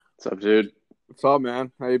What's up, dude? What's up,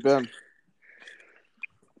 man? How you been?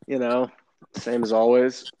 You know, same as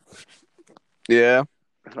always. Yeah.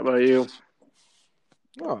 How about you?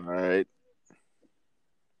 All right.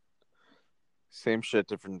 Same shit,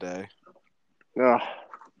 different day. Oh,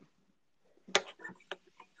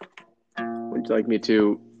 would you like me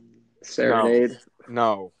to No. serenade?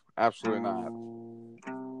 No. Absolutely not.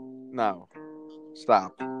 No.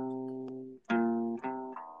 Stop.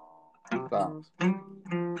 Stop.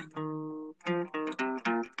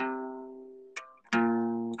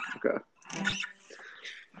 Okay.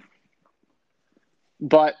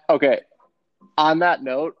 But, okay, on that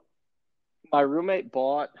note, my roommate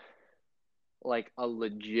bought like a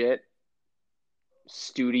legit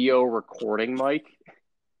studio recording mic,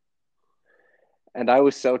 and I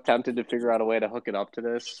was so tempted to figure out a way to hook it up to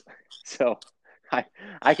this. So I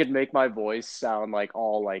I could make my voice sound like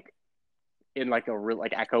all like in like a real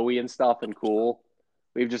like echoey and stuff and cool.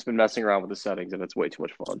 We've just been messing around with the settings and it's way too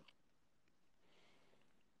much fun.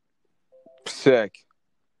 Sick.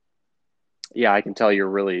 Yeah, I can tell you're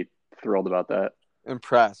really thrilled about that.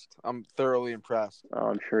 Impressed. I'm thoroughly impressed. Oh,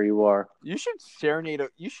 I'm sure you are. You should serenade.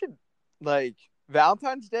 You should, like,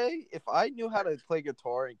 Valentine's Day, if I knew how to play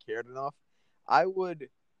guitar and cared enough, I would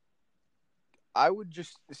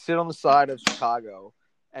just sit on the side of Chicago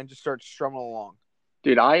and just start strumming along.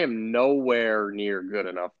 Dude, I am nowhere near good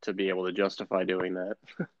enough to be able to justify doing that.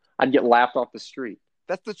 I'd get laughed off the street.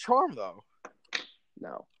 That's the charm, though.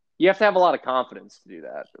 No. You have to have a lot of confidence to do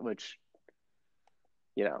that, which,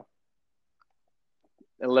 you know,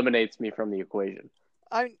 eliminates me from the equation.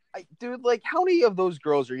 Dude, like, how many of those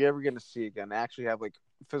girls are you ever going to see again? Actually, have like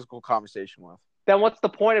physical conversation with? Then what's the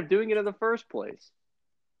point of doing it in the first place?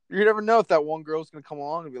 You never know if that one girl's going to come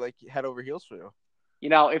along and be like head over heels for you. You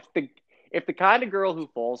know, if the kind of girl who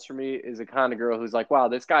falls for me is the kind of girl who's like, wow,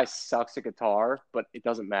 this guy sucks at guitar, but it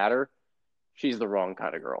doesn't matter, she's the wrong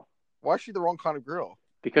kind of girl. Why is she the wrong kind of girl?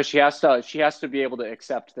 Because she has to be able to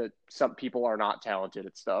accept that some people are not talented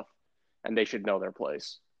at stuff and they should know their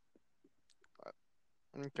place.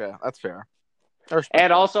 Okay, that's fair.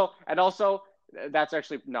 And also that's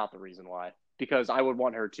actually not the reason why, because I would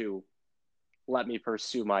want her to let me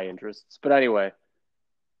pursue my interests. But anyway,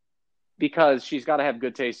 because she's got to have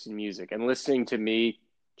good taste in music, and listening to me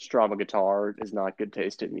strum a guitar is not good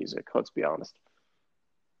taste in music, let's be honest.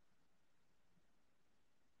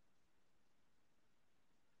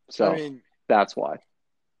 I So mean, that's why.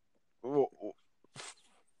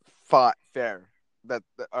 fair.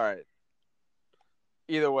 All right.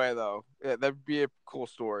 Either way, though, yeah, that'd be a cool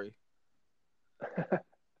story.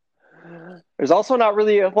 There's also not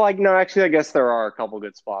really like no, actually I guess there are a couple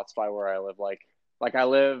good spots by where I live. Like I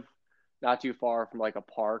live not too far from like a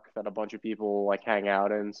park that a bunch of people like hang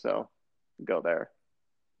out in, so go there.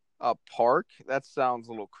 A park? That sounds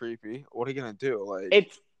a little creepy. What are you gonna do?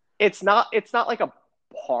 Like, It's not like a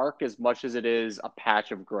park as much as it is a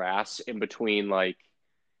patch of grass in between, like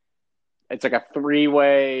it's like a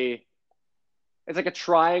three-way, it's like a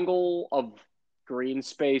triangle of green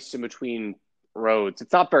space in between roads.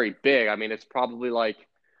 It's not very big. I mean, it's probably like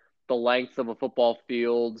the length of a football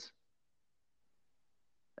field,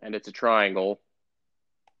 and it's a triangle.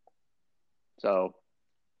 So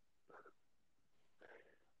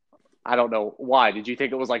I don't know why. Did you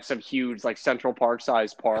think it was like some huge, like Central Park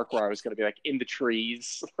sized park where I was going to be like in the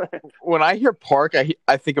trees? when I hear park,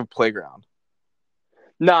 I think of playground.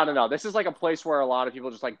 No, no, no. This is like a place where a lot of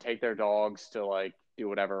people just like take their dogs to like do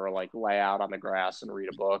whatever, or like lay out on the grass and read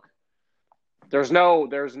a book. There's no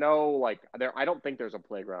like there. I don't think there's a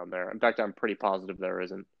playground there. In fact, I'm pretty positive there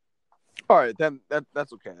isn't. All right, then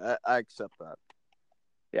that's okay. I accept that.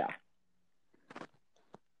 Yeah,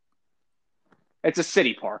 it's a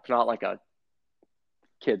city park, not like a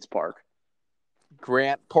kids park.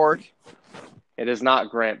 Grant Park. It is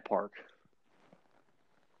not Grant Park.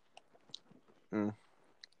 Mm.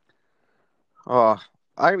 Oh,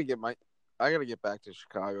 I gotta get back to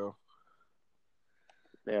Chicago.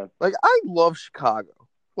 Yeah, Like, I love Chicago.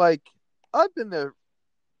 Like, I've been there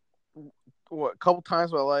a couple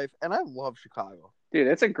times in my life, and I love Chicago. dude,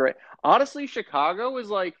 it's a great. Honestly, Chicago is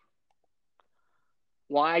like.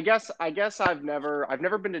 Well, I guess I've never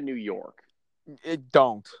been to New York. It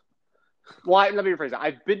don't. Well, let me rephrase that.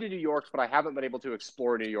 I've been to New York, but I haven't been able to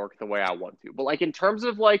explore New York the way I want to. But like in terms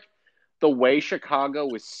of like the way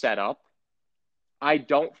Chicago is set up, I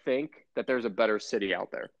don't think that there's a better city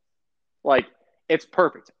out there. Like it's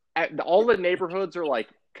perfect. All the neighborhoods are like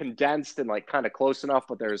condensed and like kind of close enough,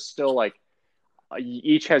 but there's still like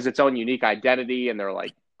each has its own unique identity, and they're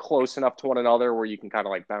like close enough to one another where you can kind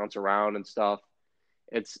of like bounce around and stuff.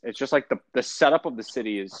 It's just like the setup of the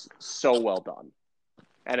city is so well done.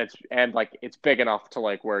 and like it's big enough to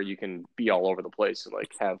like where you can be all over the place and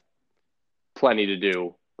like have plenty to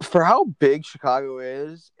do. For how big Chicago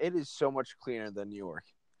is, it is so much cleaner than New York.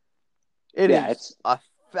 It Yeah, is it's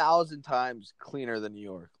 1,000 times cleaner than New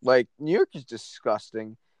York. Like New York is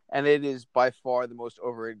disgusting, and it is by far the most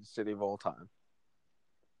overrated city of all time.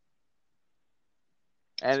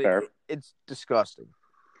 And fair, it's disgusting.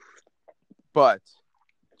 But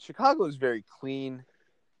Chicago is very clean,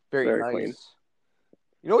 very very clean. nice.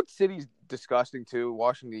 You know what city's disgusting too?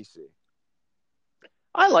 Washington D.C.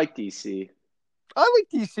 I like DC. I like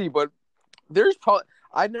D.C., but there's probably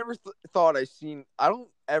I never thought I seen. I don't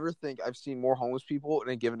ever think I've seen more homeless people in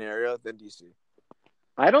a given area than D.C.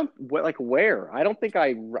 I don't like where. I don't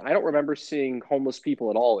remember seeing homeless people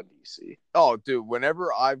at all in DC. Oh, dude!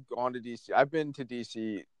 Whenever I've gone to D.C., I've been to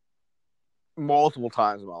D.C. multiple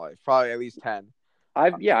times in my life, probably at least 10.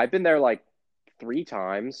 I've been there like 3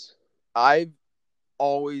 times. I've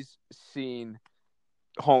always seen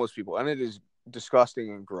homeless people, and it is disgusting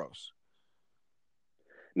and gross.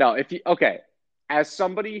 No, if you okay, as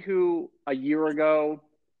somebody who a year ago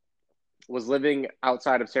was living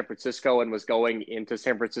outside of San Francisco and was going into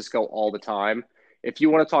San Francisco all the time, if you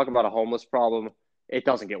want to talk about a homeless problem, it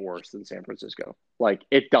doesn't get worse than San Francisco. Like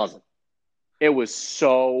it doesn't. It was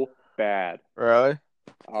so bad. Really?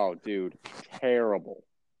 Oh, dude, terrible.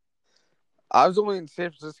 I was only in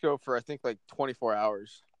San Francisco for I think like 24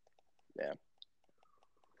 hours. Yeah.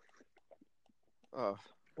 Oh,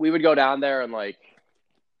 We would go down there and like,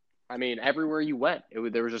 I mean, everywhere you went,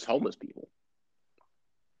 there was just homeless people.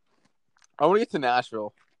 I want to get to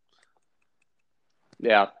Nashville.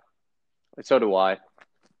 Yeah, so do I.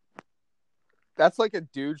 That's like a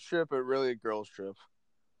dude trip, but really a girl's trip.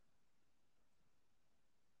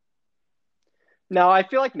 No, I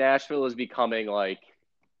feel like Nashville is becoming like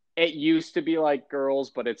it used to be like girls,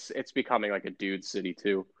 but it's becoming like a dude city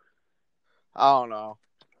too. I don't know.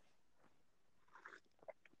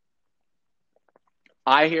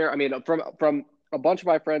 I mean, from a bunch of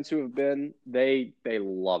my friends who have been, they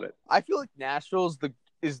love it. I feel like Nashville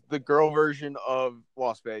is the girl version of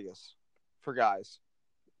Las Vegas for guys.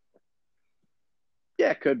 Yeah,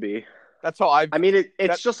 it could be. That's how I mean, that,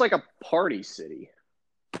 it's just like a party city.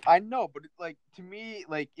 I know, but like to me,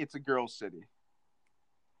 like it's a girl's city.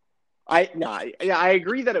 I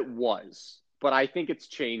agree that it was, but I think it's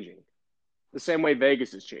changing. The same way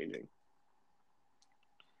Vegas is changing.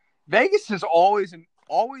 Vegas is always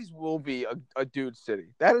will be a dude city.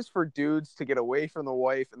 That is for dudes to get away from the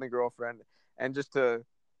wife and the girlfriend and just to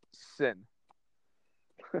sin.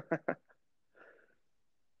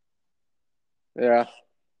 Yeah.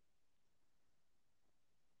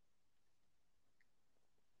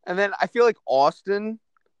 And then I feel like Austin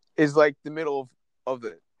is like the middle of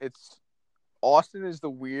it. It's Austin is the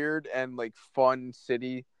weird and like fun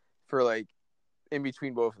city for like in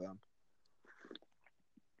between both of them.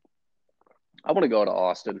 I want to go to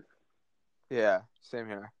Austin. Yeah, same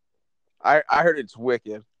here. I heard it's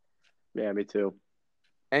wicked. Yeah, me too.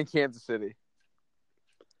 And Kansas City.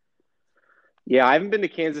 Yeah, I haven't been to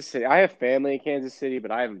Kansas City. I have family in Kansas City,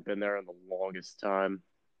 but I haven't been there in the longest time.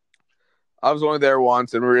 I was only there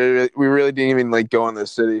once, and we really didn't even like go in the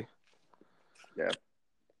city. Yeah.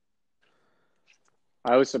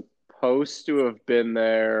 I was supposed to have been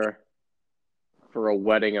there for a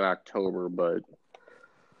wedding in October, but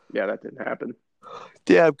yeah, that didn't happen.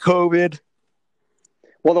 Yeah, COVID.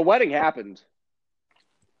 Well, the wedding happened.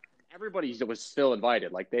 Everybody was still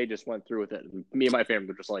invited. Like they just went through with it. And me and my family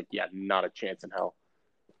were just like, yeah, not a chance in hell.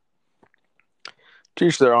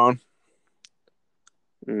 Teach their own.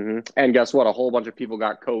 Mm-hmm. And guess what? A whole bunch of people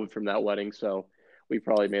got COVID from that wedding, so we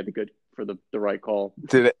probably made the right call.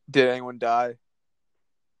 Did anyone die?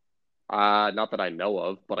 Not that I know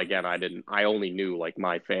of, but again, I didn't. I only knew like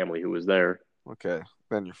my family who was there. Okay,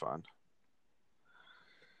 then you're fine.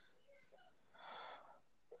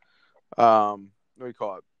 What do you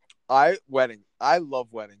call it? I love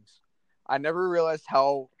weddings. I never realized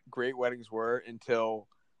how great weddings were until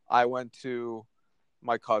I went to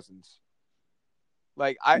my cousin's.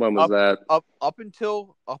 Like I When was that? up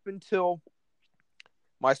until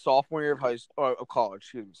my sophomore year of college,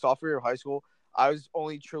 excuse me, sophomore year of high school, I was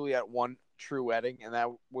only truly at one true wedding, and that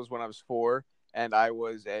was when I was 4, and I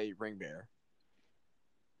was a ring bearer.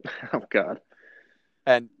 Oh God!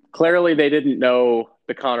 And Clearly, they didn't know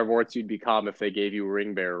the Connor Vorts you'd become if they gave you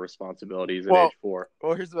ring bearer responsibilities at age 4.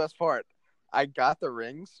 Well, here's the best part. I got the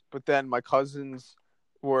rings, but then my cousins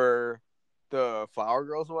were the flower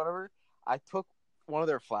girls or whatever. I took one of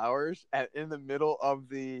their flowers, and in the middle of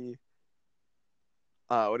the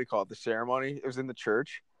what do you call it? The ceremony. It was in the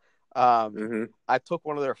church. Hmm. I took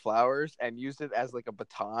one of their flowers and used it as like a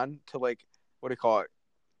baton to like what do you call it?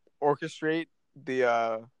 Orchestrate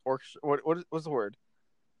the what's the word?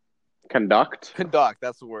 Conduct. Conduct.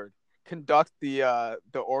 That's the word. Conduct the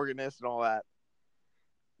organist and all that.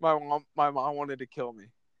 My mom wanted to kill me.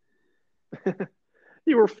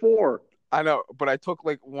 You were 4. I know, but I took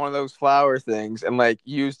like one of those flower things and like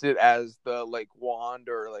used it as the like wand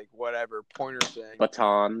or like whatever pointer thing.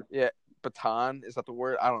 Baton, Yeah, baton, is that the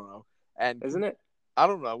word? I don't know. And isn't it? I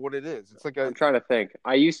don't know what it is. It's like a I'm trying to think.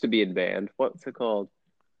 I used to be in band. What's it called?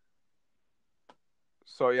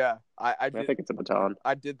 so yeah. I I did think it's a baton.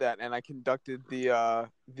 I did that and I conducted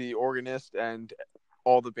the organist and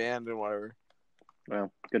all the band and whatever.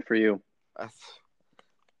 Well, good for you. That's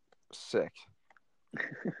sick.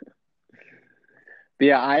 But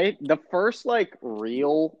yeah, the first like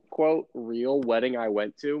real quote real wedding I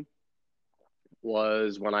went to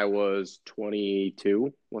was when I was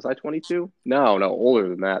 22. Was I 22? No, no, older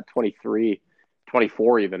than that. 23,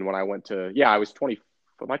 24 even when I went to, yeah, I was 20.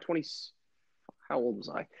 Am I 20? How old was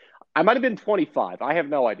I? I might have been 25. I have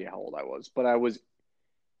no idea how old I was, but I was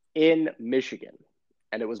in Michigan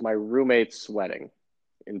and it was my roommate's wedding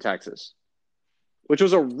in Texas, which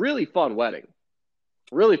was a really fun wedding.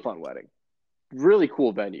 Really fun wedding. Really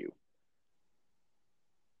cool venue.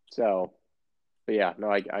 So, but yeah, no,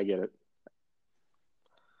 I get it.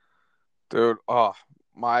 Dude,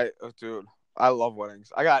 dude, I love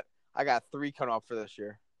weddings. I got 3 coming up for this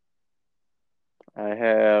year. I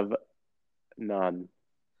have none.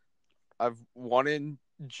 I've one in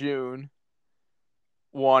June,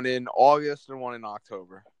 one in August, and one in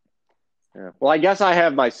October. Yeah. Well, I guess I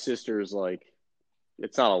have my sister's like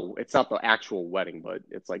it's not the actual wedding, but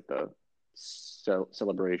it's like the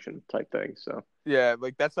celebration type thing. So Yeah,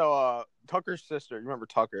 like that's how Tucker's sister. You remember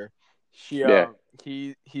Tucker? She yeah,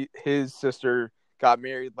 his sister got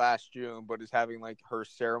married last June, but is having like her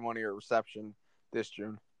ceremony or reception this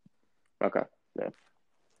June. okay, yeah,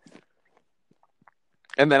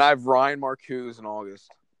 And then I have Ryan Marcuse in August.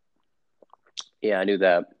 yeah. I knew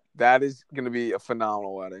that. That is going to be a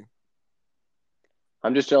phenomenal wedding.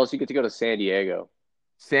 I'm just jealous you get to go to San Diego.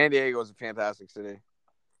 San Diego is a fantastic city.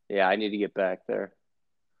 Yeah, I need to get back there.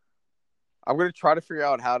 I'm going to try to figure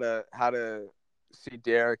out how to see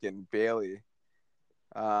Derek and Bailey.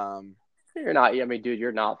 You're not. I mean, dude,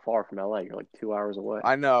 you're not far from LA. You're like 2 hours away.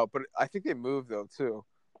 I know, but I think they moved though too.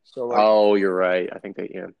 So like, Oh, you're right. I think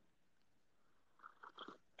they. Yeah.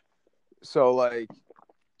 so like,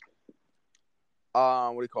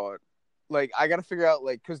 what do you call it? Like, I got to figure out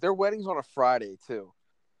like, because their wedding's on a Friday too,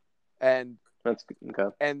 and That's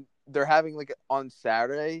okay. and they're having like on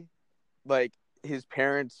Saturday, like his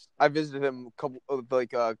parents. I visited him a couple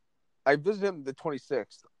like I visited him the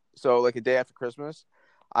 26th, so like a day after Christmas.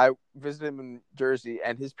 I visited him in Jersey,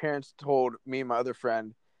 and his parents told me and my other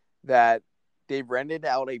friend that they rented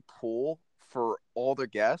out a pool for all their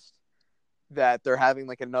guests. That they're having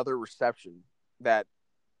like another reception that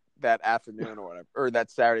afternoon or whatever, or that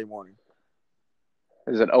Saturday morning.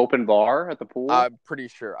 Is it open bar at the pool? I'm pretty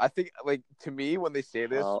sure. I think like to me when they say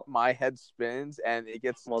this, Oh, my head spins and it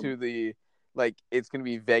gets well, to the like it's gonna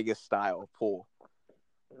be Vegas style pool.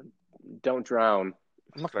 don't drown.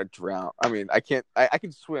 I'm not gonna drown. I mean, I can't. I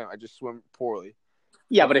can swim. I just swim poorly.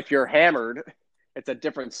 Yeah, But but if you're hammered, it's a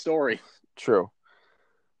different story. true.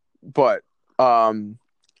 But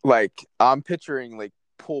like I'm picturing like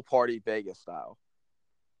pool party Vegas style.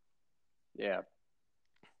 Yeah.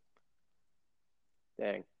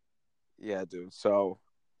 Dang. Yeah, dude. So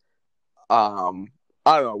I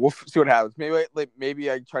don't know. We'll see what happens.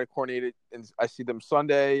 Maybe I try to coordinate it and I see them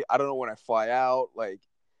Sunday. I don't know when I fly out. Like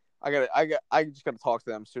I just gotta talk to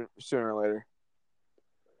them sooner or later.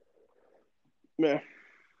 Yeah.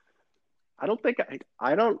 I don't think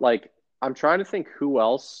I don't like I'm trying to think who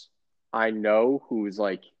else I know who's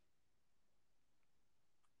like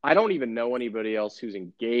I don't even know anybody else who's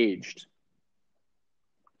engaged.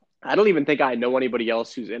 I don't even think I know anybody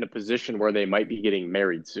else who's in a position where they might be getting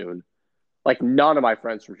married soon. Like none of my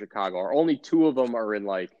friends from Chicago are. Only 2 of them are in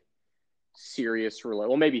like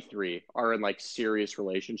well maybe 3 are in like serious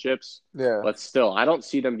relationships. Yeah. But still, I don't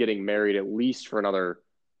see them getting married at least for another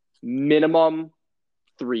minimum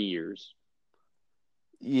 3 years.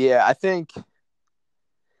 Yeah, I think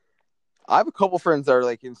I have a couple friends that are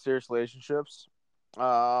like in serious relationships.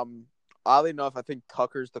 Oddly enough, I think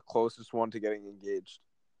Tucker's the closest one to getting engaged.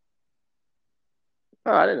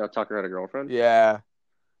 Oh, I didn't know Tucker had a girlfriend. Yeah.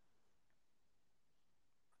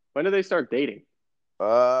 When did they start dating?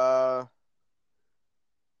 Uh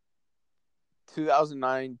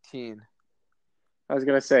 2019. I was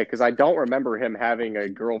gonna say because I don't remember him having a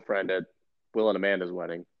girlfriend at Will and Amanda's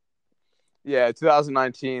wedding. Yeah,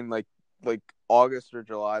 2019, like August or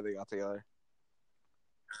July they got together.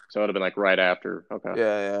 So it would have been like right after. Okay.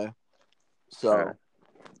 Yeah, yeah. Yeah. So,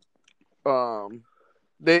 um,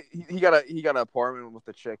 he got an apartment with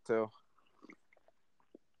the chick too.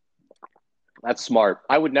 That's smart.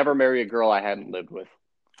 I would never marry a girl I hadn't lived with.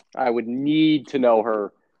 I would need to know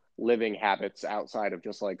her living habits outside of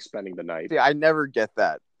just like spending the night. See, I never get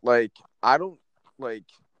that. Like, I don't like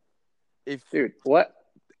if Dude, what?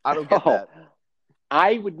 I don't get Oh, that.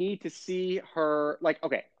 I would need to see her. Like,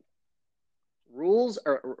 okay, rules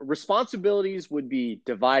or responsibilities would be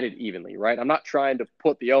divided evenly, right? I'm not trying to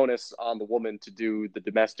put the onus on the woman to do the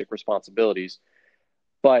domestic responsibilities.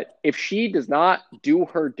 But if she does not do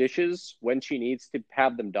her dishes when she needs to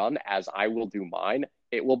have them done, as I will do mine,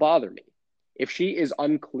 it will bother me. If she is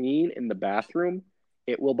unclean in the bathroom,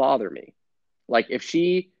 it will bother me. Like if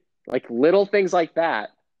she, like little things like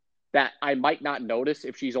that I might not notice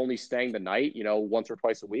if she's only staying the night, once or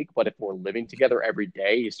twice a week. But if we're living together every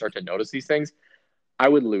day, you start to notice these things. I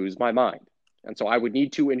would lose my mind. And so I would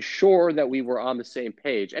need to ensure that we were on the same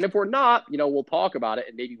page. And if we're not, we'll talk about it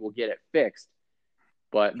and maybe we'll get it fixed.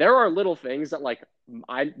 But there are little things that like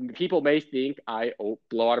people may think I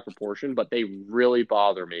blow out of proportion, but they really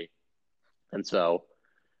bother me. And so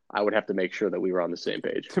I would have to make sure that we were on the same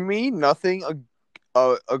page. To me, nothing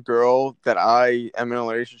a girl that I am in a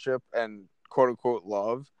relationship and quote unquote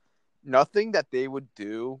love, nothing that they would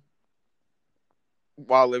do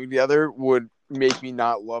while living together would make me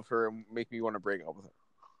not love her and make me want to break up with her.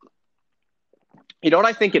 You know what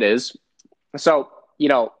I think it is? So,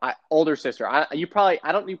 older sister. You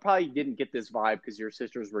probably didn't get this vibe because your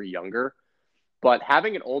sisters were younger. But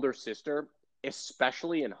having an older sister,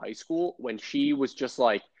 especially in high school, when she was just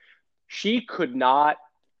like, she could not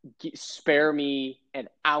spare me an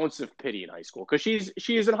ounce of pity in high school because she's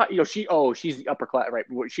in high, she's the upper class, right?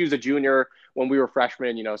 She was a junior when we were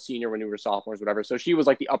freshmen, senior when we were sophomores, whatever. So she was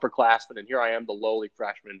like the upperclassman, and here I am, the lowly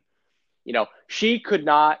freshman. She could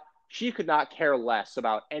not care less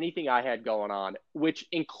about anything I had going on, which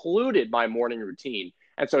included my morning routine.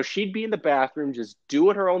 And so she'd be in the bathroom just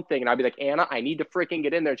doing her own thing. And I'd be like, Anna, I need to freaking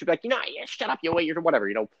get in there. And she'd be like, yeah, shut up, you wait, you're whatever,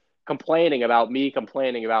 complaining about me,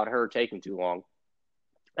 complaining about her taking too long.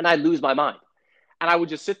 And I'd lose my mind. And I would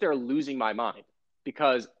just sit there losing my mind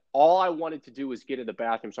because all I wanted to do was get in the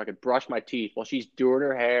bathroom so I could brush my teeth while she's doing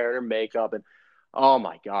her hair and her makeup. And oh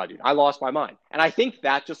my God, dude, I lost my mind. And I think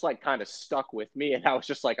that just like kind of stuck with me. And I was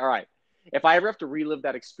just like, all right, if I ever have to relive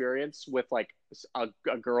that experience with like a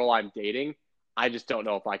girl I'm dating, I just don't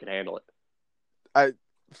know if I can handle it. I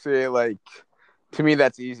say like to me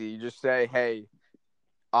that's easy. You just say, hey,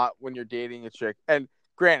 when you're dating a chick, and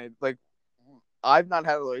granted, like I've not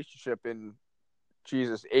had a relationship in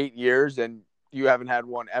Jesus 8 years, and you haven't had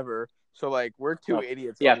one ever. So like we're two Oh,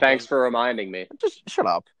 idiots yeah, arguing. thanks for reminding me. Just shut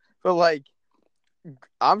up. But like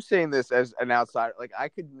I'm saying this as an outsider. Like I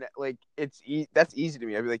could like that's easy to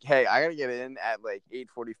me. I'd be like, hey, I gotta get in at like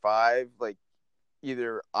 8:45. Like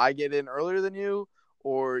either I get in earlier than you,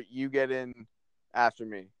 or you get in after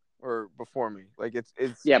me or before me. Like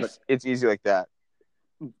Yeah, but it's easy like that.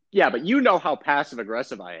 Yeah, but you know how passive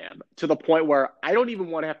aggressive I am to the point where I don't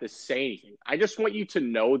even want to have to say anything. I just want you to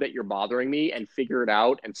know that you're bothering me and figure it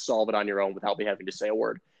out and solve it on your own without me having to say a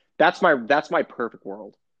word. That's my perfect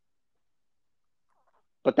world.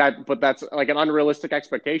 But that's like an unrealistic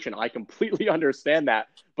expectation. I completely understand that,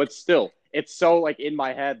 but still, it's so like in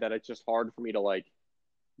my head that it's just hard for me to like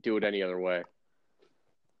do it any other way.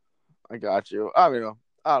 I got you. I mean,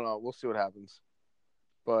 I don't know. We'll see what happens.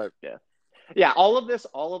 But Yeah. Yeah, all of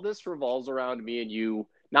this revolves around me and you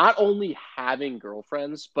not only having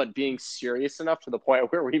girlfriends, but being serious enough to the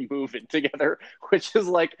point where we move in together, which is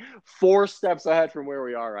like 4 steps ahead from where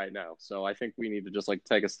we are right now. So I think we need to just like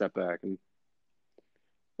take a step back and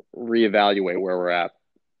reevaluate where we're at.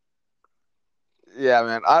 yeah,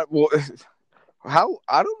 man. How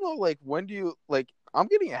I don't know. Like when do you like? I'm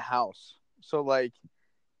getting a house, so like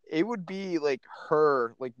it would be like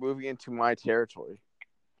her like moving into my territory.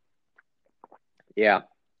 Yeah.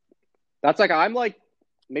 That's like I'm like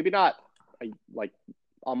maybe not like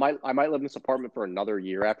I might live in this apartment for another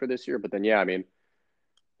year after this year, but then yeah, I mean,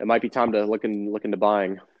 it might be time to look into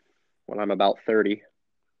buying when I'm about 30.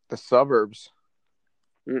 The suburbs.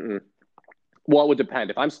 Mm-mm. Well, it would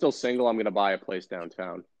depend. If I'm still single, I'm going to buy a place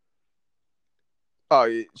downtown.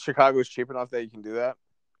 Oh, Chicago's cheap enough that you can do that.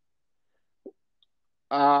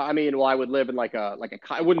 I mean, well, I would live in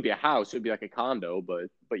it wouldn't be a house; it would be like a condo.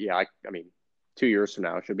 But yeah, I mean, 2 years from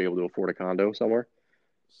now, I should be able to afford a condo somewhere.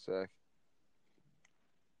 Sick.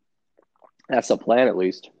 That's the plan, at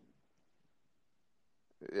least.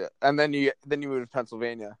 Yeah, and then you move to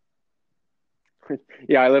Pennsylvania.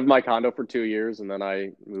 Yeah, I lived in my condo for 2 years and then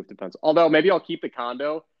I moved to Pennsylvania. Although maybe I'll keep the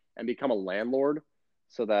condo and become a landlord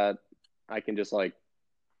so that I can just like,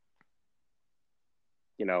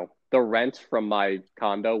 the rent from my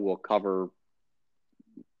condo will cover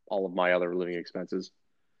all of my other living expenses.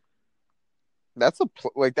 That's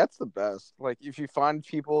the best. Like if you find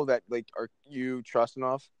people that like are you trust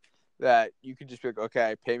enough that you could just be like,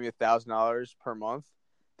 okay, pay me $1,000 per month.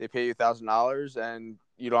 They pay you $1,000, and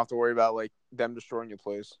you don't have to worry about like them destroying your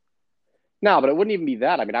place. No, but it wouldn't even be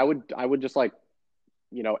that. I mean, I would just like,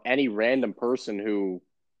 any random person who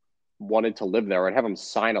wanted to live there, I'd have them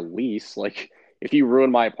sign a lease. Like, if you ruin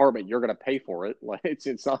my apartment, you're going to pay for it. Like,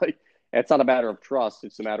 it's not a matter of trust.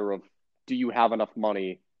 It's a matter of, do you have enough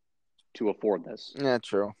money to afford this? Yeah,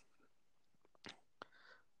 true.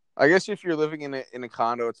 I guess if you're living in a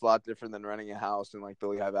condo, it's a lot different than renting a house in like the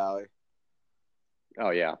Lehigh Valley. Oh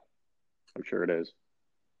yeah, I'm sure it is.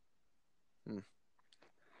 Hmm.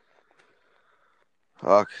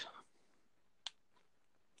 Fuck.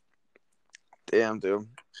 Damn, dude.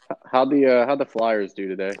 How'd the Flyers do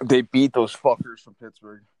today? They beat those fuckers from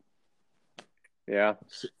Pittsburgh. Yeah,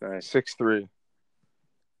 nice. 6-3.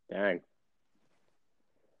 Dang.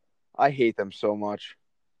 I hate them so much.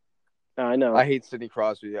 I know. I hate Sidney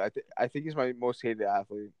Crosby. I think he's my most hated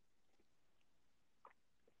athlete.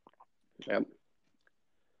 Yep.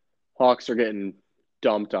 Hawks are getting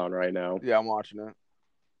dumped on right now. Yeah, I'm watching it.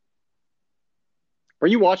 Were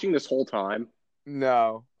you watching this whole time?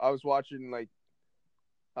 No, I was watching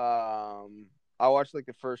I watched like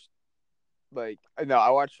the first like no, I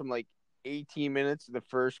watched from like 18 minutes in the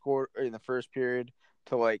first quarter in the first period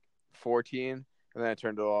to like 14, and then I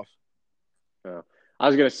turned it off. Oh. I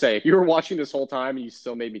was gonna say, if you were watching this whole time and you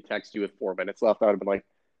still made me text you with 4 minutes left, I would have been like,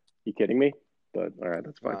 "You kidding me?" But all right,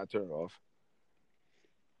 that's No, fine. I turned it off.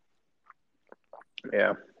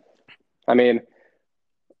 Yeah, I mean,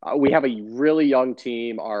 we have a really young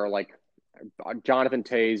team. Our like Jonathan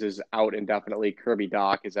Tays is out indefinitely. Kirby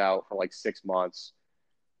Doc is out for like 6 months.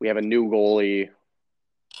 We have a new goalie.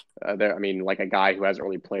 There, I mean, like a guy who hasn't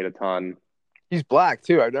really played a ton. He's black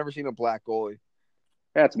too. I've never seen a black goalie.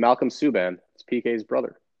 Yeah, it's Malcolm Subban. It's PK's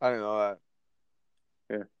brother. I didn't know that.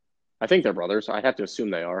 Yeah, I think they're brothers. I have to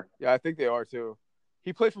assume they are. Yeah, I think they are too.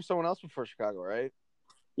 He played for someone else before Chicago, right?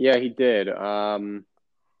 Yeah, he did. I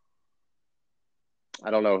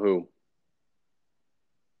don't know who,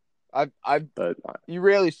 I but you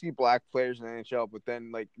rarely see black players in the NHL, but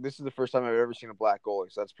then like this is the first time I've ever seen a black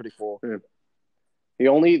goalie, so that's pretty cool. yeah. The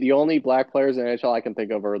only black players in NHL I can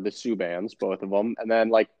think of are the Subans, both of them, and then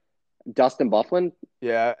like Dustin Bufflin.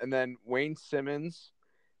 Yeah, and then Wayne Simmons,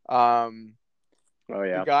 um, Oh the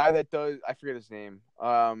yeah, guy that does I forget his name,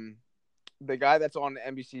 the guy that's on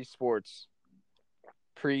NBC Sports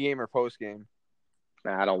pregame or postgame.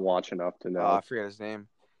 nah, I don't watch enough to I know. forget his name.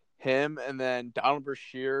 Him and then Donald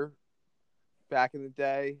Brashear back in the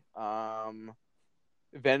day.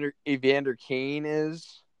 Evander Kane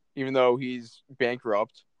is, even though he's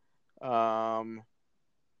bankrupt. There's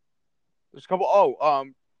a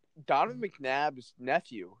couple. Donovan McNabb's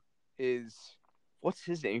nephew is what's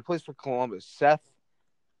his name? He plays for Columbus.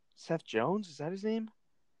 Seth Jones, is that his name?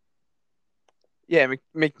 Yeah,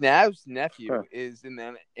 McNabb's nephew Huh. is in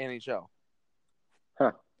the NHL.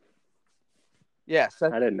 Huh. Yeah,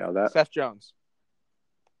 I didn't know that. Seth Jones.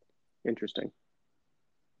 Interesting.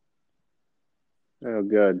 Oh,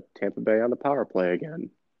 good. Tampa Bay on the power play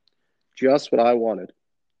again. Just what I wanted.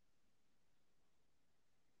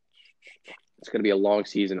 It's going to be a long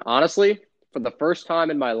season. Honestly, for the first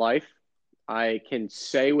time in my life, I can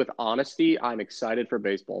say with honesty, I'm excited for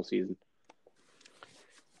baseball season.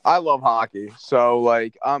 I love hockey, so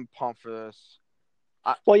like I'm pumped for this.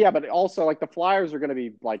 Well, yeah, but also like the Flyers are going to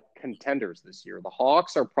be like contenders this year. The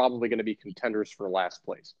Hawks are probably going to be contenders for last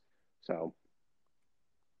place. So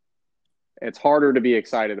it's harder to be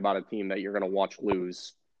excited about a team that you're going to watch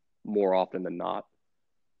lose more often than not.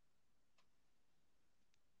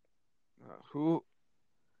 Who?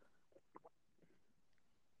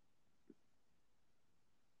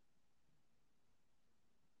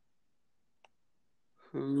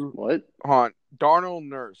 Who? What? On Darnell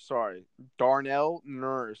Nurse. Sorry, Darnell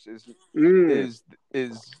Nurse Mm.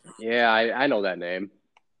 is Yeah, I know that name.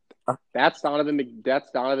 That's Donovan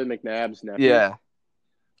McNabb's nephew. yeah.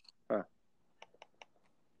 Huh.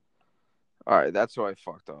 All right, that's who I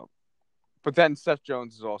fucked up. But then Seth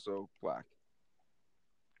Jones is also black.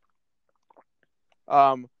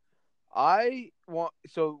 I want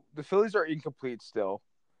so the Phillies are incomplete still.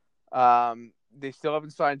 They still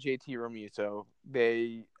haven't signed JT Realmuto.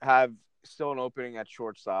 They have still an opening at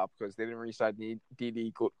shortstop because they didn't re-sign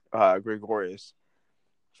Didi Gregorius.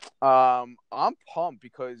 I'm pumped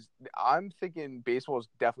because I'm thinking baseball is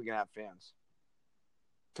definitely gonna have fans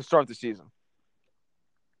to start the season.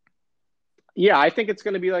 Yeah, I think it's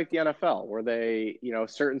going to be like the NFL, where they,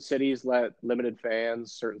 certain cities let limited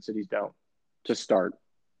fans, certain cities don't to start.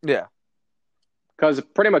 Yeah, Because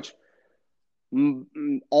pretty much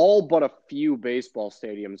all but a few baseball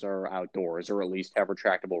stadiums are outdoors or at least have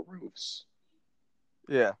retractable roofs.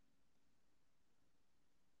 yeah.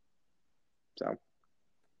 So,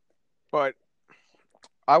 But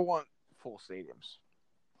I want full stadiums.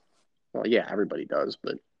 well, yeah, everybody does,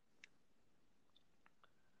 but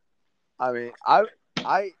I mean, I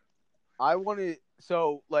want to.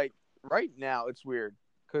 So like right now, it's weird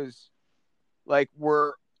because like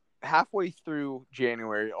we're halfway through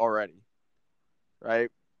January already,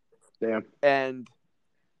 right? yeah, And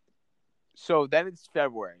so then it's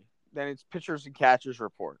February. Then it's pitchers and catchers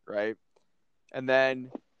report, right? And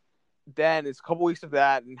then it's a couple weeks of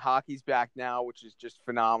that, and hockey's back now, which is just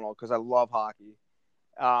phenomenal because I love hockey.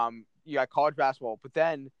 You got college basketball, but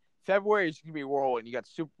then February is gonna be whirlwind. You got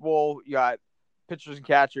Super Bowl, you got pitchers and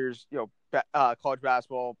catchers, college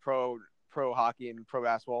basketball, pro hockey, and pro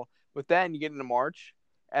basketball. But then you get into March,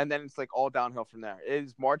 and then it's like all downhill from there. It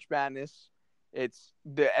is March Madness. It's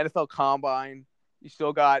the NFL Combine. You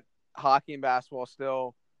still got hockey and basketball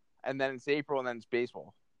still, and then it's April, and then it's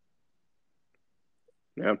baseball.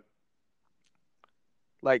 yeah,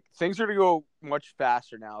 Like things are to go much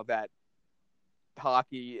faster now that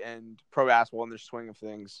hockey and pro basketball in their swing of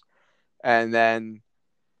things. And then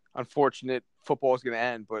unfortunate football is going to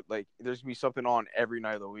end, but like there's going to be something on every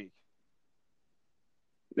night of the week.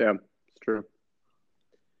 yeah, it's true.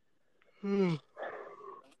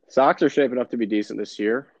 Sox are shaping up to be decent this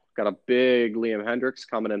year. Got a big Liam Hendricks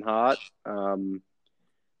coming in hot.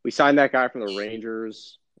 We signed that guy from the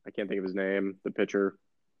Rangers. I can't think of his name, the pitcher.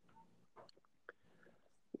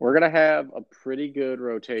 We're going to have a pretty good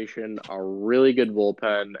rotation, a really good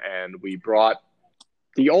bullpen, and we brought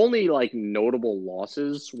the only like notable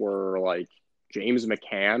losses were like James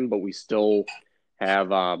McCann, but we still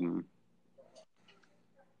have I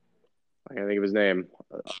can't think of his name,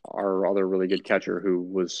 our other really good catcher who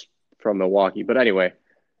was from Milwaukee. But anyway,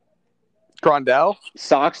 Grandel?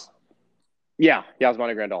 Sox, yeah,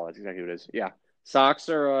 Yasmani Grandal, that's exactly what it is. Yeah, Sox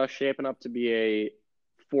are shaping up to be a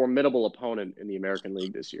formidable opponent in the American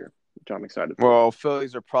League this year, which I'm excited for. Well,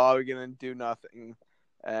 Phillies are probably going to do nothing,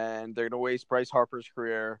 and they're going to waste Bryce Harper's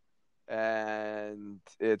career, and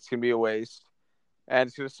it's going to be a waste, and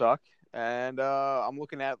it's going to suck. And I'm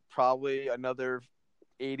looking at probably another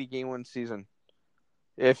 80 game win season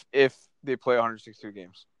if they play 162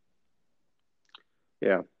 games.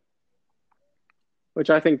 Yeah, which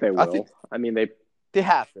I think they will. I mean, they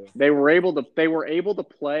have to. They were able to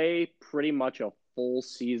play pretty much a full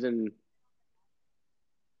season.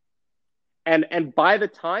 And by the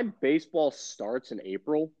time baseball starts in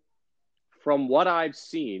April, from what I've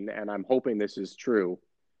seen, and I'm hoping this is true,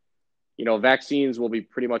 vaccines will be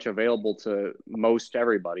pretty much available to most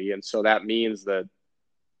everybody. And so that means that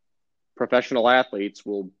professional athletes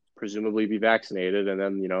will presumably be vaccinated. And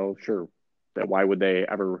then, sure, that why would they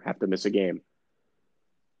ever have to miss a game?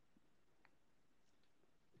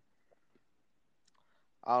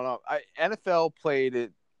 I don't know. NFL played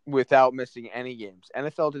it without missing any games.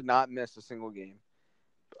 NFL did not miss a single game.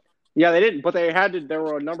 Yeah, they didn't, but they had to. There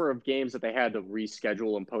were a number of games that they had to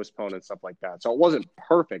reschedule and postpone and stuff like that. So it wasn't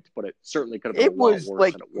perfect, but it certainly could have been It a lot was worse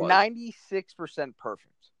like than it was. 96% perfect.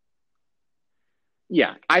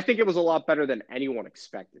 Yeah, I think it was a lot better than anyone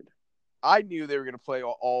expected. I knew they were going to play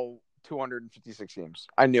all 256 games.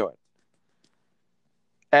 I knew it.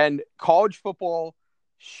 And college football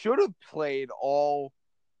should have played all.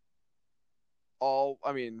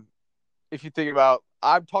 I mean, if you think about,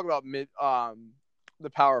 I'm talking about the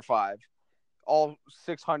Power Five, all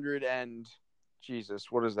 600 and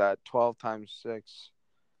Jesus, what is that? 12 times 6.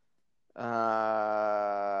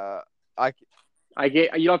 I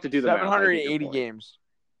get you don't have to do the math. 780 games.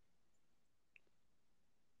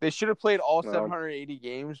 They should have played all 780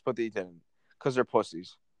 games, but they didn't because they're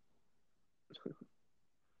pussies.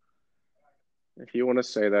 If you want to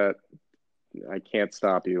say that, I can't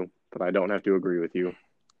stop you, but I don't have to agree with you.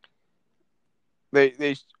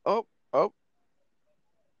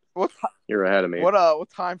 You're ahead of me. What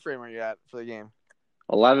time frame are you at for the game?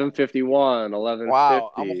 11:51, 11:50.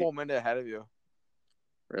 Wow, I'm a whole minute ahead of you.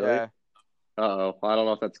 Really? Yeah. Uh-oh. I don't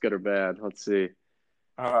know if that's good or bad. Let's see.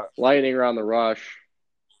 Lightning around the rush.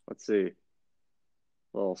 Let's see. A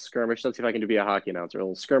little skirmish. Let's see if I can be a hockey announcer. A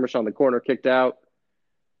little skirmish on the corner, kicked out.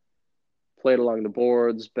 Played along the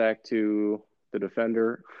boards, back to the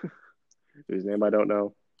defender, whose name I don't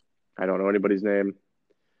know. I don't know anybody's name.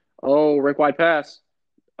 Oh, rink wide pass.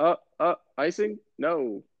 Icing?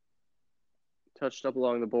 No. Touched up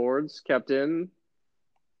along the boards, kept in.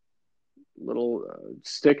 Little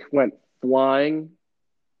stick went flying.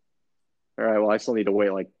 All right, well, I still need to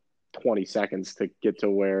wait like 20 seconds to get to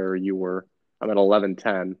where you were. I'm at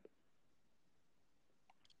 11:10.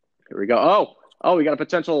 Here we go. We got a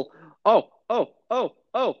potential.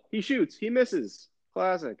 He shoots. He misses.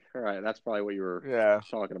 Classic. All right, that's probably what you were Yeah.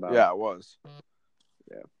 talking about. Yeah, it was.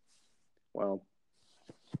 Yeah. Well,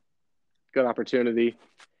 good opportunity.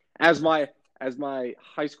 As my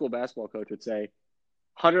high school basketball coach would say,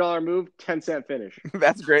 $100 move, 10-cent finish.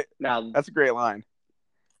 That's great. Now, That's a great line.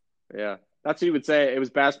 yeah, that's what he would say. It was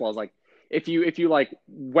basketball. It's like if you like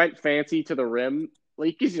went fancy to the rim,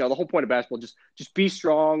 like the whole point of basketball just be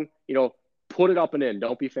strong. Put it up and in.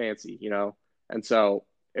 Don't be fancy. And so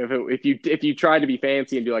if you tried to be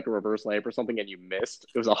fancy and do like a reverse layup or something and you missed,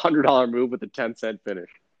 it was $100 move with a 10-cent finish.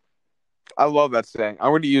 I love that saying.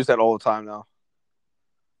 I'm going to use that all the time now.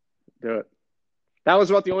 Do it. That was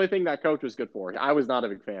about the only thing that coach was good for. I was not a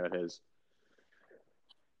big fan of his.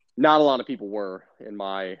 Not a lot of people were in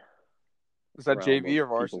my Is that JV or people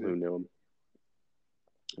varsity? who knew him.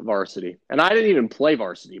 Varsity. And I didn't even play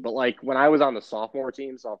varsity, but like when I was on the sophomore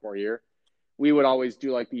team, sophomore year, we would always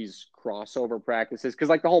do like these crossover practices because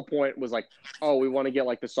like the whole point was like, oh, we want to get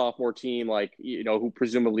like the sophomore team, like who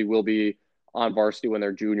presumably will be on varsity when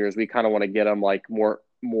they're juniors. We kind of want to get them like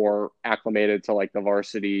more acclimated to like the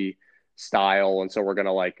varsity style, and so we're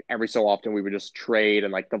gonna like every so often we would just trade,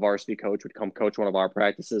 and like the varsity coach would come coach one of our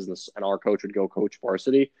practices, and our coach would go coach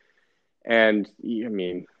varsity. And I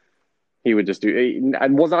mean, he would just do. I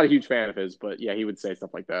was not a huge fan of his, but yeah, he would say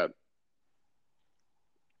stuff like that.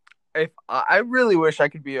 If I really wish I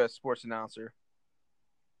could be a sports announcer.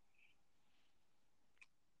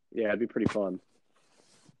 Yeah, it'd be pretty fun.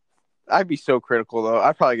 I'd be so critical though.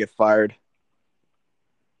 I'd probably get fired.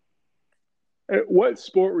 What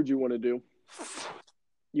sport would you want to do?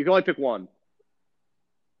 You can only pick one.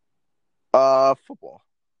 Football.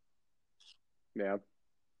 Yeah.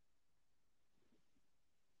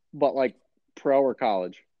 But like pro or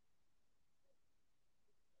college?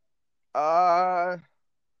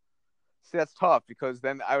 See, that's tough because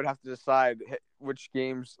then I would have to decide which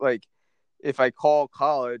games. Like, if I call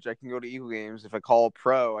college, I can go to Eagle games. If I call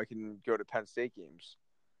pro, I can go to Penn State games.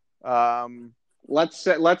 Um, Let's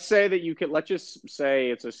say that you can. Let's just say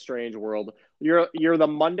it's a strange world. You're the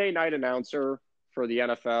Monday night announcer for the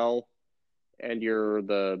NFL, and you're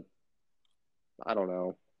the I don't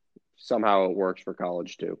know. Somehow it works for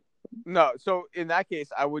college too. no, so in that case,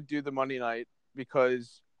 I would do the Monday night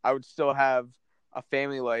because I would still have a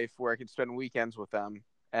family life where I could spend weekends with them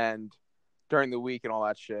and during the week and all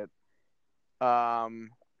that shit. Um,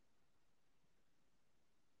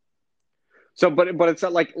 So, but it's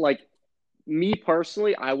not like me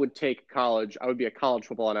personally. I would take college. I would be a college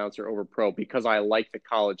football announcer over pro because I like the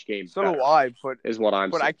college game so better. do I, but Is what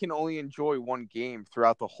I'm I saying. can only enjoy one game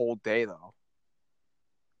throughout the whole day, though.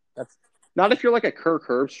 That's Not if you're like a Kirk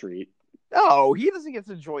Herbstreit. no, he doesn't get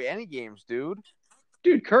to enjoy any games, dude.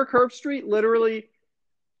 Dude, Kirk Herbstreit literally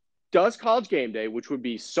does college game day, which would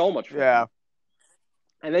be so much fun. Yeah,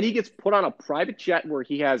 And then he gets put on a private jet where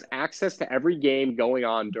he has access to every game going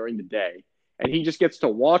on during the day. And he just gets to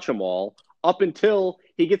watch them all up until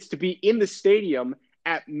he gets to be in the stadium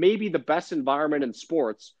at maybe the best environment in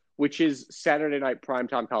sports, which is Saturday night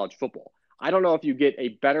primetime college football. I don't know if you get a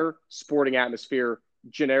better sporting atmosphere,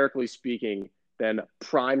 generically speaking, than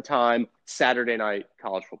primetime Saturday night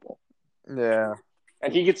college football. yeah,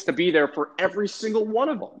 And he gets to be there for every single one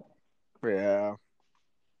of them. yeah.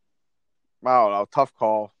 I don't know. Tough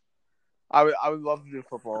call. I would love to do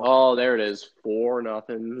football. Oh, there it is.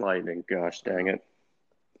 4-0 Lightning. Gosh dang it.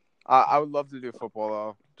 I would love to do football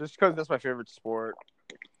though, just because that's my favorite sport.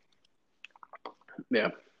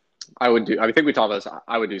 Yeah. I think we talked about this.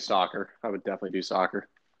 I would do soccer. I would definitely do soccer.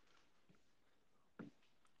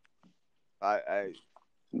 I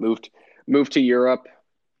Move to Europe,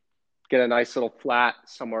 get a nice little flat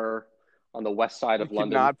somewhere on the west side you of could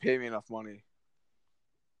London. not pay me enough money.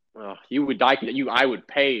 I would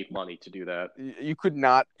pay money to do that. You could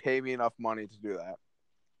not pay me enough money to do that.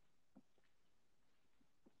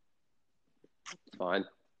 It's fine.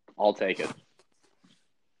 I'll take it.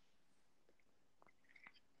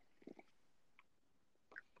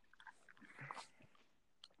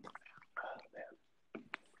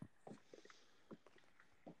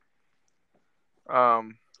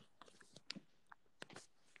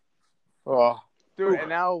 Oh, dude, and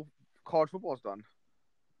now college football's done.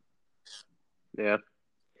 Yeah.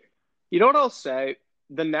 You know what I'll say?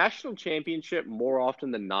 The national championship, more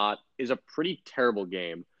often than not, is a pretty terrible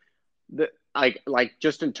game. like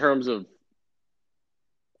just in terms of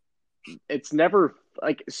it's never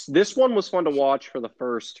like this one was fun to watch for the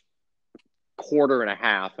first quarter and a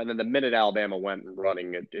half, and then the minute Alabama went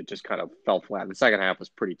running, it just kind of fell flat. The second half was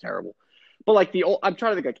pretty terrible. But like I'm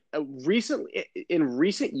trying to think like recently in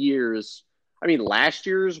recent years. I mean, last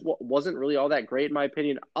year's wasn't really all that great in my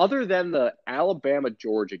opinion, other than the Alabama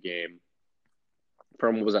Georgia game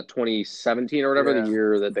from was that 2017 or whatever, the Yeah.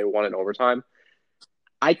 year that they won in overtime.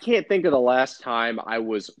 I can't think of the last time I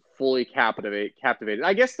was fully captivated.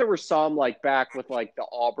 I guess there were some like back with like the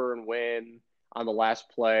Auburn win on the last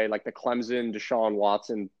play, like the Clemson Deshaun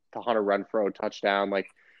Watson to Hunter Renfrow touchdown. Like,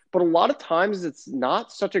 but a lot of times it's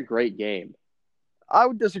not such a great game. I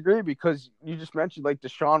would disagree because you just mentioned like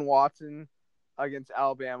Deshaun Watson against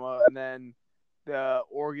Alabama, and then the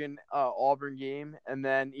Oregon Auburn game, and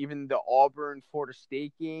then even the Auburn Florida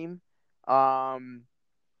State game. But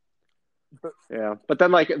Yeah, but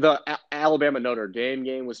then like the Alabama Notre Dame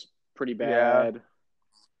game was pretty yeah, bad.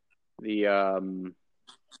 The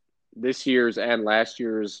this year's and last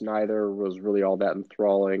year's neither was really all that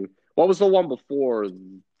enthralling. What was the one before?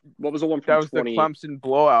 What was the one that from was the 20? Clemson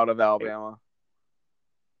blowout of Alabama.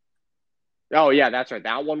 Oh yeah, that's right.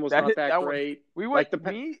 That one was That not hit that that one. great. We went. Like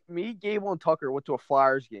the Me, Gable, and Tucker went to a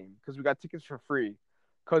Flyers game because we got tickets for free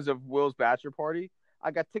because of Will's bachelor party.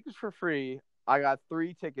 I got tickets for free. I got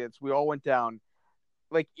 3 tickets. We all went down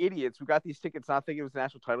like idiots. We got these tickets not thinking it was a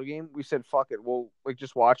national title game. We said, "Fuck it, we'll like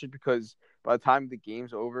just watch it because by the time the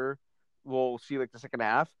game's over, we'll see like the second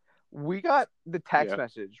half." We got the text yeah.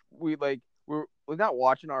 message. We're not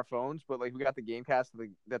watching our phones, but like we got the game cast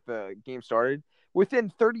that the game started. Within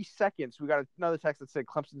 30 seconds, we got another text that said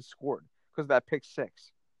Clemson scored because of that pick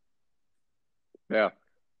 6. Yeah.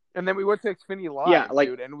 And then we went to Xfinity Live, Yeah, like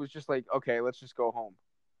dude, and it was just like, okay, let's just go home.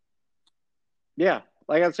 yeah,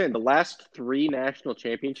 like I was saying, the last 3 national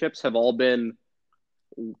championships have all been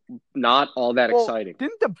not all that Well, exciting.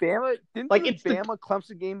 didn't the Like it's the Bama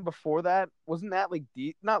Clemson game before that? Wasn't that like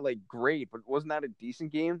not like great, but wasn't that a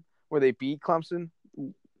decent game where they beat Clemson?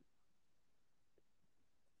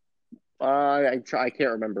 I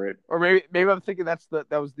can't remember it. Or maybe I'm thinking that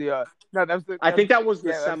was the no that was the I think that was the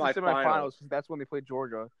that was the semifinal. semifinals because that's when they played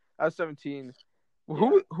Georgia. That was 17. Yeah.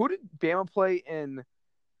 Who did Bama play in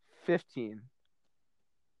 15?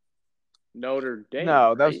 Notre Dame.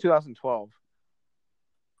 No, that right? was 2012.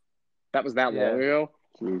 That was that Yeah. long ago.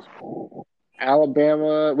 Jeez.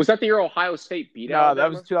 Alabama, was that the year Ohio State beat No, Alabama?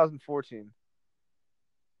 that was 2014.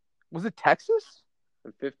 Was it Texas?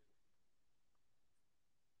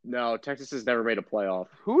 No, Texas has never made a playoff.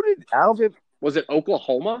 Who did Alabama? Was it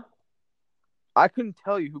Oklahoma? I couldn't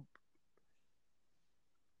tell you who.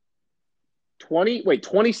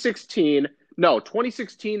 2016. No,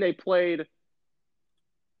 2016 they played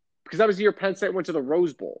because that was the year Penn State went to the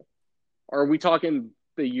Rose Bowl. Or are we talking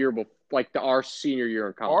the year before, like our senior year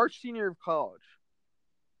in college? Our senior of college.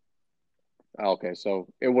 Oh, okay, so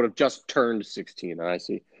it would have just turned 16. I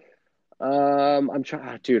see. I'm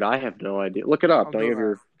trying, dude. I have no idea. Look it up. Don't you have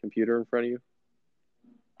your computer in front of you?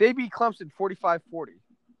 They beat Clemson 45-40.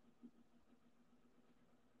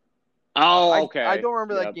 Oh, okay. I don't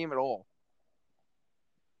remember that game at all.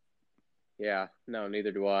 Yeah, no,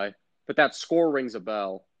 neither do I. But that score rings a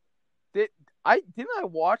bell. Didn't I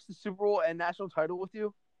watch the Super Bowl and national title with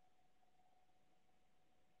you?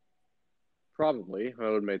 Probably.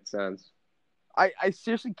 That would make sense. I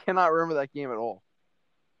seriously cannot remember that game at all.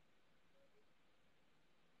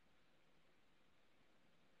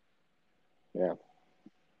 Yeah.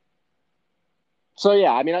 So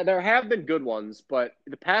yeah, I mean, there have been good ones, but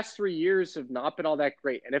the past 3 years have not been all that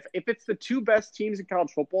great. And if it's the 2 best teams in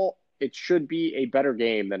college football, it should be a better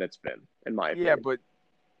game than it's been, in my opinion. Yeah, but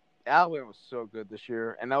Alabama was so good this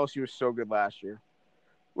year, and LSU was so good last year.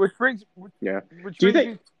 Which brings Do you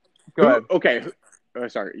think? Go ahead. Okay.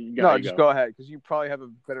 Sorry. Go ahead because you probably have a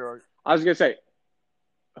better. I was gonna say,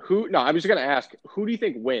 I'm just gonna ask, who do you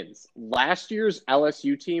think wins? Last year's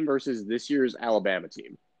LSU team versus this year's Alabama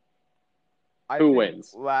team? Who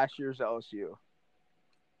wins? Last year's LSU.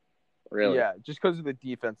 Really? Yeah, just because of the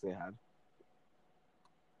defense they had.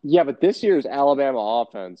 Yeah, but this year's Alabama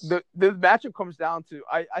offense. The matchup comes down to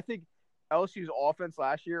I think LSU's offense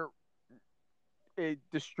last year it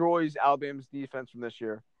destroys Alabama's defense from this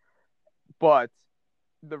year. But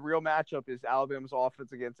the real matchup is Alabama's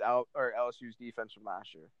offense against LSU's defense from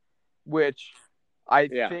last year, which I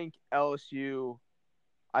think LSU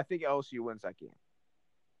wins that game.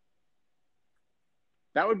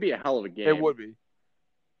 That would be a hell of a game. It would be.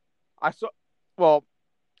 I think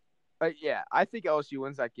LSU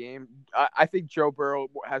wins that game. I think Joe Burrow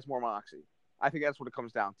has more moxie. I think that's what it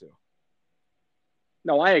comes down to.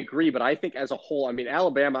 No, I agree, but I think as a whole, I mean,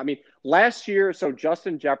 Alabama. I mean, last year, so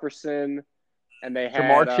Justin Jefferson and they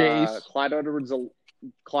Jamar had Chase. Clyde Yeah.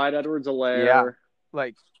 Edwards-Helaire.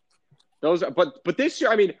 Like, Those, but this year,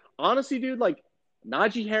 I mean, honestly, dude, like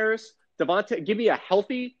Najee Harris, Devontae, give me a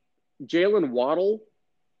healthy Jalen Waddle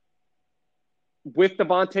with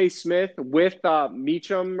Devontae Smith, with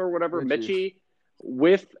Meacham or whatever, Richie. Mitchie,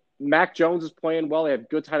 with Mac Jones is playing well. They have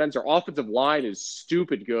good tight ends. Their offensive line is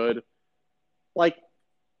stupid good. Like,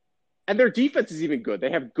 and their defense is even good.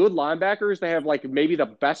 They have good linebackers. They have like maybe the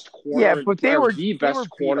best Yeah, corner but or the they were best beat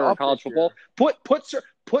corner in up college this football. year.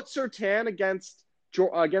 Put Surtain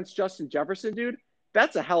against Justin Jefferson, dude.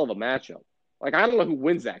 That's a hell of a matchup. Like I don't know who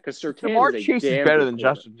wins that because Surtain is Jamar a Chase is damn better good than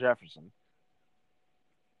corner. Justin Jefferson. You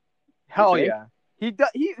Hell think? yeah.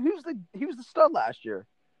 He was the stud last year.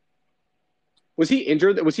 Was he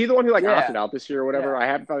injured? Was he the one who like Yeah. opted out this year or whatever?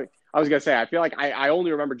 Yeah. I was gonna say I feel like I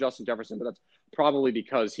only remember Justin Jefferson, but that's probably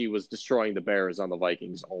because he was destroying the Bears on the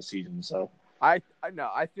Vikings all season. So I know.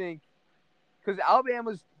 I think because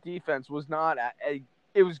Alabama's defense was not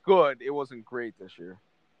it was good. It wasn't great this year.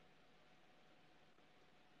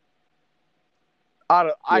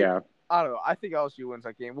 yeah, I don't know. I think LSU wins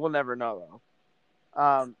that game. We'll never know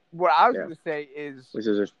though. What I was yeah. going to say is Which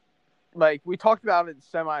is like we talked about it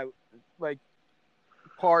like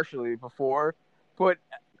partially before, but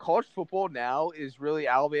college football now is really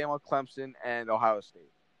Alabama, Clemson, and Ohio State.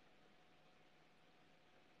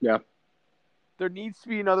 yeah. There needs to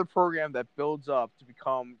be another program that builds up to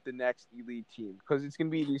become the next elite team because it's going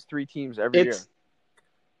to be these three teams every year.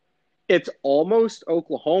 It's almost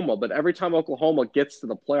Oklahoma, but every time Oklahoma gets to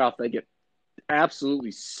the playoff, they get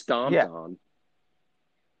absolutely stomped on.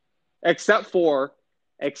 Except for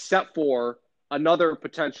another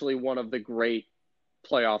potentially one of the great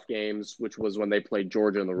playoff games, which was when they played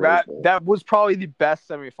Georgia in the Rose Bowl. That was probably the best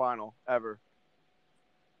semifinal ever.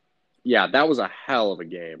 Yeah, that was a hell of a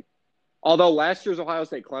game. Although last year's Ohio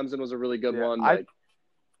State Clemson was a really good one. Like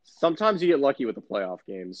sometimes you get lucky with the playoff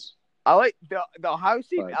games. I like the Ohio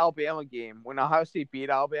State Alabama game. When Ohio State beat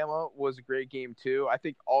Alabama was a great game too. I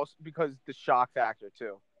think also because the shock factor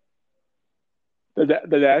too. The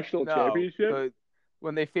national championship?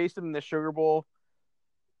 When they faced them in the Sugar Bowl,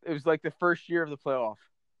 it was like the first year of the playoff.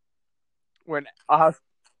 When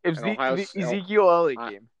it was the Ezekiel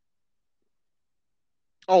Elliott game.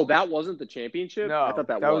 Oh, that wasn't the championship? No, I thought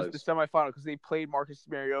that was the semifinal because they played Marcus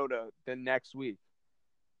Mariota the next week.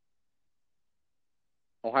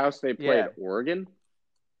 Ohio State played Oregon?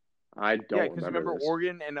 I don't remember. Yeah, because remember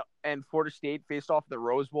Oregon and Florida State faced off the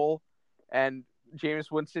Rose Bowl, and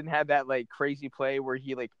Jameis Winston had that like crazy play where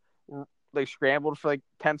he like scrambled for like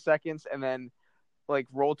 10 seconds and then like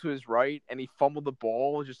rolled to his right and he fumbled the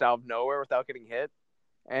ball just out of nowhere without getting hit,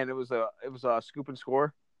 and it was a scoop and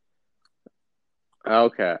score.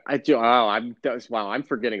 Okay, I do. Oh, I'm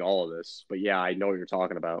forgetting all of this, but yeah, I know what you're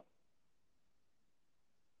talking about.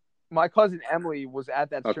 My cousin Emily was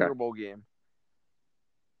at that Sugar Bowl game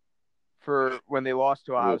for when they lost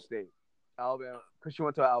to Ohio State, Alabama, because she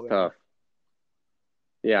went to Alabama. Tough.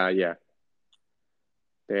 Yeah.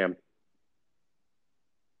 Damn.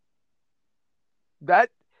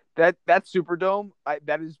 That Superdome,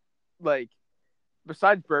 that is like,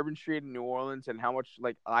 besides Bourbon Street in New Orleans and how much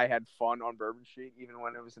like I had fun on Bourbon Street even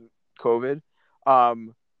when it was in COVID,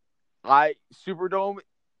 Superdome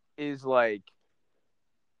is like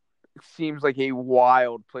seems like a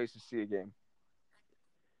wild place to see a game.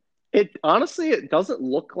 It doesn't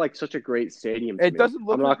look like such a great stadium. To it me. Doesn't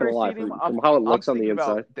look. I'm not gonna lie from how it looks on the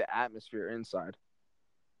inside. The atmosphere inside.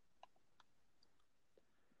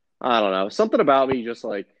 I don't know. Something about me just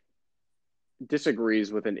like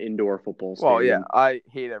disagrees with an indoor football stadium. Well, yeah, I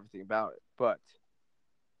hate everything about it, but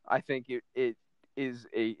I think it is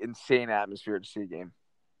a insane atmosphere to see a game.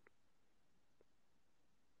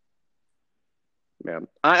 Man,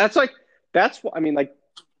 that's what I mean. Like,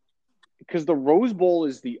 because the Rose Bowl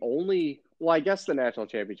is the only. Well, I guess the national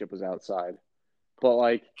championship was outside, but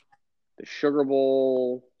like the Sugar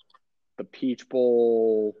Bowl, the Peach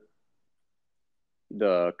Bowl,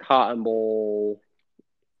 the Cotton Bowl,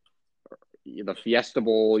 the Fiesta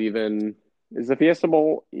Bowl. Even is the Fiesta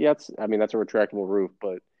Bowl? Yeah, I mean that's a retractable roof,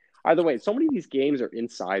 but either way, so many of these games are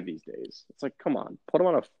inside these days. It's like, come on, put them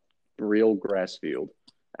on a real grass field.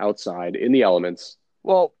 Outside in the elements.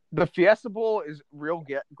 Well, the Fiesta Bowl is real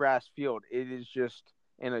grass field. It is just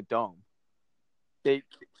in a dome.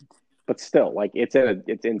 But still, like it's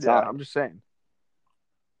inside. Yeah, I'm just saying.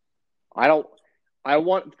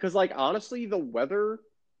 Because like honestly, the weather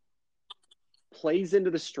plays into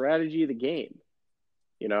the strategy of the game.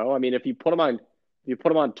 You know, I mean, if you put them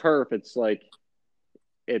on turf, it's like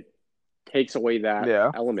it takes away that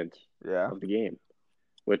Yeah. element Yeah. of the game,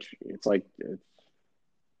 which it's like, it's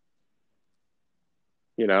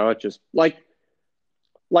just like,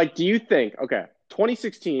 do you think, okay,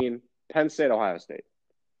 2016, Penn State, Ohio State,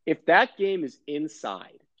 if that game is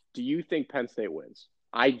inside, do you think Penn State wins?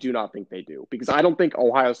 I do not think they do because I don't think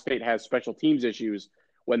Ohio State has special teams issues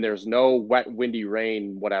when there's no wet, windy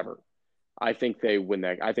rain, whatever. I think they win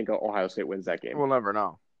that. I think Ohio State wins that game. We'll never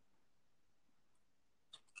know.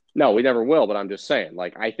 No, we never will, but I'm just saying,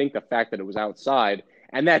 like, I think the fact that it was outside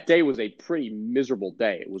and that day was a pretty miserable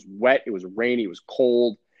day. It was wet, it was rainy, it was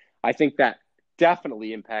cold. I think that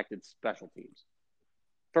definitely impacted special teams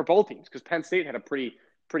for both teams because Penn State had a pretty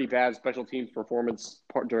bad special teams performance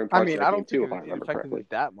during I parts mean, of that I game don't think too, if I it remember affected correctly. it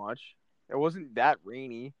that much. It wasn't that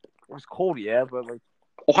rainy. It was cold, yeah, but like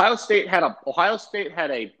Ohio State had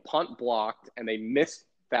a punt blocked and they missed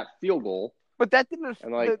that field goal. but that didn't.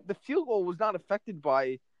 And like The field goal was not affected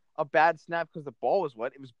by a bad snap because the ball was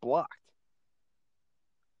wet. It was blocked.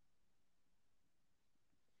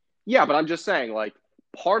 yeah, but I'm just saying, like,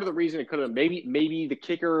 part of the reason it could have maybe the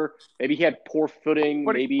kicker, maybe he had poor footing,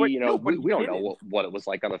 But maybe but no, but we don't know didn't. what it was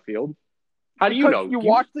like on the field. How do you Because know? you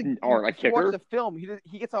watch the aren't a if you watch kicker. the film.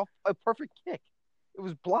 He gets off a perfect kick. It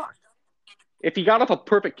was blocked. If he got off a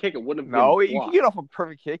perfect kick, it wouldn't have No, been you blocked. can get off a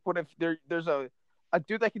perfect kick, but if there's a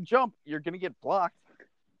dude that can jump, you're gonna get blocked.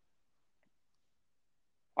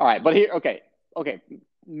 All right, but here, okay,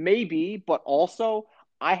 maybe, but also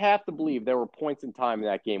I have to believe there were points in time in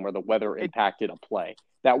that game where the weather impacted a play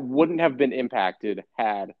that wouldn't have been impacted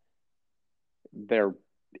had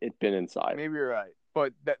it been inside. Maybe you're right,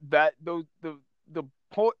 but the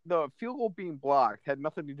field goal being blocked had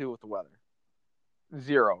nothing to do with the weather.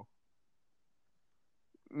 Zero.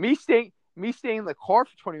 Me staying in the car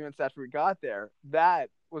for 20 minutes after we got there, that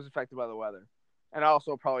was affected by the weather, and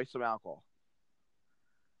also probably some alcohol.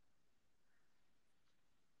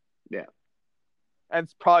 Yeah. And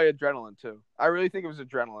it's probably adrenaline too. I really think it was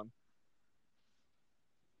adrenaline.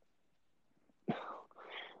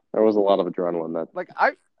 There was a lot of adrenaline that. Like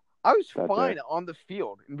I was that fine day. on the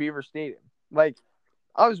field in Beaver Stadium. Like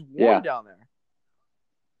I was warm down there.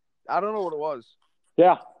 I don't know what it was.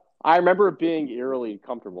 Yeah, I remember it being eerily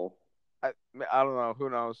comfortable. I don't know. Who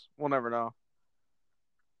knows? We'll never know.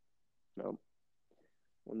 No,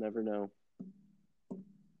 we'll never know.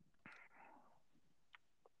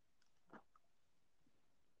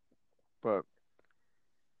 But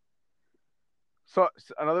so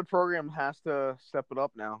another program has to step it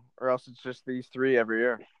up now, or else it's just these three every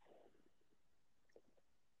year.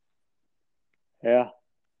 Yeah,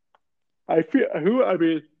 I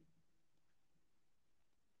mean,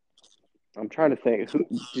 I'm trying to think.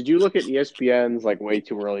 Did you look at ESPN's like way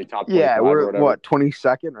too early top 25? Yeah, we're at what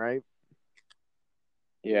 22nd, right?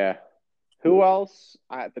 Yeah. Who else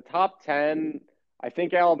at the top 10? I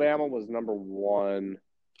think Alabama was number 1.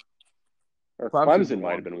 Or Clemson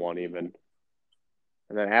might have been 1 even.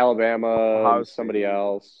 And then Alabama, somebody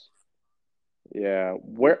else. Yeah.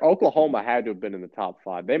 Where Oklahoma had to have been in the top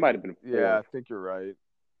 5. They might have been 4. Yeah, I think you're right.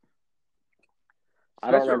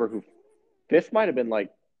 I don't remember who. 5th might have been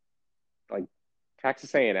like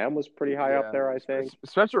Texas A&M was pretty high up there, I think.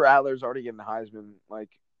 Spencer Rattler's already getting the Heisman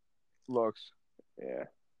looks. Yeah.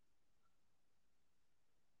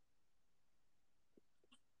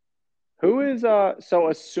 Who is so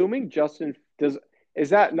assuming Justin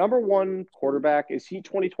is that number 1 quarterback, is he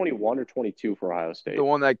 2021 or 22 for Ohio State? The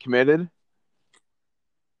one that committed?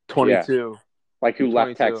 22. Yeah. Like who 22.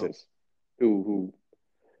 Left Texas. Who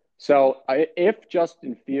So if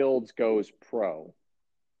Justin Fields goes pro,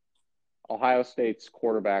 Ohio State's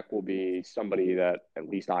quarterback will be somebody that at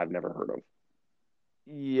least I've never heard of.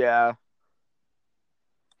 Yeah.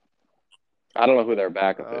 I don't know who their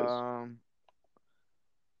backup is.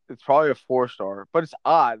 It's probably a 4-star, but it's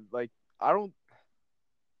odd. Like, I don't.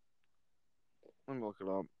 Let me look it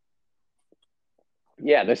up.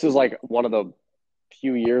 Yeah, this is like one of the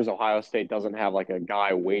few years Ohio State doesn't have like a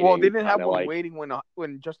guy waiting. Well, they didn't have one waiting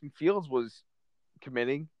when Justin Fields was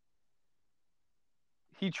committing.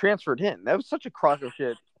 He transferred in. That was such a crock of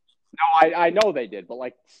shit. No, I know they did, but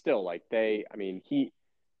still,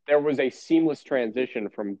 there was a seamless transition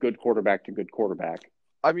from good quarterback to good quarterback.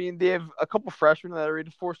 I mean, they have a couple freshmen that are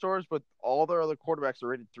rated 4 stars, but all their other quarterbacks are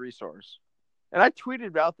rated 3 stars. And I tweeted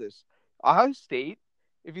about this. Ohio State,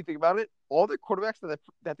 if you think about it, all their quarterbacks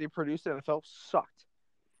that they produced in the NFL sucked.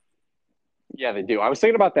 Yeah, they do. I was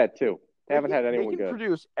thinking about that too. They haven't had anyone good. They can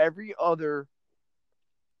produce every other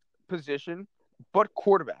position but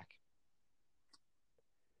quarterback.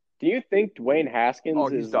 Do you think Dwayne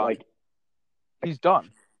Haskins is done. He's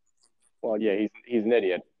done. Well, yeah, he's an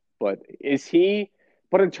idiot. But is he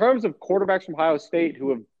But in terms of quarterbacks from Ohio State who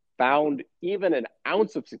have found even an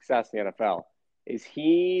ounce of success in the NFL, is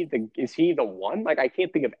he the one? Like I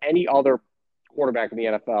can't think of any other quarterback in the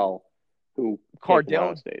NFL who came from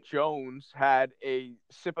Ohio Cardale State. Jones had a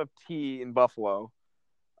sip of tea in Buffalo.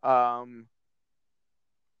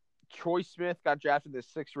 Troy Smith got drafted in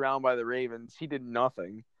the 6th round by the Ravens. He did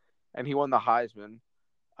nothing, and he won the Heisman.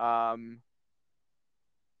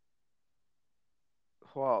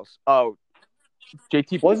 Who else? Oh,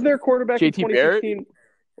 JT Was there a quarterback in JT Barrett 2016?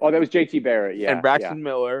 Oh, that was JT Barrett. Yeah, and Braxton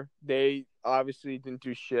Miller. They obviously didn't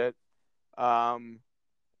do shit. Didn't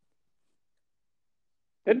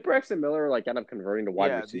Braxton Miller like end up converting to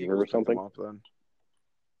wide The receiver Eagles or something? picked him up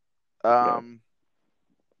then.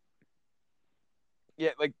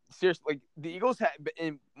 Yeah, like seriously, like the Eagles had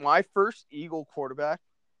in my first Eagle quarterback,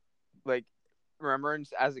 like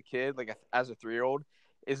remembrance as a kid, like as a 3-year-old,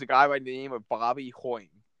 is a guy by the name of Bobby Hoying,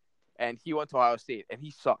 and he went to Ohio State and he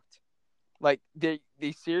sucked. Like they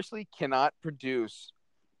seriously cannot produce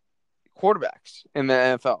quarterbacks in the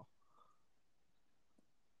NFL.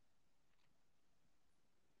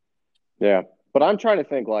 Yeah, but I'm trying to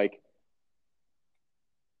think like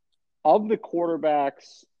of the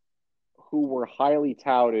quarterbacks who were highly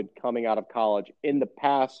touted coming out of college in the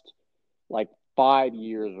past like 5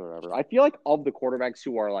 years or whatever. I feel like of the quarterbacks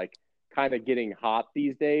who are like kind of getting hot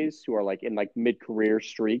these days, who are like in like mid-career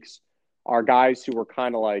streaks, are guys who were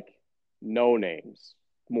kind of like no names,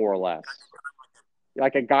 more or less.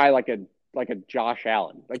 Like a guy like a Josh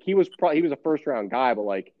Allen. Like he was a first round guy, but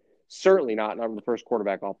like certainly not the first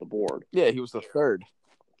quarterback off the board. Yeah, he was the 3rd.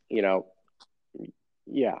 You know,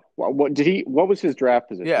 yeah. What was his draft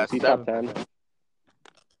position? Yeah, was he top 10?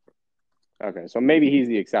 Okay, so maybe he's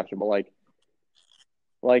the exception, but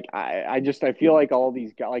I feel like all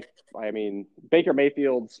these guys, like I mean, Baker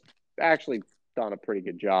Mayfield's actually done a pretty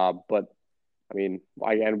good job, but I mean,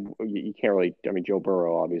 you can't really. I mean, Joe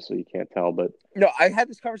Burrow, obviously, you can't tell, but no, I had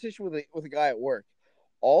this conversation with a guy at work.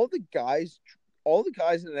 All the guys in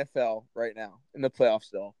the NFL right now in the playoffs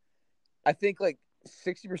still, I think like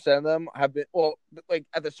 60% of them have been like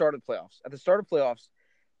at the start of the playoffs. At the start of playoffs,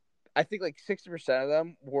 I think like 60% of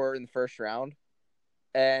them were in the first round,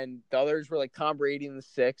 and the others were like Tom Brady in the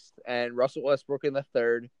 6th and Russell Westbrook in the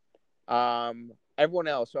 3rd. Everyone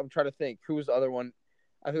else, I'm trying to think who was the other one.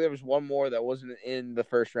 I think there was one more that wasn't in the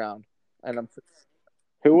first round, and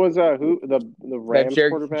who was the Rams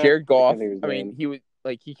quarterback? Jared Goff. I mean, he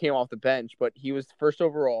came off the bench, but he was first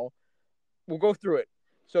overall. We'll go through it.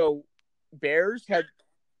 So Bears had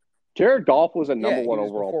Jared Goff was a number one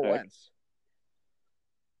overall pick. Wentz.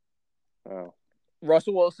 Oh.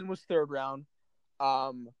 Russell Wilson was 3rd round.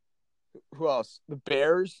 Who else? The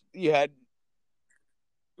Bears you had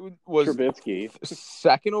was Trubisky.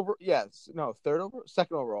 2nd over. Yes, no, 3rd over,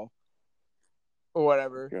 2nd overall, or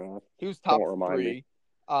whatever. God. He was top Don't remind 3. me.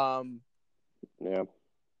 Yeah.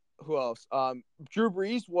 Who else? Drew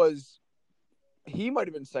Brees he might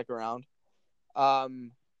have been 2nd round.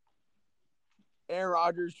 Aaron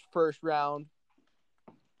Rodgers 1st round.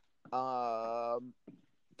 Tom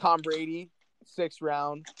Brady 6th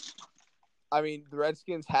round. I mean, the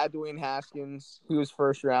Redskins had Dwayne Haskins. He was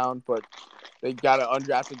 1st round, but they got an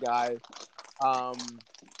undrafted guy.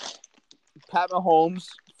 Pat Mahomes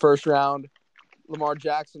 1st round. Lamar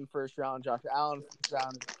Jackson 1st round. Josh Allen 1st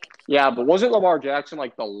round. Yeah, but wasn't Lamar Jackson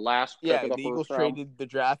like the last pick of the Eagles first round? traded the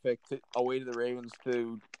draft pick away to the Ravens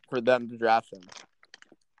for them to draft him.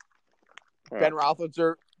 Yeah. Ben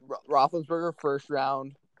Roethlisberger 1st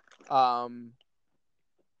round. Ryan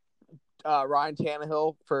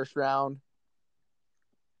Tannehill 1st round.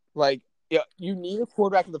 Like, yeah, you need a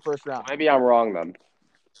quarterback in the 1st round. Maybe I'm wrong then.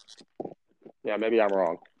 Yeah, maybe I'm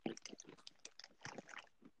wrong.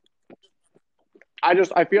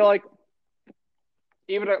 I feel like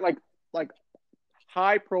even at like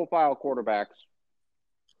high profile quarterbacks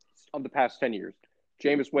of the past 10 years,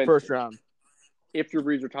 Jameis Winston 1st round. If Drew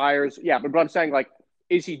Brees retires, yeah, but I'm saying like,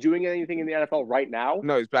 is he doing anything in the NFL right now?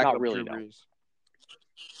 No, he's back Not up really. Drew Brees.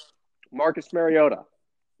 Marcus Mariota,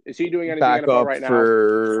 is he doing anything back in the NFL up right now?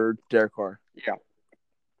 For Derek Carr.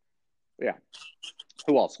 Yeah.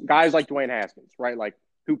 Who else? Guys like Dwayne Haskins, right? Like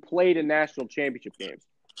who played in national championship games.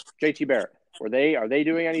 JT Barrett. Are they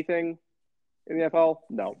doing anything in the NFL?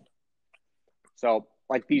 No. So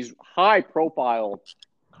like these high profile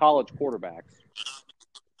college quarterbacks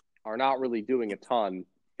are not really doing a ton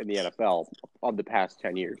in the NFL of the past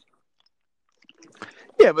 10 years.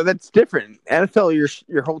 Yeah, but that's different. NFL,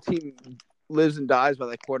 your whole team lives and dies by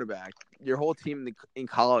that quarterback. Your whole team in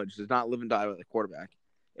college does not live and die by the quarterback.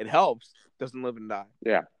 It helps, doesn't live and die.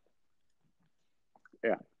 Yeah.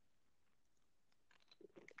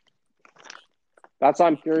 That's why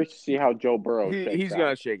I'm curious to see how Joe Burrow shakes He's out.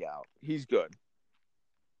 gonna shake out. He's good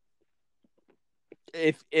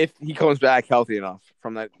if he comes back healthy enough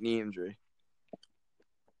from that knee injury.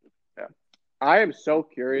 Yeah. I am so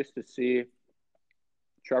curious to see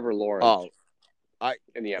Trevor Lawrence Oh,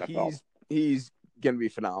 in the NFL. He's gonna be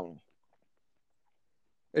phenomenal.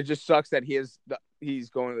 It just sucks that he's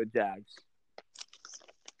going to the Jags.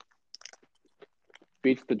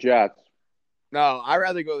 Beats the Jets. No, I'd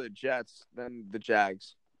rather go to the Jets than the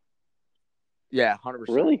Jags. Yeah, 100%.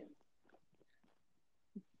 Really?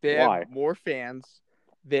 They Why? have more fans.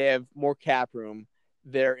 They have more cap room.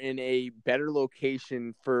 They're in a better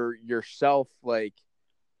location for yourself, like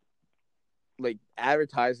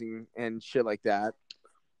advertising and shit like that.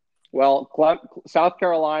 Well, South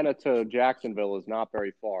Carolina to Jacksonville is not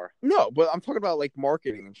very far. No, but I'm talking about like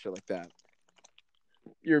marketing and shit like that.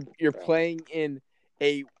 You're playing in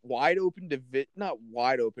a wide open not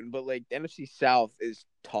wide open, but like the NFC South is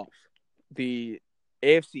tough. The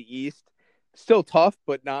AFC East still tough,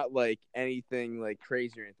 but not like anything like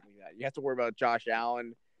crazy or anything like that. You have to worry about Josh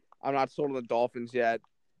Allen. I'm not sold on the Dolphins yet.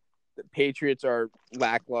 The Patriots are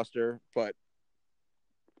lackluster, but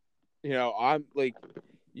I'm like,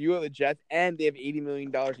 you have the Jets, and they have $80 million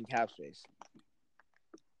in cap space.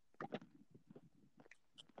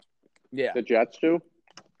 Yeah, the Jets do.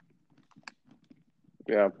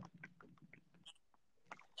 Yeah.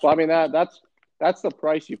 Well, I mean that's the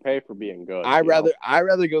price you pay for being good. I'd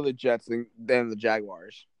rather go to the Jets than the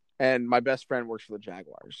Jaguars, and my best friend works for the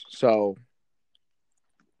Jaguars, so.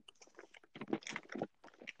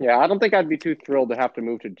 Yeah, I don't think I'd be too thrilled to have to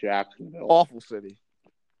move to Jacksonville. Awful city.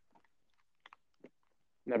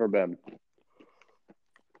 Never been.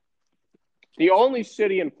 The only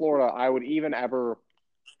city in Florida I would even ever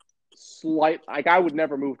I would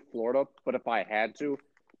never move to Florida, but if I had to,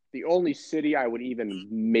 the only city I would even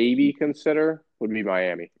maybe consider would be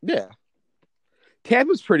Miami. Yeah.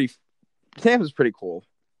 Tampa's pretty cool.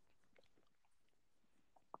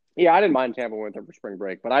 Yeah, I didn't mind Tampa winter for spring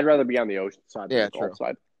break, but I'd rather be on the ocean side than the Gulf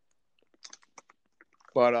side.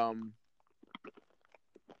 But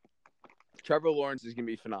Trevor Lawrence is gonna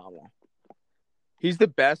be phenomenal. He's the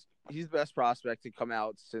best prospect to come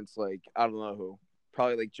out since like I don't know who.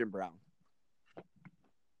 Probably like Jim Brown.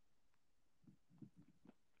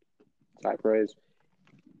 High praise.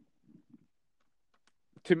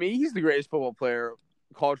 To me, he's the greatest college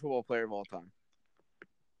football player of all time.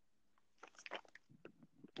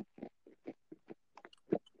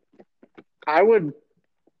 I would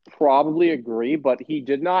probably agree, but he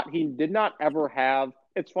did not ever have.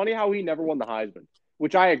 It's funny how he never won the Heisman,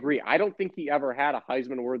 which I agree. I don't think he ever had a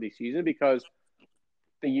Heisman worthy season because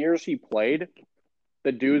the years he played,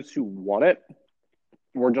 the dudes who won it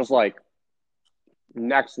were just like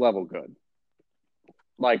next level good.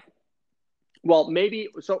 Like, well, maybe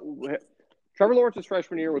so. Trevor Lawrence's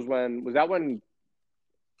freshman year was when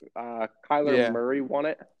Kyler Murray won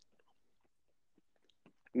it.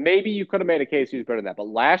 Maybe you could have made a case he was better than that. But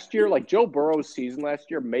last year, like Joe Burrow's season last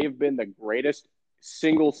year may have been the greatest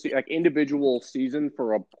individual season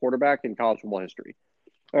for a quarterback in college football history.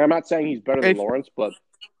 Like, I'm not saying he's better than Lawrence, but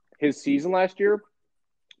his season last year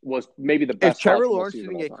was maybe the best. If Trevor Lawrence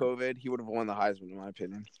didn't get COVID, he would have won the Heisman, in my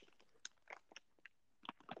opinion.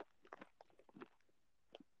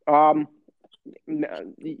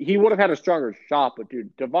 He would have had a stronger shot, but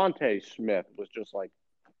dude, Devontae Smith was just like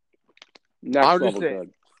next level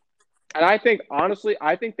good. And I think, honestly,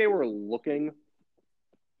 they were looking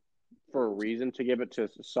for a reason to give it to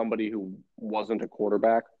somebody who wasn't a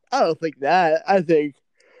quarterback. I don't think that. I think.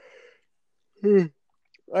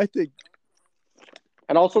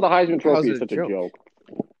 And also, the Heisman Trophy is such a joke.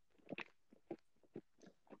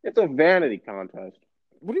 It's a vanity contest.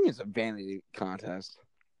 What do you mean it's a vanity contest?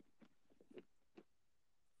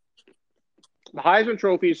 The Heisman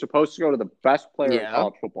Trophy is supposed to go to the best player in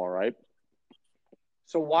college football, right?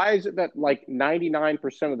 So why is it that like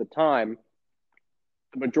 99% of the time,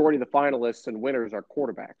 the majority of the finalists and winners are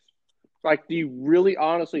quarterbacks? Like, do you really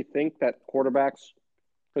honestly think that quarterbacks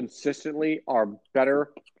consistently are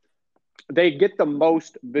better? They get the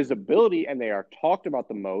most visibility and they are talked about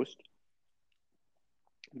the most.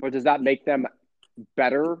 But does that make them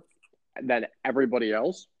better than everybody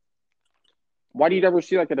else? Why do you never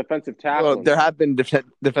see like a defensive tackle? Well, there have been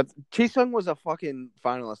defense. Chase Young was a fucking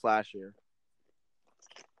finalist last year.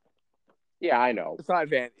 Yeah, I know. It's not a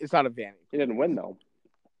vanity. He didn't win though.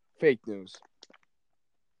 Fake news.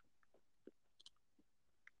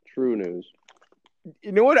 True news.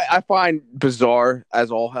 You know what I find bizarre as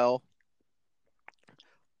all hell?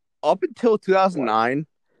 Up until 2009,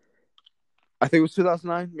 I think it was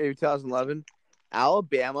 2009, maybe 2011,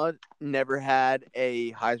 Alabama never had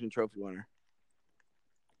a Heisman Trophy winner.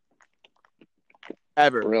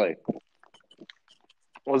 Ever. Really?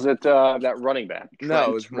 Was it that running back? No,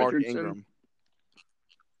 it was Trent Mark Richardson? Ingram.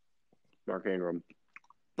 Mark Ingram.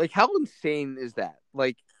 Like, how insane is that?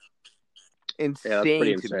 Like, insane Yeah, that's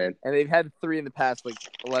pretty to me. insane. And they've had 3 in the past,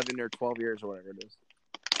 11 or 12 years or whatever it is.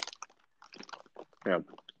 Yeah.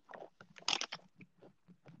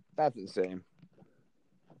 That's insane.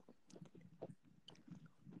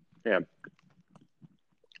 Yeah.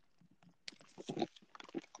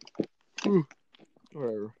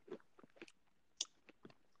 Whatever.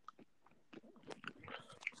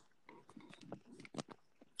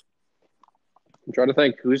 I'm trying to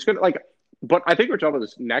think who's going to, but I think we're talking about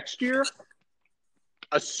this next year.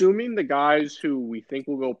 Assuming the guys who we think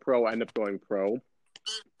will go pro end up going pro,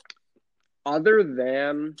 other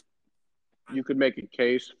than you could make a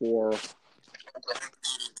case for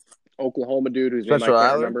Oklahoma dude whose name I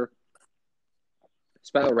can't remember.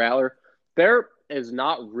 Spencer Rattler. There is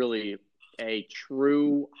not really a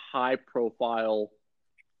true high-profile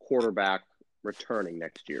quarterback returning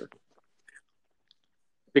next year.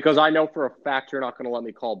 Because I know for a fact you're not going to let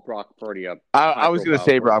me call Brock Purdy up. I was going to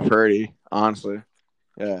say Brock Purdy, honestly.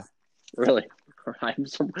 Yeah. Really?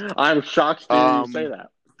 I'm shocked to hear you say that.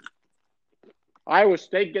 Iowa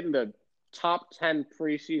State getting the top 10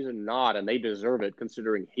 preseason nod, and they deserve it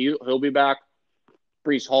considering he'll be back.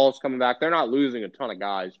 Breece Hall's coming back. They're not losing a ton of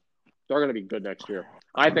guys. They're going to be good next year.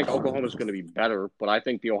 I think Oklahoma's going to be better, but I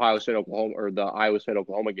think the Iowa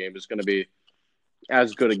State-Oklahoma game is going to be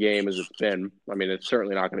as good a game as it's been. I mean, it's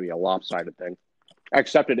certainly not going to be a lopsided thing,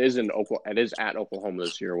 except it is at Oklahoma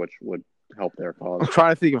this year, which would help their cause. I'm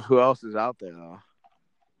trying to think of who else is out there, though.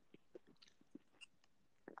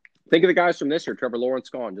 Think of the guys from this year. Trevor Lawrence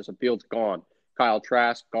gone. Justin Fields gone. Kyle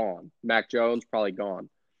Trask gone. Mac Jones probably gone.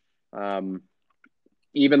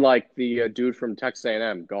 Even the dude from Texas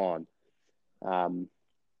A&M gone.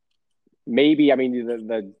 Maybe, I mean,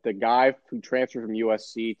 the guy who transferred from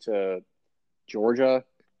USC to Georgia.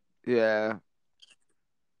 Yeah.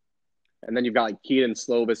 And then you've got Keaton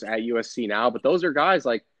Slovis at USC now. But those are guys,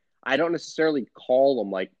 I don't necessarily call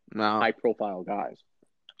them, high-profile guys.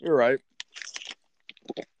 You're right.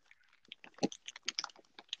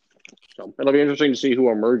 So it'll be interesting to see who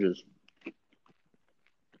emerges.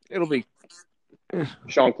 It'll be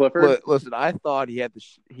Sean Clifford. Listen, I thought he had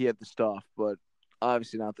the stuff, but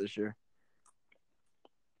obviously not this year.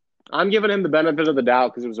 I'm giving him the benefit of the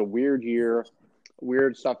doubt because it was a weird year.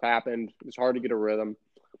 Weird stuff happened. It was hard to get a rhythm.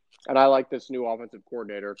 And I like this new offensive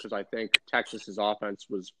coordinator because I think Texas's offense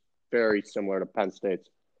was very similar to Penn State's.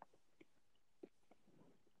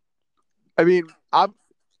 I mean,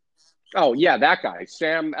 Oh, yeah, that guy.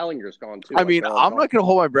 Sam Ellinger's gone, too. I mean, I'm not going to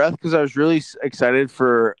hold my breath because I was really excited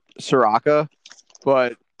for Soraka.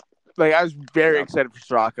 But, I was very excited for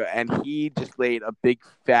Soraka, and he just laid a big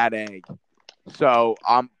fat egg. So,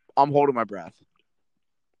 I'm holding my breath.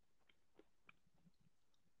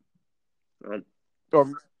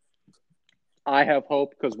 I have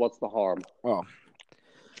hope because what's the harm? Well,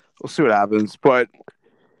 we'll see what happens. But,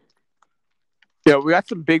 yeah, we got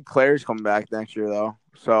some big players coming back next year, though.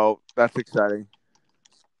 So that's exciting.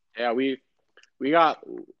 Yeah, we got,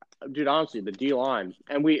 dude, honestly, the D-line.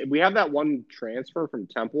 And we have that one transfer from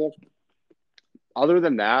Temple. Other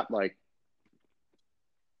than that,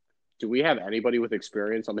 do we have anybody with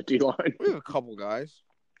experience on the D-line? We have a couple guys.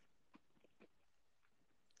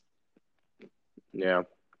 Yeah.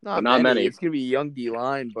 Not many. It's going to be a young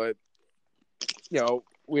D-line, but,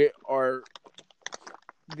 we are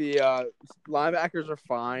 – the linebackers are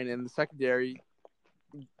fine, and the secondary –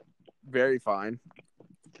 very fine.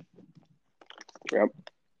 Yep.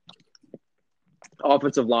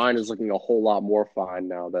 Offensive line is looking a whole lot more fine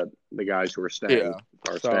now that the guys who are staying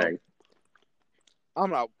are staying. I'm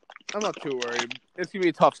not too worried. It's gonna be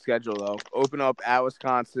a tough schedule though. Open up at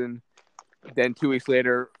Wisconsin, then 2 weeks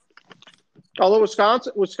later. Although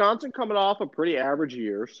Wisconsin coming off a pretty average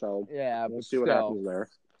year, so yeah, we'll see what happens there.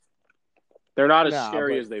 They're not as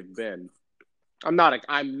scary as they've been. I'm not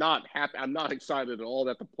happy. I'm not excited at all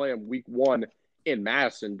that to play them week 1 in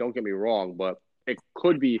Madison. Don't get me wrong, but it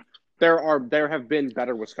could be. There have been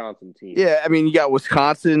better Wisconsin teams. Yeah, I mean, you got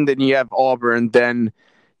Wisconsin, then you have Auburn, then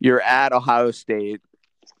you're at Ohio State.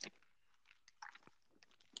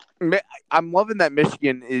 I'm loving that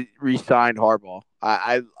Michigan re-signed Harbaugh.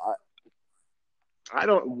 I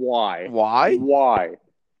don't. Why? Why? Why?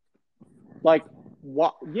 What?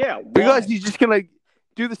 Yeah. Why? Because he's just gonna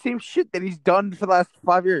do the same shit that he's done for the last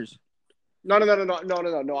 5 years. No.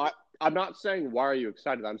 I'm not saying why are you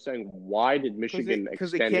excited. I'm saying why did Michigan extend?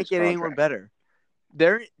 Because they can't his get contract? anyone better.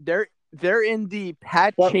 They're they're in the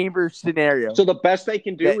Pat But Chambers scenario. so the best they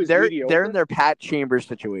can do is They're mediocre. in their Pat Chambers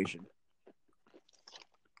situation.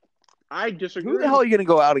 I disagree. Who the hell are you going to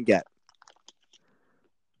go out and get?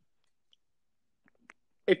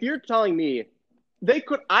 If you're telling me they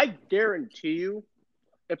could, I guarantee you,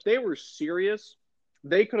 if they were serious,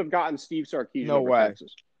 they could have gotten Steve Sarkisian No over way.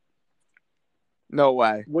 Texas. No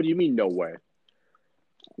way. What do you mean, no way?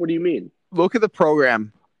 What do you mean? Look at the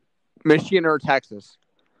program, Michigan or Texas.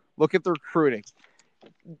 Look at the recruiting.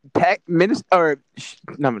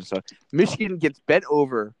 Michigan gets bent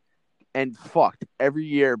over and fucked every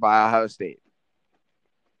year by Ohio State.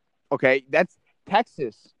 Okay, that's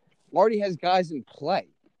Texas. Already has guys in play.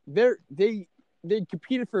 They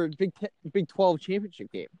competed for a Big 12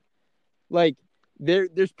 championship game. Like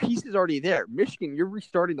there's pieces already there. Michigan, you're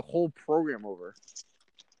restarting the whole program over,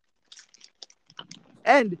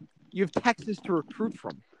 and you have Texas to recruit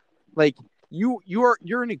from. Like you're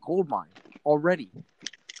in a gold mine already.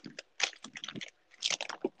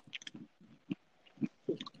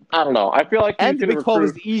 I don't know. I feel like And you the can Big 12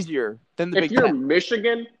 recruit. is easier than the If Big you're 10.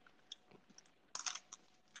 Michigan,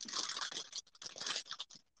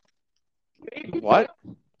 maybe What?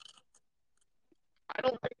 I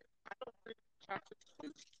don't think Texas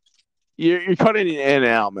is. You're cutting in and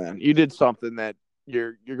out, man. You did something that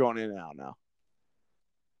you're going in and out now.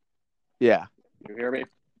 Yeah. You hear me?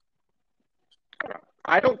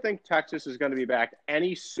 I don't think Texas is going to be back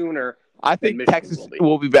any sooner. I think Michigan Texas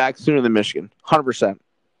will be back sooner than Michigan. 100%.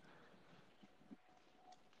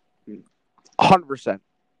 100%.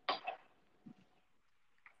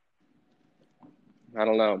 I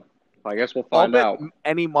don't know. I guess we'll I'll find bet out.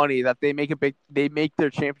 any money that they make their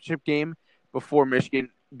championship game before Michigan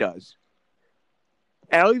does.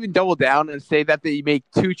 And I'll even double down and say that they make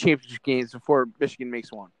 2 championship games before Michigan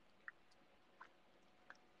makes 1.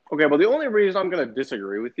 Okay, well, the only reason I'm going to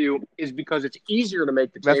disagree with you is because it's easier to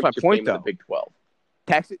make the That's my championship point, game in though. the Big 12.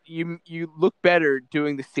 Texas, you look better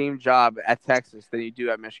doing the same job at Texas than you do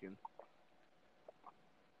at Michigan.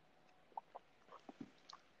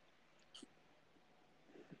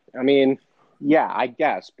 I mean, yeah, I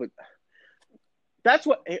guess, but that's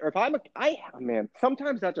what. If man,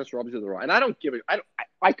 sometimes that just rubs you the wrong. And I don't give it.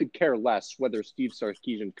 I could care less whether Steve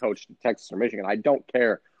Sarkisian coached in Texas or Michigan. I don't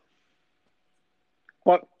care.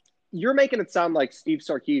 But you're making it sound like Steve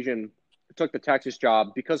Sarkisian took the Texas job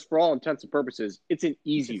because, for all intents and purposes, it's an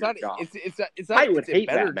easier job. It's I would hate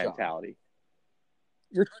better that job. mentality.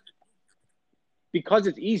 Because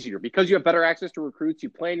it's easier, because you have better access to recruits, you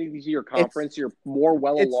play in an easier conference, you're more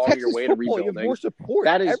well along Texas your way football, to rebuilding. You have more support.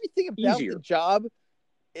 That is everything about easier. the job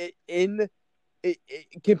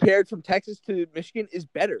compared from Texas to Michigan is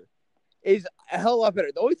better. Is a hell of a lot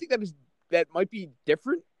better. The only thing that might be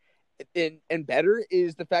different and better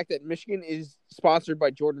is the fact that Michigan is sponsored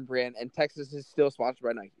by Jordan Brand and Texas is still sponsored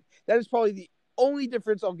by Nike. That is probably the only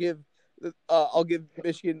difference I'll give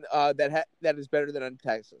Michigan that is better than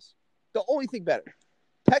Texas. The only thing better.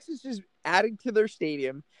 Texas is adding to their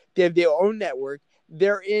stadium. They have their own network.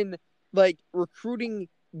 They're in like recruiting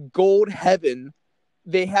gold heaven.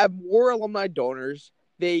 They have more alumni donors.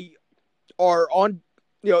 They are on,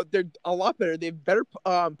 they're a lot better. They have better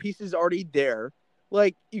pieces already there.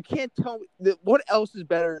 Like, you can't tell me what else is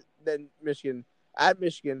better than Michigan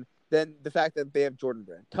than the fact that they have Jordan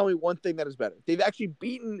Brand. Tell me one thing that is better.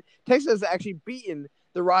 Texas has actually beaten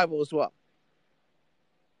the rival as well.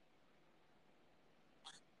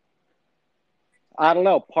 I don't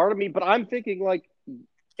know. Part of me, but I'm thinking, like,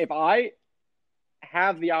 if I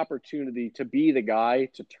have the opportunity to be the guy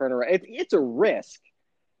to turn around, it's a risk.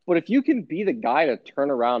 But if you can be the guy to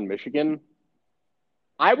turn around Michigan,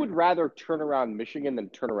 I would rather turn around Michigan than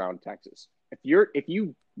turn around Texas. If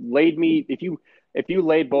you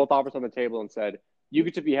laid both offers on the table and said you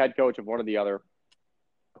get to be head coach of one or the other,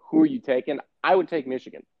 who are you taking? I would take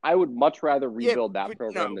Michigan. I would much rather rebuild that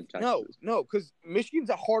program than Texas. No, because Michigan's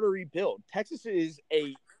a harder rebuild. Texas is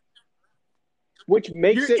which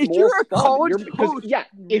makes it more you're a fun. college coach.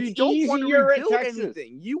 It's you don't want to rebuild at Texas.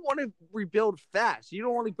 anything. You want to rebuild fast. You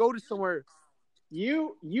don't want to go to somewhere.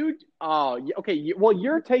 You're looking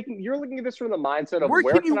at this from the mindset of where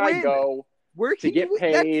can I go to get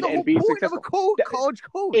paid and be successful. Of a college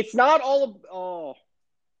coach. It's not all of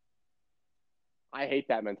I hate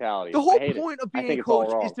that mentality. The whole point of being a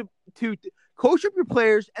coach is to coach up your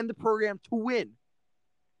players and the program to win.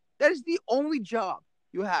 That is the only job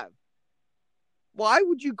you have. Why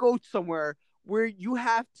would you go somewhere where you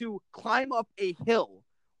have to climb up a hill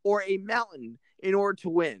or a mountain in order to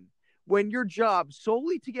win when your job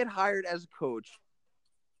solely to get hired as a coach?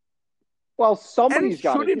 Well, somebody's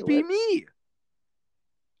got to do it. Shouldn't be me.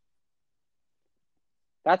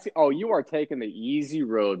 You are taking the easy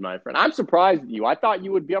road, my friend. I'm surprised at you. I thought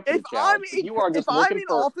you would be up for If the I'm challenge, but you are if just I'm looking an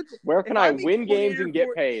for offensive, where if can I I'm a win games coordinator and get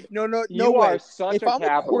for paid. no You are way. such If a I'm a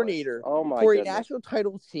capitalist. coordinator Oh my for a goodness. national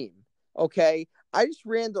title team, okay, I just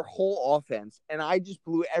ran their whole offense and I just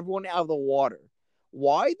blew everyone out of the water.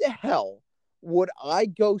 Why the hell would I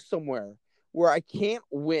go somewhere where I can't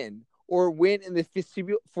win or win in the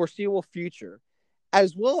foreseeable future,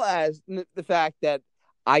 as well as the fact that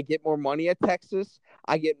I get more money at Texas.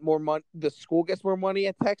 I get more money. The school gets more money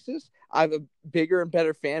at Texas. I have a bigger and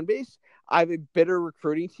better fan base. I have a better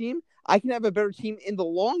recruiting team. I can have a better team in the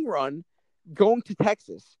long run going to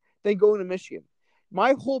Texas than going to Michigan.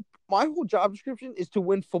 My whole job description is to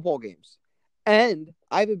win football games. And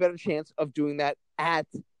I have a better chance of doing that at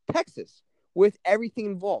Texas with everything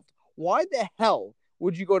involved. Why the hell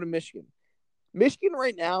would you go to Michigan? Michigan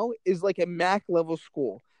right now is like a MAC level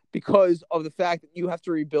school because of the fact that you have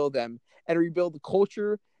to rebuild them and rebuild the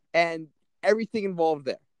culture and everything involved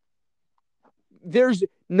there. There's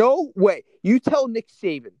no way. You tell Nick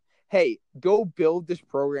Saban, hey, go build this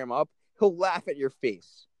program up, he'll laugh at your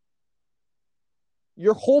face.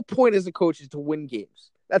 Your whole point as a coach is to win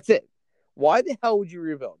games. That's it. Why the hell would you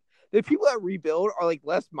rebuild? The people that rebuild are like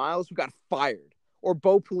Les Miles, who got fired, or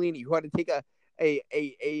Bo Pelini, who had to take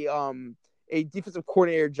a defensive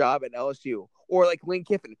coordinator job at LSU, or like Lane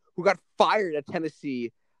Kiffin, who got fired at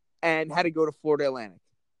Tennessee and had to go to Florida Atlantic.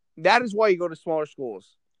 That is why you go to smaller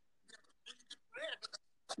schools.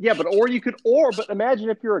 Yeah, but imagine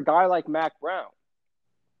if you're a guy like Mac Brown,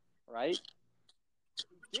 right?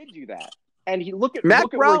 He did do that, and look at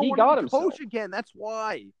where he got himself. Coach again. That's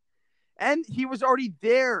why, and he was already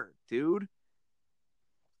there, dude.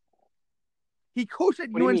 He coached at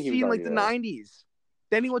UNC in like the '90s.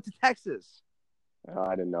 Then he went to Texas. Oh,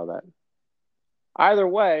 I didn't know that. Either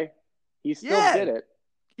way, he still did it.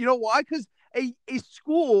 You know why? Because a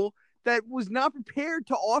school that was not prepared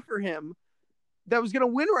to offer him, that was going to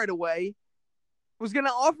win right away, was going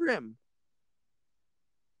to offer him.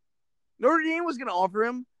 Notre Dame was going to offer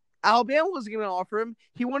him. Alabama was going to offer him.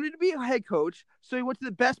 He wanted to be a head coach, so he went to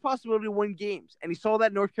the best possibility to win games, and he saw that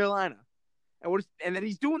in North Carolina. And then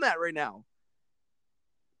he's doing that right now.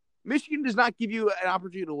 Michigan does not give you an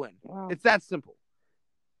opportunity to win. Wow. It's that simple.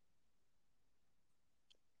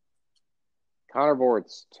 Connor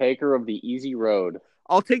Bortz, taker of the easy road.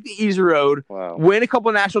 I'll take the easy road, win a couple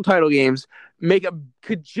of national title games, make a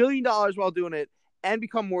cajillion dollars while doing it, and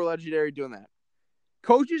become more legendary doing that.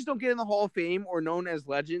 Coaches don't get in the Hall of Fame or known as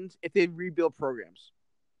legends if they rebuild programs.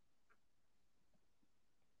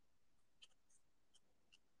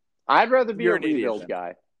 I'd rather be a rebuild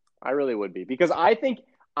guy. I really would be. Because I think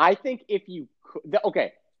if you –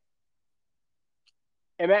 okay.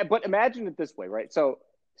 But imagine it this way, right? So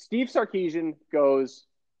Steve Sarkisian goes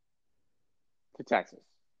to Texas.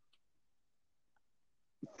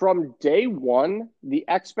 From day one, the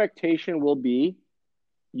expectation will be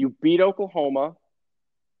you beat Oklahoma,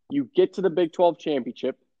 you get to the Big 12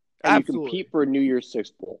 championship, and you compete for a New Year's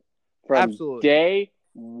Six Bowl. From day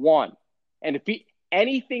one. And if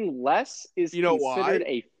anything less is considered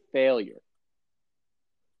a failure.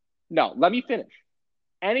 No, let me finish.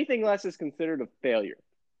 Anything less is considered a failure.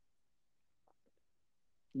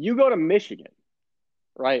 You go to Michigan,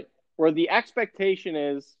 right, where the expectation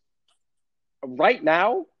is right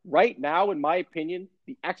now, in my opinion,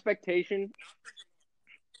 the expectation,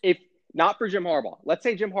 if not for Jim Harbaugh, let's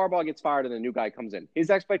say Jim Harbaugh gets fired and a new guy comes in. His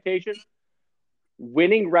expectation,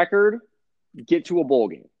 winning record, get to a bowl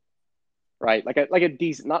game, right? Like a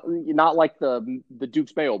decent, not like the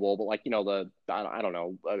Duke's Mayo Bowl, but like, I don't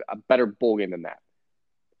know, a better bowl game than that.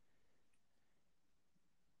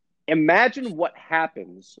 Imagine what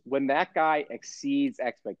happens when that guy exceeds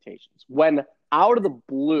expectations. When out of the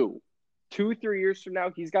blue, 2-3 years from now,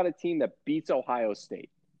 he's got a team that beats Ohio State.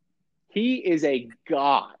 He is a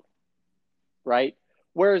god, right?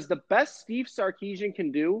 Whereas the best Steve Sarkisian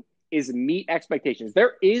can do is meet expectations.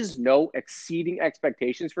 There is no exceeding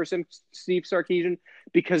expectations for Steve Sarkisian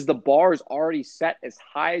because the bar is already set as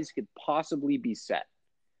high as could possibly be set.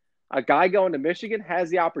 A guy going to Michigan has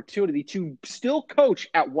the opportunity to still coach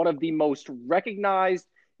at one of the most recognized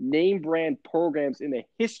name brand programs in the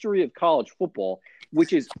history of college football,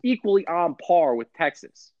 which is equally on par with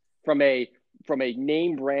Texas from a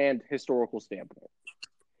name brand historical standpoint.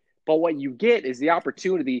 But what you get is the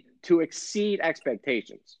opportunity to exceed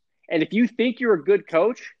expectations. And if you think you're a good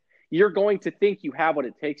coach, you're going to think you have what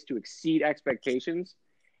it takes to exceed expectations.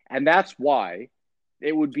 And that's why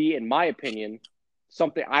it would be, in my opinion,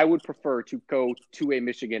 something I would prefer to go to a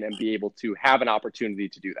Michigan and be able to have an opportunity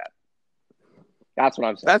to do that. That's what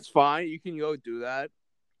I'm saying. That's fine. You can go do that.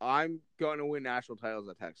 I'm going to win national titles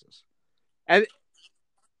at Texas. And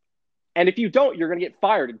if you don't, you're going to get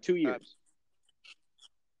fired in 2 years.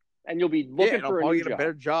 And you'll be looking and I'll for a probably new get a job.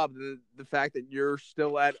 better job than the fact that you're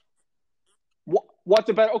still at. What's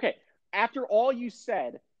a better? Okay, after all you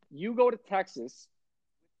said, you go to Texas.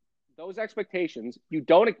 Those expectations, you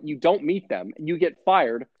don't meet them, and you get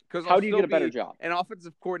fired. How do you get a better job? An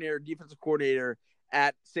offensive coordinator, defensive coordinator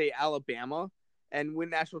at, say, Alabama, and win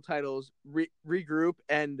national titles, regroup,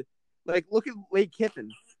 and like look at Lane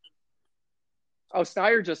Kiffin. Oh, so now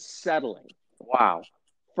you're just settling. Wow.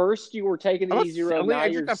 First you were taking the easy road. Now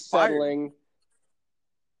you're settling. Fired.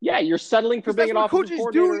 Yeah, you're settling for being an offensive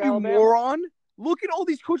coordinator at Alabama. You moron. Look at all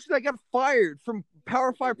these coaches that got fired from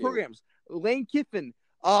Power 5 programs. Lane Kiffin,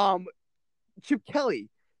 Chip Kelly,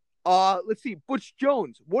 let's see, Butch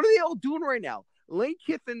Jones. What are they all doing right now? Lane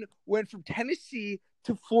Kiffin went from Tennessee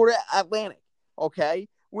to Florida Atlantic, okay?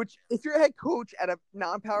 Which, if you're a head coach at a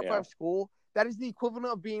non-Power 5 school, that is the equivalent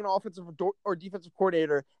of being an offensive or defensive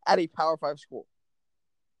coordinator at a Power 5 school,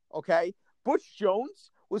 okay? Butch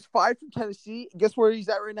Jones was fired from Tennessee. Guess where he's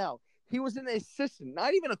at right now? He was an assistant,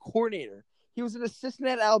 not even a coordinator. He was an assistant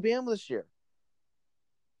at Alabama this year.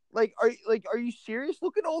 Are you serious?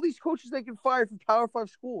 Look at all these coaches that get fired from Power 5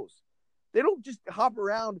 schools. They don't just hop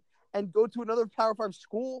around and go to another Power 5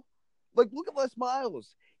 school. Like, look at Les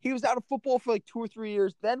Miles. He was out of football for like 2 or 3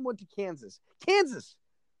 years, then went to Kansas.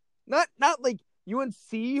 Not like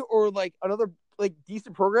UNC or like another like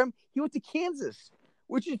decent program. He went to Kansas,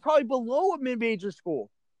 which is probably below a mid-major school.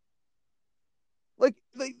 Like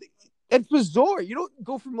it's bizarre. You don't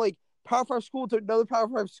go from like Power 5 school to another Power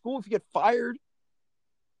 5 school if you get fired.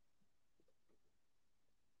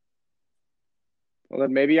 Well,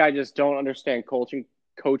 then maybe I just don't understand coaching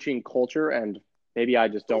culture, and maybe I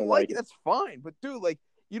just don't like it. That's fine, but dude, like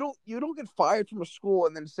you don't get fired from a school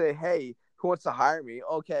and then say, "Hey, who wants to hire me?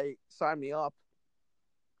 Okay, sign me up."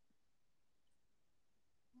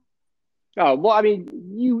 Oh well, I mean,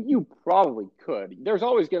 you probably could. There's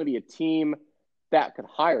always going to be a team that could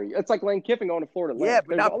hire you. It's like Lane Kiffin going to Florida. Yeah,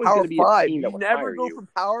 but not Power 5. You never go from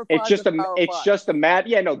Power 5. It's just a mad.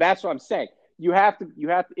 Yeah, no, that's what I'm saying. You have to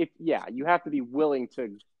be willing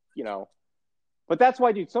to, but that's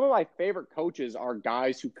why, dude, some of my favorite coaches are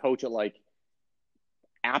guys who coach at like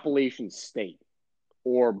Appalachian State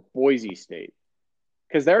or Boise State,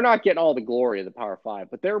 because they're not getting all the glory of the Power 5,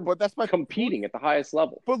 but that's competing at the highest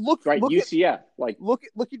level. But look at UCF. Look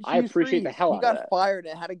at I appreciate Freeze. the hell out of that. He got fired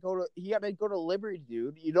and had to go to Liberty,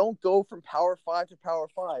 dude. You don't go from Power 5 to Power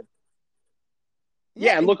 5.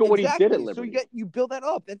 Yeah, and look at what he did at Liberty. So you build that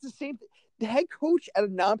up. That's the same thing. The head coach at a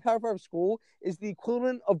non-Power 5 school is the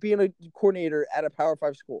equivalent of being a coordinator at a Power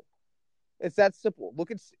 5 school. It's that simple. Look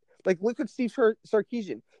at Steve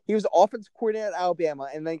Sarkisian. He was the offensive coordinator at Alabama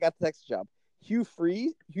and then got the Texas job. Hugh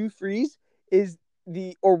Freeze was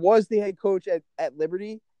the head coach at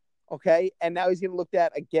Liberty, okay, and now he's getting looked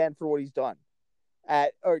at again for what he's done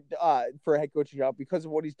for a head coaching job because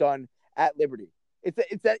of what he's done at Liberty.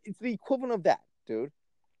 It's the equivalent of that, dude.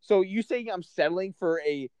 So you saying I'm settling for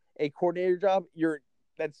a coordinator job?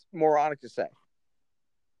 That's moronic to say.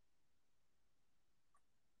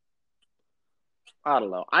 I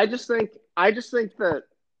don't know. I just think that,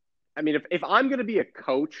 I mean, if I'm going to be a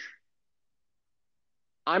coach,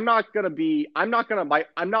 I'm not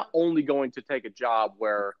only going to take a job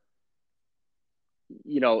where,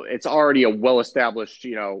 it's already a well-established,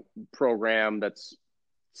 program that's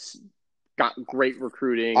got great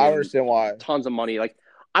recruiting. I understand why. Tons of money. Like,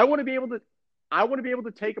 I want to be able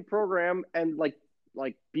to take a program and like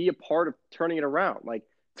be a part of turning it around. Like,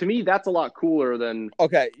 to me, that's a lot cooler than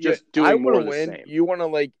just doing more of the same. You want to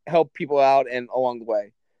like help people out and along the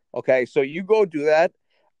way. Okay, so you go do that.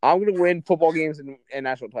 I'm going to win football games and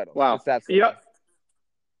national titles. Wow.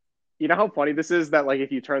 You know how funny this is that, like,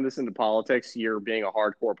 if you turn this into politics, you're being a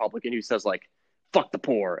hardcore Republican who says, like, fuck the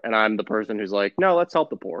poor. And I'm the person who's like, no, let's help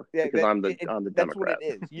the poor because I'm the Democrat. That's what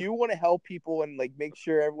it is. You want to help people and, like, make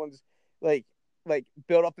sure everyone's, like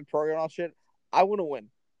build up the program and all shit. I want to win,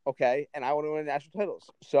 okay? And I want to win national titles.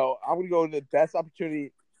 So I'm going to go to the best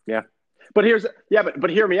opportunity. Yeah. But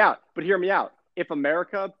hear me out. If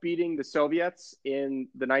America beating the Soviets in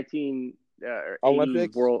the 1980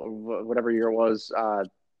 Olympics world, whatever year it was,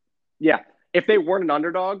 if they weren't an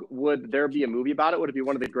underdog, would there be a movie about it? Would it be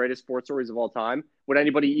one of the greatest sports stories of all time? Would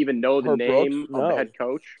anybody even know the name of the head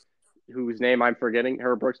coach, whose name I'm forgetting?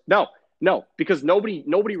 Herb Brooks? No, because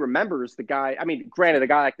nobody remembers the guy. I mean, granted, a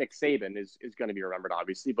guy like Nick Saban is going to be remembered,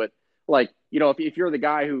 obviously, but like, if you're the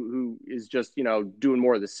guy who is just, doing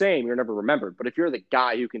more of the same, you're never remembered. But if you're the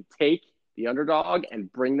guy who can take the underdog and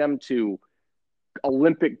bring them to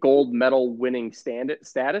Olympic gold medal winning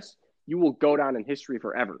status, you will go down in history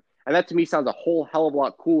forever. And that to me sounds a whole hell of a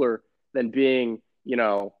lot cooler than being,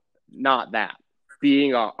 not that.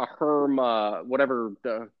 Being a Herm, whatever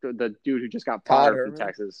the dude who just got Todd fired from Herman.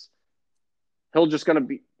 Texas. He'll just going to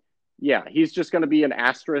be, yeah, he's just going to be an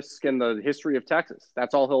asterisk in the history of Texas.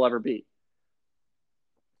 That's all he'll ever be.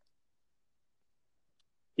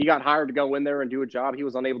 He got hired to go in there and do a job he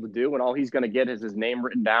was unable to do, and all he's going to get is his name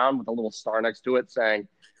written down with a little star next to it saying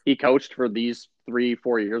he coached for these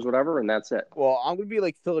 3-4 years, whatever, and that's it. Well, I'm going to be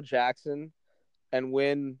like Phil Jackson and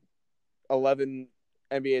win 11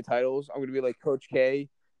 NBA titles. I'm going to be like Coach K,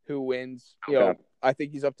 who wins, I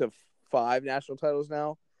think he's up to 5 national titles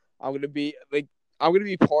now. I'm going to be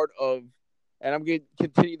part of, and I'm going to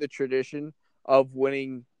continue the tradition of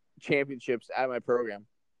winning championships at my program.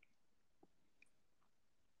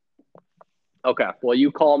 Okay. Well,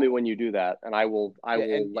 you call me when you do that, and I will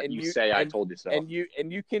let you say I told you so. And you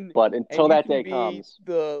can. But until that day comes,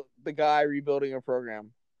 the guy rebuilding a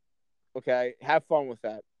program. Okay, have fun with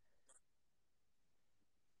that.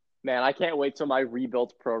 Man, I can't wait till my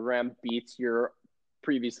rebuilt program beats your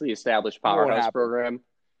previously established powerhouse program.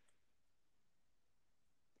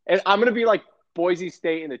 And I'm going to be like Boise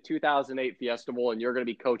State in the 2008 Fiesta Bowl, and you're going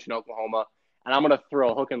to be coaching Oklahoma. And I'm going to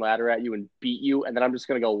throw a hook and ladder at you and beat you, and then I'm just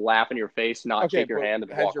going to go laugh in your face, not shake your hand,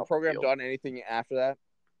 and walk has your off program the field. done anything after that?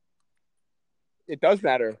 It does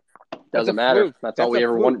matter. Doesn't matter. Fluke. That's all we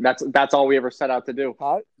ever want. That's all we ever set out to do.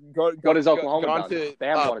 Huh? What has Oklahoma done? To, they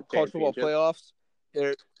haven't won a college football playoffs.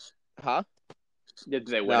 Huh? Did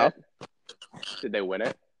they win it? Did they win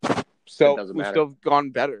it? So we've still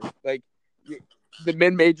gone better. Like the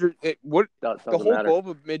mid-major, the whole goal of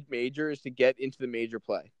a mid-major is to get into the major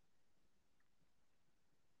play.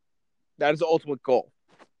 That is the ultimate goal.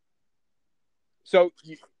 So,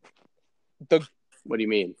 what do you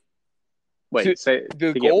mean? Wait,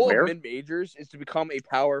 the goal of mid-majors is to become a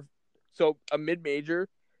power. So, a mid-major,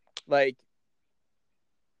 like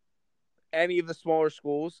any of the smaller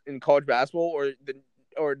schools in college basketball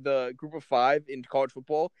or the group of 5 in college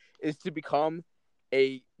football, is to become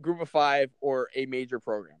a group of 5 or a major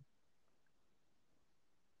program.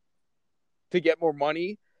 To get more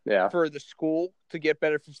money. Yeah. For the school, to get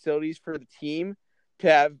better facilities for the team, to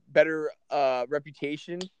have better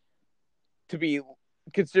reputation, to be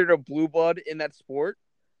considered a blue blood in that sport.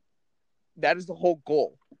 That is the whole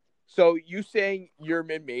goal. So you saying you're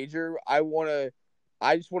mid-major, I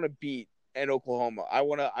just want to beat in Oklahoma. I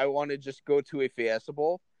want to just go to a Fiesta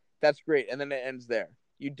Bowl. That's great, and then it ends there.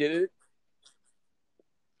 You did it.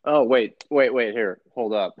 Oh wait! Here,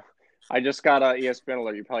 hold up. I just got an ESPN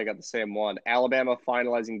alert. You probably got the same one. Alabama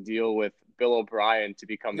finalizing deal with Bill O'Brien to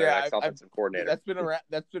become their next offensive coordinator.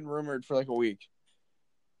 That's been rumored for like a week.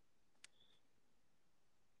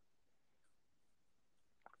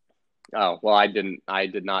 Oh well, I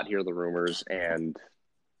did not hear the rumors, and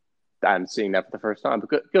I'm seeing that for the first time.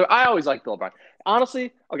 Because I always like Bill O'Brien.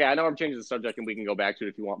 Honestly, okay, I know I'm changing the subject, and we can go back to it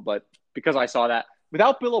if you want. But because I saw that.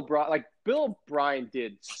 Without Bill O'Brien, Bill O'Brien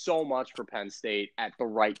did so much for Penn State at the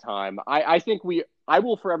right time. I think I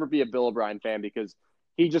will forever be a Bill O'Brien fan because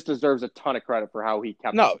he just deserves a ton of credit for how he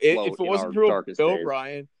kept us afloat if it wasn't for Bill days.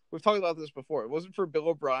 O'Brien, we've talked about this before. If it wasn't for Bill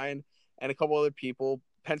O'Brien and a couple other people,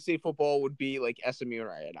 Penn State football would be like SMU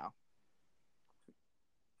right now.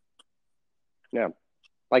 Yeah,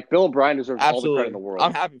 like Bill O'Brien deserves all the credit in the world.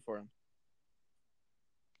 I'm happy for him.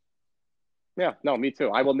 Yeah, no, me too.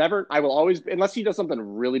 I will always, unless he does something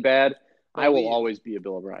really bad, I will always be a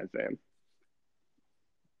Bill O'Brien fan.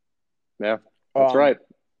 Yeah, that's right.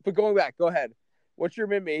 But going back, go ahead. What's your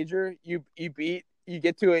mid-major? You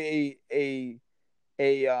get to a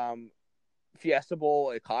Fiesta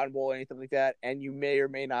Bowl, a Cotton Bowl, anything like that, and you may or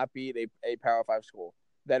may not beat a Power 5 school.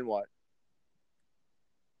 Then what?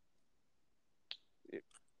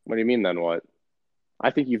 What do you mean, then what?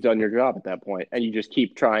 I think you've done your job at that point, and you just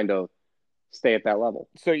keep trying to stay at that level.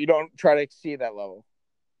 So you don't try to exceed that level?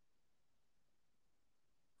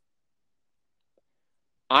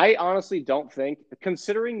 I honestly don't think,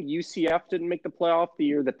 considering UCF didn't make the playoff the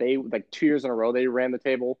year that they, 2 years in a row, they ran the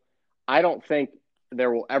table, I don't think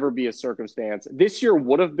there will ever be a circumstance. This year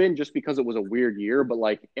would have been just because it was a weird year,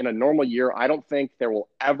 but in a normal year, I don't think there will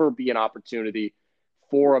ever be an opportunity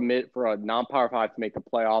for a non-Power 5 to make the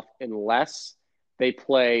playoff unless they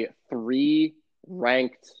play 3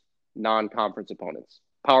 ranked non-conference opponents,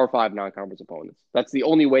 Power 5 non-conference opponents. That's the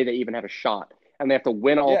only way they even have a shot. And they have to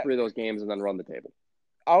win all 3 of those games and then run the table.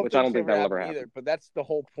 I don't think that'll ever happen either. But that's the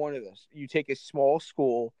whole point of this. You take a small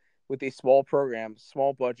school with a small program,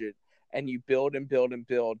 small budget, and you build and build and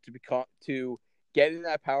build to get in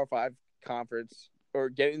that Power 5 conference or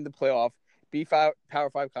get in the playoff Power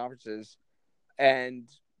Five conferences and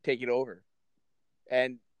take it over.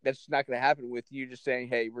 And that's not going to happen with you just saying,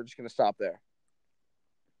 "Hey, we're just going to stop there."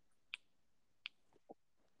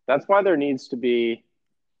 That's why there needs to be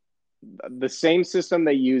the same system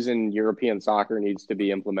they use in European soccer needs to be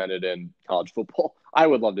implemented in college football. I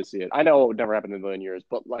would love to see it. I know it would never happen in a million years,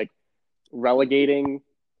 but like relegating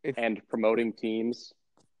and promoting teams.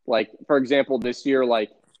 Like, for example, this year, like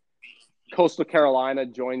Coastal Carolina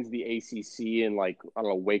joins the ACC and like, I don't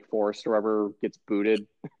know, Wake Forest or whoever gets booted.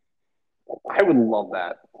 I would love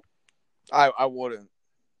that. I wouldn't.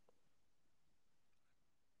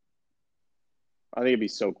 I think it'd be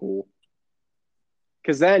so cool.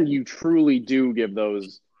 Because then you truly do give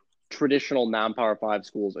those traditional non-Power 5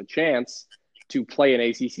 schools a chance to play an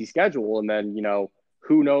ACC schedule. And then, you know,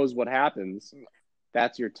 who knows what happens.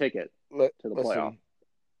 That's your ticket to the playoff.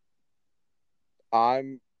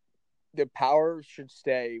 The power should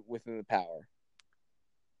stay within the power.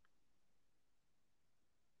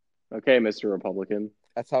 Okay, Mr. Republican.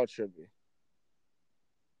 That's how it should be.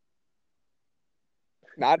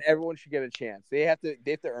 Not everyone should get a chance. They have to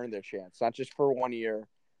earn their chance, not just for 1 year,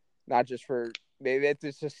 not just for they have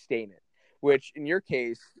to sustain it. Which in your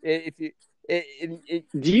case, if you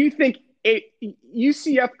do you think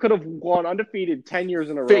UCF could have gone undefeated 10 years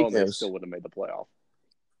in a row and they still would have made the playoff?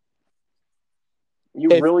 You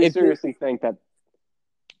really seriously think that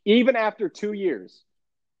even after 2 years,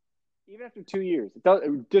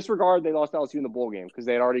 disregard they lost LSU in the bowl game because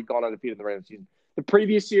they had already gone undefeated in the regular season. The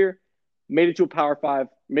previous year, made it to a Power 5,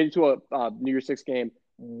 made it to a New Year's 6 game,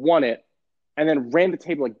 won it, and then ran the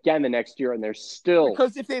table again the next year, and they're still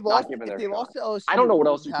because if they lost to LSU, I don't know what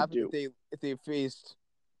else you could do if they faced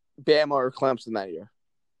Bama or Clemson that year.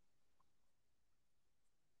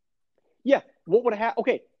 Yeah, what would have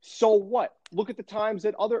okay? So what? Look at the times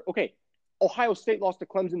that Ohio State lost to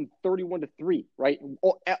Clemson 31-3, right?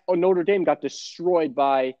 Notre Dame got destroyed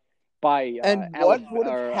by what would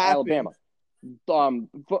have Alabama.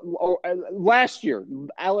 Last year,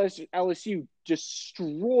 LSU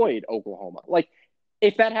destroyed Oklahoma. Like,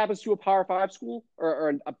 if that happens to a Power 5 school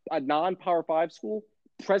or a non-Power 5 school,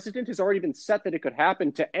 precedent has already been set that it could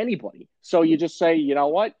happen to anybody. So you just say, you know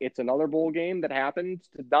what? It's another bowl game that happens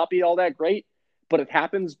to not be all that great, but it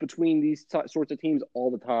happens between these sorts of teams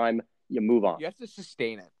all the time. You move on. You have to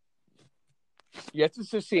sustain it. You have to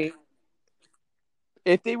sustain.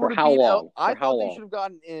 If they were to beat I thought they should have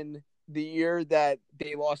gotten in the year that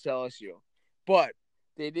they lost to LSU, but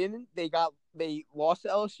they didn't. They lost to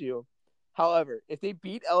LSU. However, if they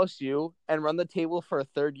beat LSU and run the table for a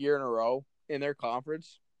third year in a row in their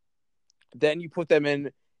conference, then you put them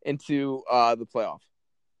into the playoff.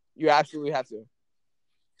 You absolutely have to.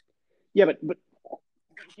 Yeah, but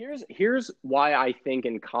here's why I think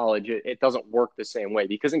in college it doesn't work the same way,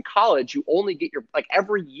 because in college you only get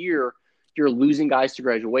every year you're losing guys to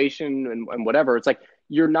graduation and whatever. It's like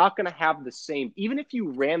you're not going to have the same, even if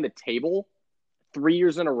you ran the table 3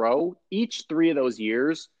 years in a row, each 3 of those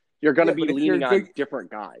years, you're going to be leaning on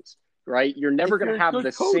different guys, right? You're never going to have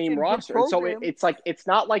the same roster. And so it's like, it's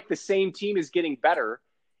not like the same team is getting better.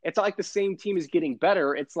 It's not like the same team is getting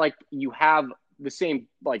better. It's like you have the same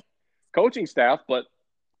like coaching staff, but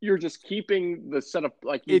you're just keeping the set of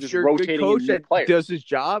like you're just rotating coach new players. Does his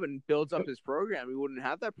job and builds up his program, he wouldn't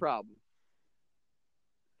have that problem.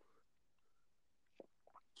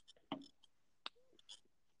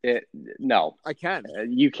 No, I can.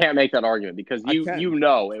 You can't make that argument because you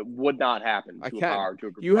know it would not happen.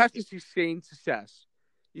 You have to sustain success.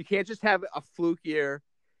 You can't just have a fluke year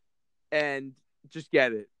and just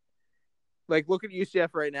get it. Like, look at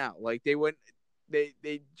UCF right now. Like, they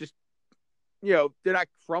just, you know, they're not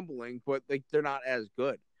crumbling, but like they're not as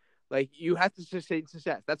good. Like, you have to sustain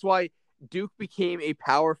success. That's why Duke became a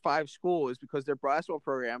Power 5 school, is because their basketball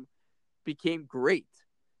program became great.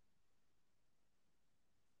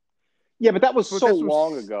 Yeah, but that was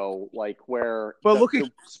long ago, like where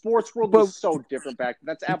the sports world was so different back then.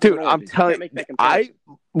 That's absolutely. Dude, I'm telling you, I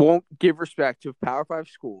won't give respect to a Power 5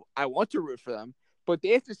 school. I want to root for them, but they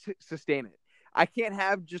have to sustain it. I can't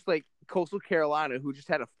have just like Coastal Carolina, who just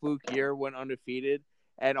had a fluke year, went undefeated,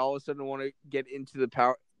 and all of a sudden want to get into the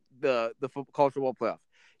college football playoff.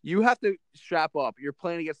 You have to strap up. You're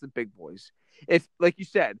playing against the big boys. If, like you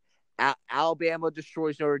said, Alabama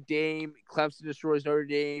destroys Notre Dame, Clemson destroys Notre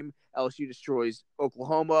Dame, LSU destroys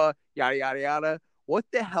Oklahoma, yada, yada, yada. What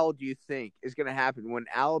the hell do you think is going to happen when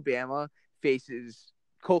Alabama faces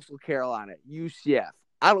Coastal Carolina, UCF?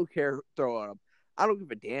 I don't care. Throw it up. I don't give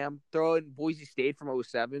a damn. Throw in Boise State from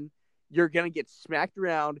 2007. You're going to get smacked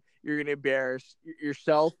around. You're going to embarrass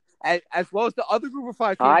yourself as well as the other Group of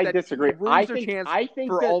 5 teams I that disagree. ruins their chance I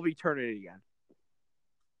think for that all of eternity again.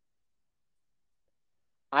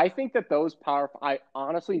 I think that those I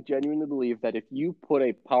honestly genuinely believe that if you put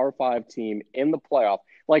a Power Five team in the playoff,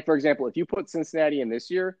 like for example, if you put Cincinnati in this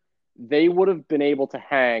year, they would have been able to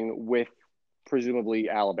hang with presumably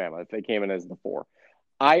Alabama if they came in as the four.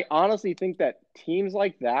 I honestly think that teams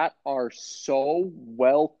like that are so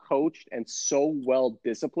well coached and so well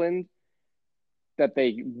disciplined that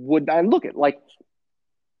they would. And look at like,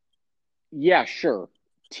 yeah, sure,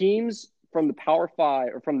 teams from the Power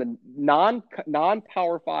Five or from the non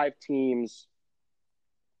Power Five teams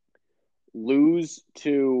lose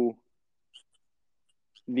to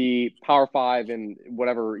the Power Five and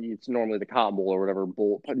whatever it's normally the Cotton Bowl or whatever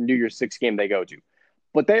bowl New Year's Six game they go to,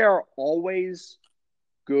 but they are always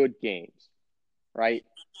good games, right?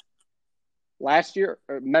 Last year,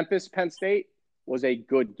 Memphis Penn State was a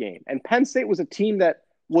good game, and Penn State was a team that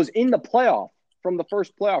was in the playoff from the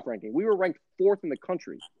first playoff ranking. We were ranked fourth in the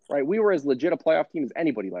country, right? We were as legit a playoff team as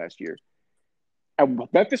anybody last year, and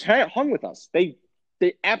Memphis hung with us. They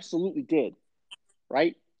absolutely did,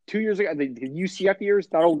 right? 2 years ago, the UCF years,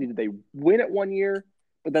 not only did they win it one year,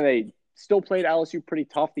 but then they still played LSU pretty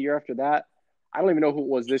tough the year after that. I don't even know who it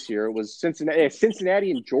was this year. It was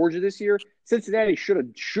Cincinnati and Georgia this year. Cincinnati should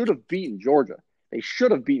have beaten Georgia. They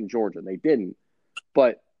should have beaten Georgia. They didn't.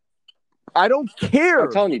 But I don't care.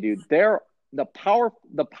 I'm telling you, dude, they're the Power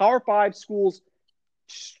Five schools.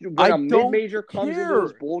 When a mid-major comes into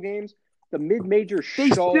those bowl games, the mid-major show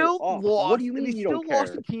still off. Lost. What do you mean they you still don't care?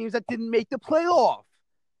 lost to teams that didn't make the playoff.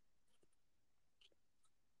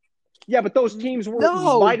 Yeah, but those teams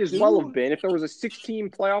might as well have been. If there was a 6-team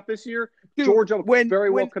playoff this year, dude, Georgia very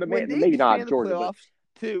well could have made it. Maybe not Georgia, but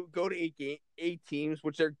to go to eight teams,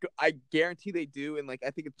 which I guarantee they do in like I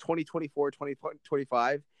think it's 2024,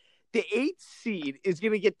 2025. The 8th seed is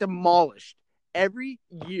going to get demolished every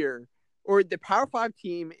year, or the Power 5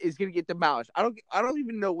 team is going to get demolished. I don't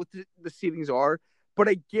even know what the seedings are, but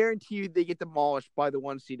I guarantee you they get demolished by the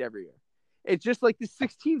 1 seed every year. It's just like the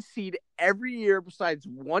 16th seed every year, besides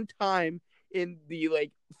one time in the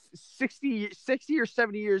like 60 or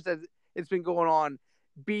 70 years that it's been going on,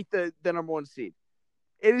 beat the number 1 seed.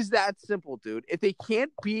 It is that simple, dude. If they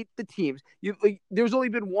can't beat the teams, there's only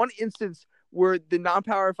been one instance where the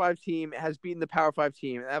non-Power 5 team has beaten the Power 5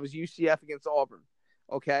 team, and that was UCF against Auburn.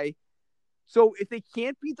 Okay? So if they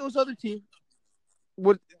can't beat those other teams,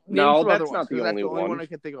 no, that's not the only one I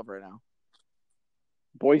can think of right now.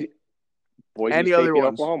 Boise Any State other beat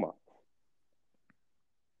ones? Oklahoma.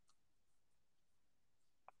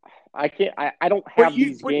 I can't. I don't have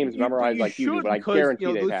these games memorized like you do, but I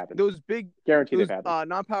guarantee they've happened. Those big, guarantee they've happened.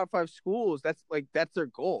 Non-Power 5 schools. That's their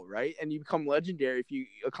goal, right? And you become legendary if you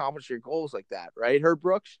accomplish your goals like that, right? Herb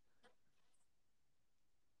Brooks.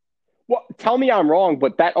 Well, tell me I'm wrong,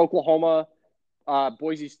 but that Oklahoma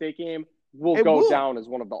Boise State game will go down as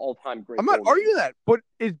one of the all-time great. I'm not arguing that, but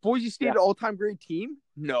is Boise State an all-time great team?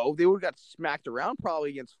 No, they would have got smacked around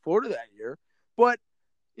probably against Florida that year. But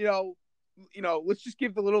let's just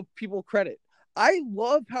give the little people credit. I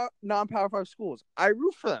love non-Power 5 schools. I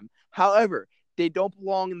root for them. However, they don't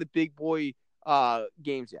belong in the big boy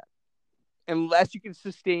games yet, unless you can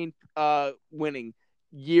sustain winning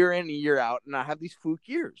year in and year out, and not have these fluke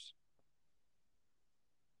years.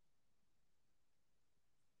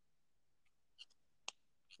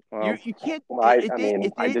 Well, you can't. I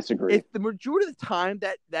disagree. If the majority of the time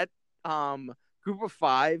that Group of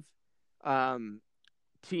 5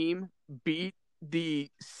 team beat the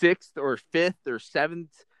 6th or 5th or 7th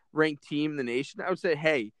ranked team in the nation, I would say,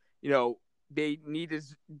 hey, they need to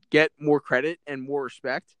get more credit and more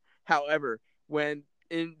respect. However, when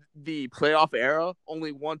in the playoff era,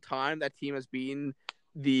 only one time that team has beaten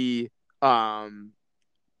the Power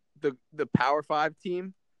 5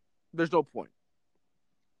 team, there's no point.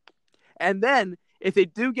 And then if they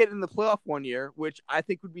do get in the playoff one year, which I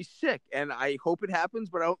think would be sick, and I hope it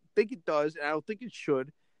happens, but I don't think it does, and I don't think it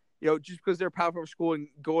should, just because they're a Power 5 school and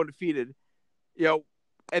go undefeated,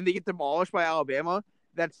 and they get demolished by Alabama,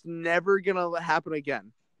 that's never going to happen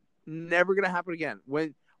again. Never going to happen again.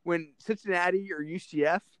 When Cincinnati or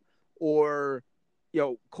UCF or,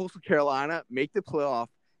 Coastal Carolina make the playoff,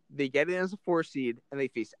 they get in as a 4 seed, and they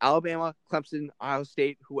face Alabama, Clemson, Ohio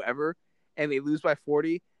State, whoever, and they lose by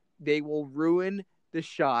 40, they will ruin the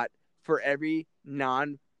shot for every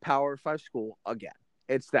non-Power 5 school again.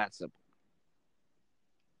 It's that simple.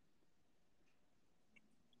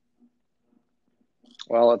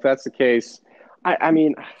 Well, if that's the case, I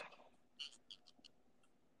mean,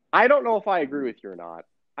 I don't know if I agree with you or not.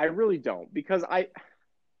 I really don't, because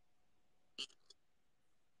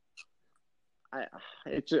I,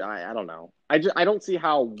 I don't know. I don't see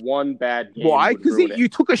how one bad game Why? would Because ruin it you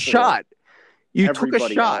took a for shot. You took a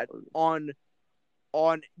everybody else. shot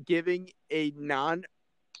on giving a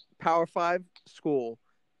non-Power 5 school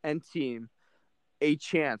and team a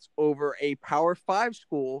chance over a Power 5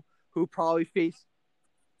 school who probably face.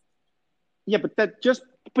 Yeah, but just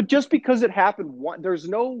because it happened there's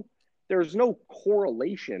no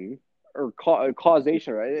correlation or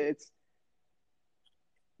causation, right? It's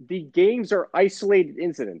the games are isolated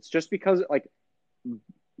incidents. Just because like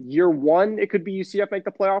year one, it could be UCF make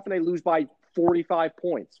the playoff and they lose by 45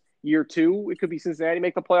 points. Year two, it could be Cincinnati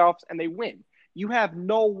make the playoffs and they win. You have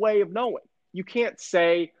no way of knowing. You can't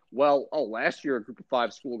say, well, last year a group of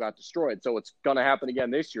 5 school got destroyed, so it's going to happen again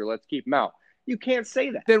this year. Let's keep them out. You can't say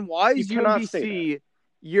that. Then why is UMBC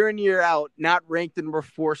year in, year out not ranked the number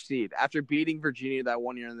 4 seed after beating Virginia that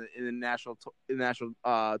one year in the national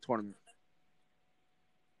tournament?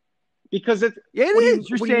 Because it's it is.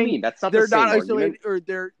 You're saying you mean? That's not they're the same not isolated, argument.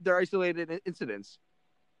 or they're isolated incidents.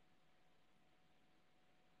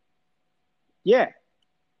 Yeah.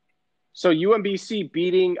 So UMBC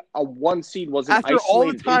beating a 1 seed was an after all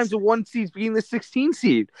the times incident. the 1 seed's beating the 16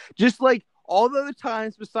 seed, just like all the other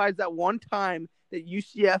times besides that one time that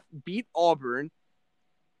UCF beat Auburn,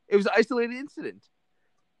 it was an isolated incident.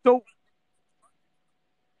 So.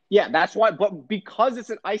 Yeah, that's why. But because it's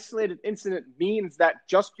an isolated incident means that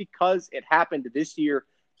just because it happened this year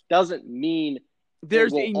doesn't mean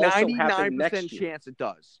there's a 99% chance it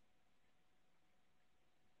does.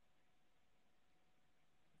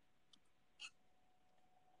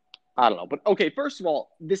 I don't know. But okay, first of all,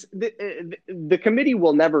 the committee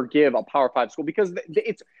will never give a Power 5 school because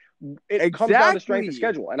it comes down to strength of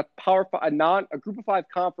schedule, and a Group of 5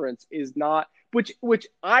 conference is not, which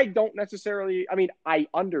I don't necessarily. I mean, I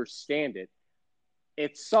understand it.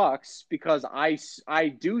 It sucks because I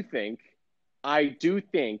do think that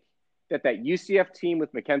UCF team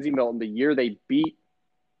with Mackenzie Milton, the year they beat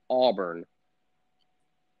Auburn,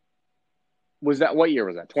 what year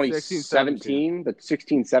was that? 2017, the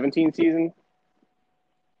 16-17 season?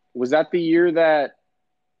 Was that the year that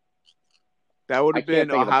would have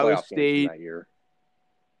been Ohio State, that year.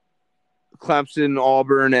 Clemson,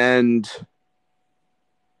 Auburn, and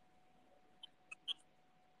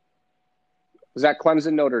was that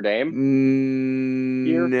Clemson Notre Dame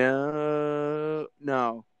year?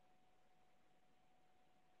 No.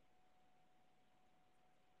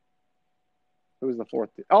 Who was the fourth?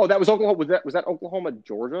 Oh, that was Oklahoma. Was that Oklahoma,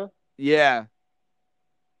 Georgia? Yeah.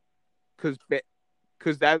 Because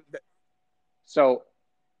that. So,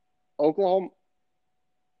 Oklahoma,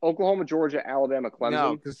 Georgia, Alabama, Clemson.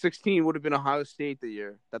 No, because 16 would have been Ohio State the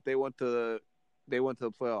year that they went to the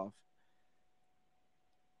playoff.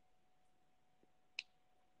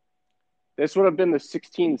 This would have been the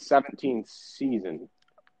 16-17 season.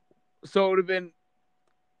 So it would have been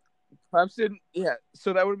Clemson. Yeah,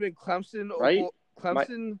 so that would have been Clemson. Right?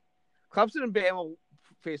 Clemson and Bama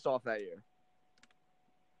faced off that year.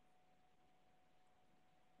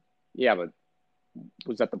 Yeah, but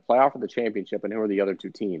was that the playoff or the championship, and who are the other 2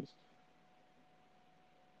 teams?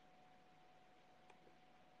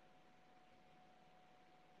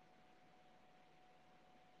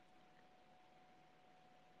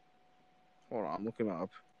 Hold on, I'm looking up.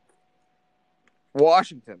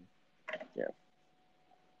 Washington. Yeah.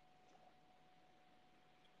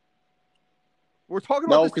 We're talking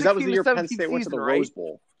about because that was the year Penn State went to the Rose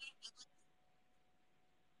Bowl.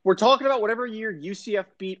 We're talking about whatever year UCF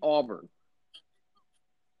beat Auburn.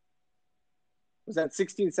 Was that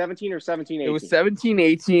 16-17 or 17-18? It was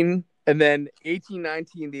 17-18, and then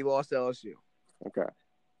 18-19 they lost to LSU. Okay.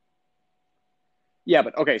 Yeah,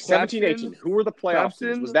 but okay, 17-18. Who were the playoff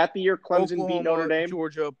teams? Was that the year Clemson Oklahoma, beat Notre Dame?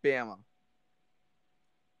 Georgia, Bama.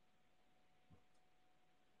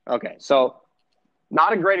 Okay, so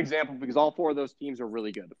not a great example because all 4 of those teams are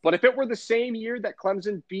really good. But if it were the same year that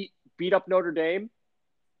Clemson beat up Notre Dame,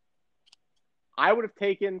 I would have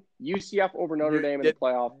taken UCF over Notre Dame in the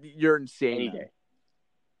playoff. You're insane. Any day.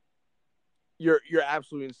 You're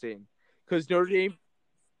absolutely insane. Because Notre Dame.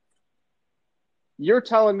 You're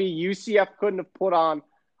telling me UCF couldn't have put on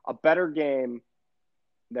a better game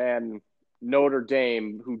than Notre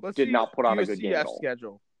Dame, who did not put on a good game at all.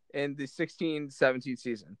 Schedule in the 16-17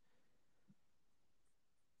 season.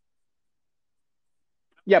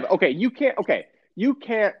 Yeah, but okay, you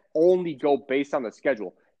can't only go based on the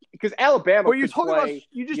schedule because Alabama. But you're talking about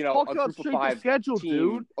talked about strength of schedule,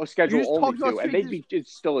 dude. Or schedule only too, and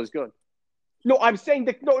it's still as good. No, I'm saying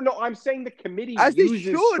I'm saying the committee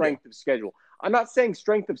uses strength of schedule. I'm not saying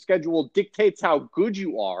strength of schedule dictates how good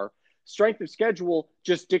you are. Strength of schedule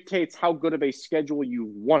just dictates how good of a schedule you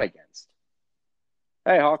won against.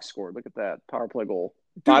 Hey, Hawks scored. Look at that power play goal.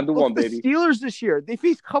 Dude, 5-1, look at the baby. Steelers this year. They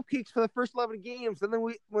faced cupcakes for the first 11 games, and then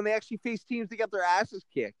when they actually face teams, they got their asses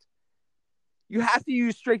kicked. You have to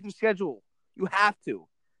use strength of schedule. You have to.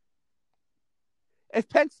 If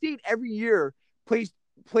Penn State every year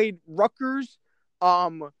played Rutgers,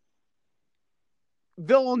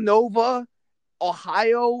 Villanova,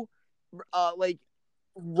 Ohio, like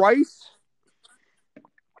Rice.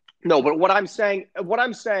 No, but what I'm saying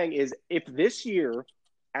is if this year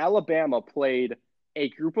Alabama played a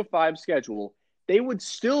group of 5 schedule, they would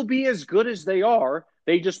still be as good as they are.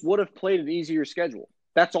 They just would have played an easier schedule.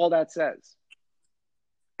 That's all that says.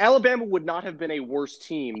 Alabama would not have been a worse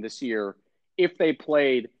team this year if they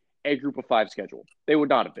played a group of 5 schedule. They would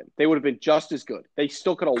not have been. They would have been just as good. They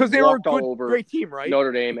still could have walked all over great team, right?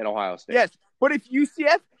 Notre Dame and Ohio State. Yes, but if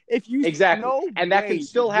UCF exactly, no and that can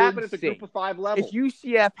still happen at the insane. group of 5 level. If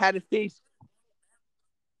UCF had to face, I'm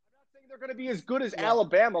not saying they're going to be as good as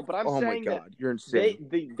Alabama, but I'm saying my God, you're insane.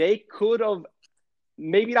 They could have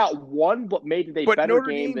maybe not won, but made a better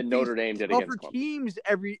game than Notre Dame did against Clemson. Teams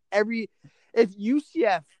every if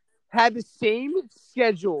UCF had the same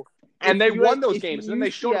schedule and they won those games, and then they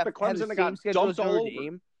showed up at Clemson and got dumped all over.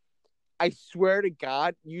 Game, I swear to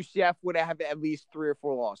God, UCF would have at least 3 or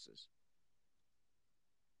 4 losses.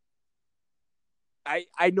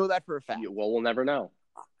 I know that for a fact. Well, we'll never know.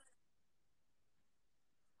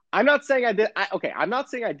 I'm not saying I'm not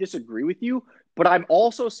saying I disagree with you, but I'm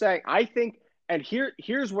also saying I think, and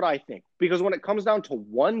here's what I think. Because when it comes down to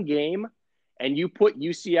one game and you put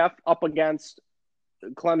UCF up against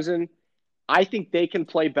Clemson, I think they can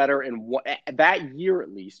play better in that year at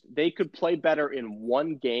least. They could play better in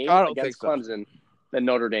one game against Clemson than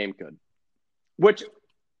Notre Dame could. Which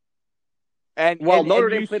Notre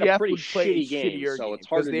Dame played a pretty shitty game, so it's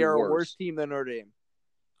hard to do worse. They are a worse team than Notre Dame.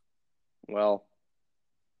 Well,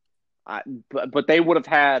 but they would have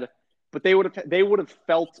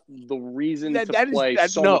felt the reason to play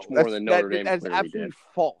so much more than Notre Dame That's absolutely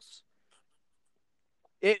false.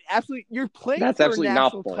 It absolutely you're playing for a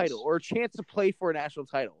national title or a chance to play for a national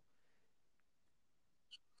title.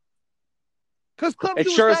 Because Clemson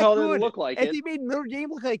sure was as hell that didn't good. look like if it. They made Notre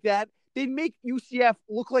Dame look like that, they'd make UCF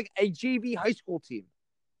look like a JV high school team.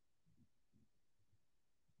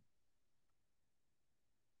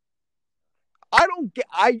 I don't get.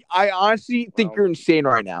 I honestly think you're insane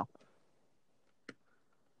right now.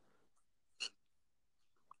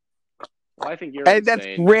 Well, I think you're insane. And that's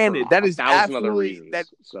granted. That is absolutely reasons,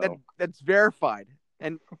 that's verified,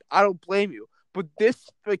 and I don't blame you. But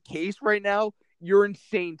the case right now, you're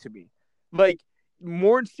insane to me. Like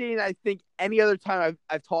more insane than I think any other time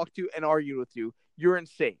I've talked to and argued with you. You're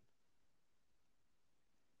insane.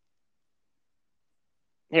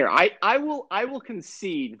 Here, I will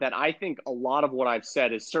concede that I think a lot of what I've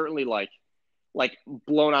said is certainly like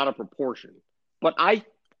blown out of proportion. But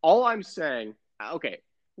all I'm saying, okay,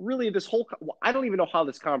 really I don't even know how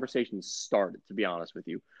this conversation started, to be honest with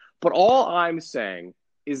you. But all I'm saying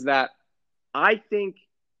is that I think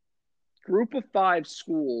group of 5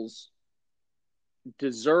 schools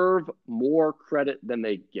deserve more credit than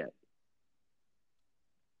they get.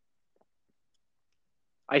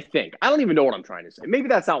 I think. I don't even know what I'm trying to say. Maybe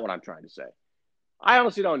that's not what I'm trying to say. I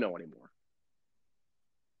honestly don't know anymore.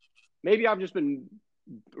 Maybe I've just been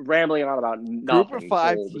rambling on about nothing. Group of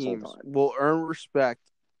 5 teams will earn respect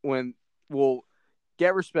will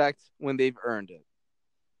get respect when they've earned it.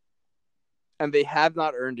 And they have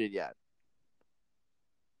not earned it yet.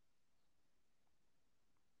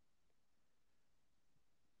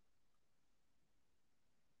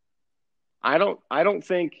 I don't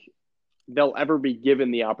think they'll ever be given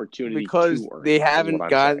the opportunity because to earn they haven't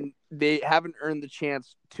earned the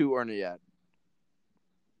chance to earn it yet.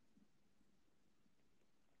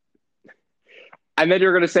 And then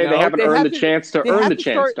you're going to say they haven't earned the chance to earn the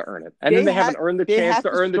chance to earn it. And then they haven't earned the chance to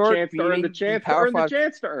earn the chance to earn the chance to earn the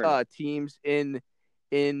chance to earn it. Teams in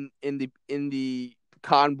the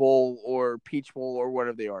Cotton Bowl or Peach Bowl or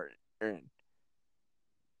whatever they are in.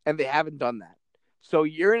 And they haven't done that. So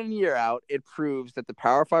year in and year out, it proves that the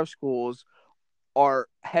Power 5 schools are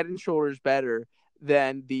head and shoulders better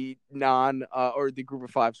than the or the Group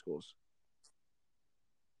of 5 schools.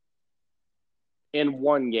 In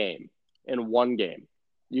one game,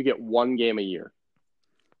 you get one game a year.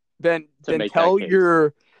 Then tell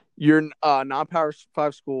your non-Power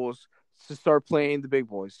 5 schools to start playing the big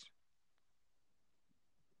boys.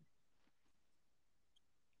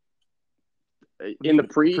 In the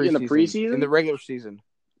preseason? In the regular season.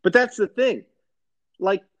 But that's the thing.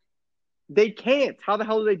 Like, they can't. How the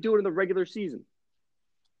hell do they do it in the regular season?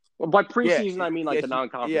 Well, by preseason, I mean the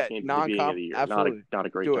non-conference games at the beginning of the year. Absolutely. Not a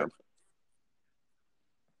great term.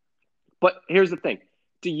 But here's the thing: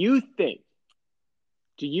 Do you think?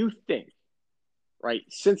 Do you think? Right,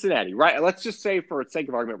 Cincinnati. Right. Let's just say, for sake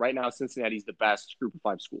of argument, right now Cincinnati's the best Group of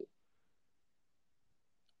Five school.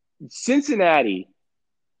 Cincinnati,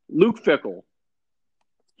 Luke Fickell,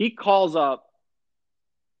 he calls up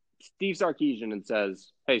Steve Sarkisian and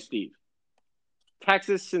says, "Hey, Steve,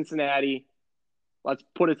 Texas, Cincinnati, let's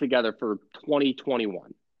put it together for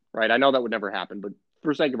 2021." Right? I know that would never happen, but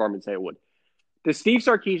for sake of argument, say it would. Does Steve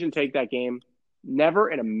Sarkisian take that game? Never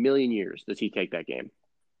in a million years does he take that game.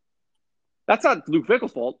 That's not Luke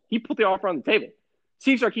Fickell's fault. He put the offer on the table.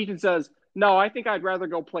 Steve Sarkisian says, "No, I think I'd rather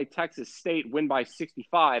go play Texas State, win by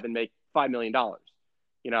 65, and make $5 million.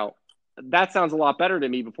 You know, that sounds a lot better to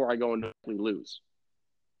me before I go and lose."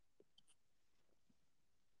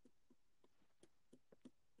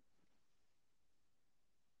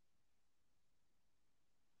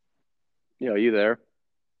 Are you there?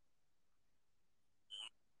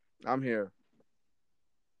 I'm here.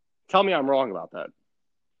 Tell me I'm wrong about that.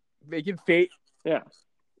 Making fate. Yeah.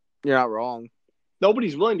 You're not wrong.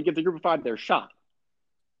 Nobody's willing to give the Group of Five their shot.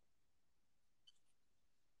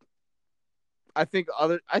 I think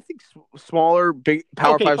smaller, big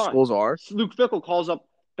Power Five fine. schools are. Luke Fickell calls up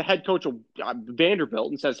the head coach of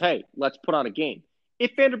Vanderbilt and says, "Hey, let's put on a game."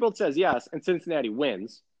 If Vanderbilt says yes and Cincinnati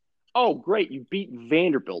wins, oh, great, you beat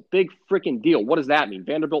Vanderbilt. Big freaking deal. What does that mean?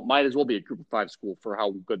 Vanderbilt might as well be a Group of Five school for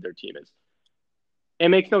how good their team is. It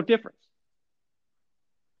makes no difference.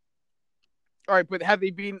 All right, but have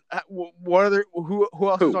they been? What other? Who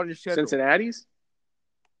else is on your schedule? Cincinnati's.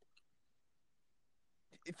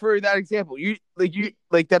 For that example, you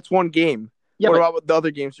that's one game. Yeah, what about the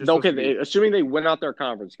other games? Okay, assuming they win out their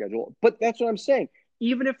conference schedule, but that's what I'm saying.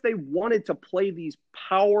 Even if they wanted to play these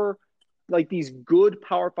these good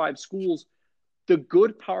Power Five schools, the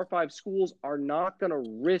good Power Five schools are not going to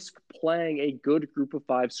risk playing a good Group of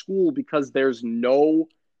Five school because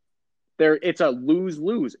it's a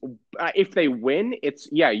lose-lose. If they win,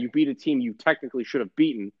 you beat a team you technically should have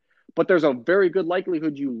beaten, but there's a very good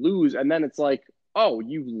likelihood you lose, and then it's like, oh,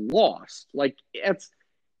 you lost.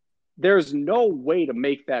 There's no way to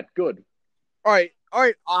make that good. All right.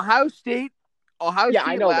 Ohio State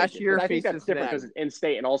I know last year. I think that's different because it's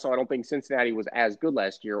in-state, and also I don't think Cincinnati was as good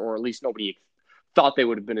last year, or at least nobody thought they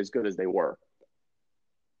would have been as good as they were.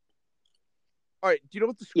 All right. Do you know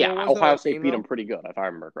what the score was? Yeah, Ohio State beat them pretty good, if I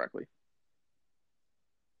remember correctly.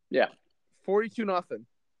 Yeah. 42-0.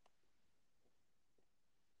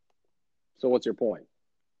 So what's your point?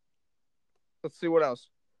 Let's see what else.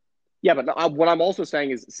 Yeah, but what I'm also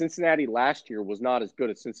saying is Cincinnati last year was not as good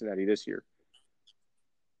as Cincinnati this year.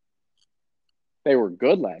 They were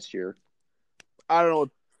good last year. I don't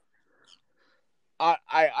know.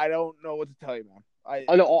 I don't know what to tell you, man.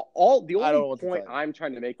 The only point I'm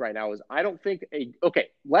trying to make right now is I don't think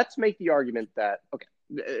let's make the argument that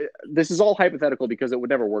this is all hypothetical because it would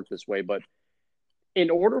never work this way, but in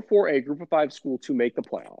order for a Group of Five school to make the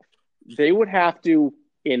playoff, they would have to,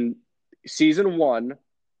 in season 1,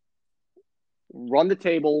 run the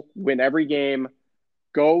table, win every game,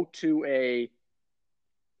 go to a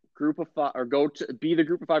Group of Five, or go to be the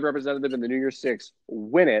Group of Five representative in the New Year's Six,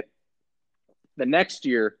 win it. The next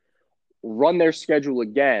year, run their schedule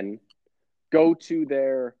again, go to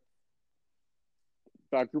their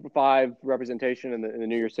Group of Five representation in the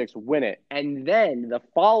New Year's Six, win it. And then the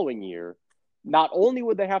following year, not only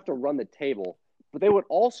would they have to run the table, but they would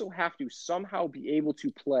also have to somehow be able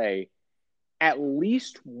to play at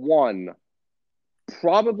least one,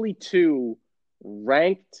 probably two,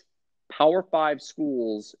 ranked Power Five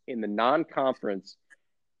schools in the non-conference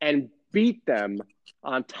and beat them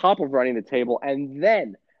on top of running the table. And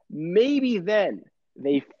then, maybe then,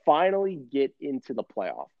 they finally get into the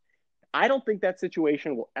playoff. I don't think that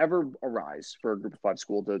situation will ever arise for a Group of Five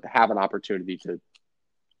school to have an opportunity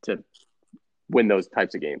to win those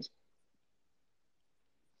types of games.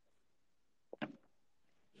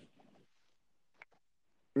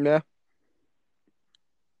 Yeah.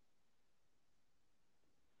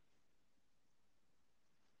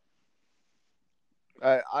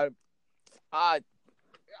 I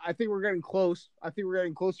think we're getting close. I think we're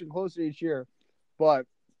getting closer and closer each year. But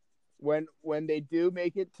when they do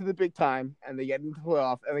make it to the big time and they get into the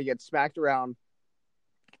playoff and they get smacked around,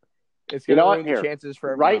 it's going to ruin the chances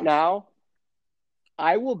for everyone else. Now,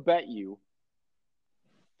 I will bet you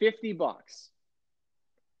 $50.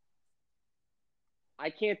 I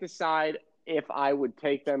can't decide if I would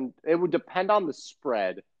take them. It would depend on the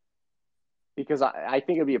spread, because I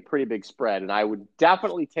think it would be a pretty big spread, and I would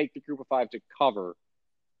definitely take the Group of Five to cover.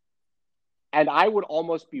 And I would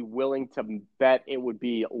almost be willing to bet it would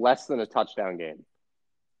be less than a touchdown game.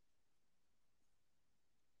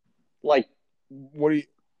 Like What do you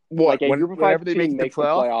like what a when group of whenever five they make team it the makes the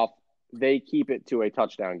playoff? playoff, they keep it to a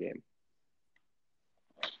touchdown game.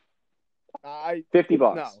 I $50. no,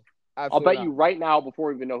 I'll absolutely bet you not. right now before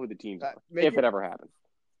we even know who the teams are, Make if it it. ever happens.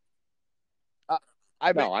 Uh,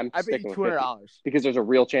 I bet No, I'm I bet you sticking with $200. 50 because there's a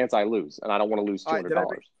real chance I lose, and I don't want to lose All right, then I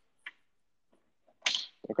bet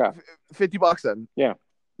 $200. Okay. $50 then. Yeah.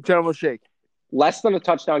 Gentleman shake. Less than a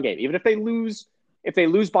touchdown game. Even if they lose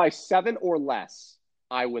by 7 or less,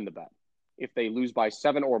 I win the bet. If they lose by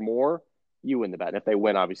 7 or more, you win the bet. If they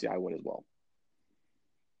win, obviously I win as well.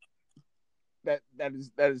 That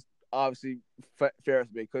is obviously fair to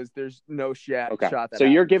me because there's no shot Okay. that So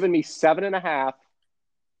you're happens. giving me 7.5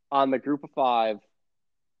 on the group of 5,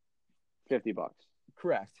 $50.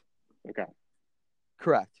 Correct. Okay.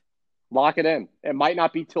 Correct. Lock it in. It might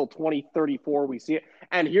not be till 2034 we see it.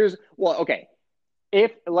 And okay.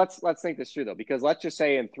 If let's think this through though, because let's just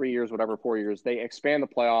say in 3 years, whatever, 4 years, they expand the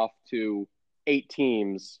playoff to 8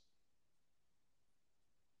 teams.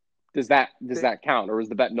 Does that count, or is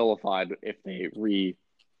the bet nullified if they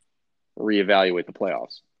reevaluate the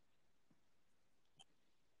playoffs?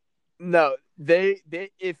 No, they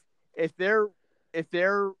if they're if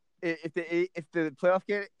they're if the playoff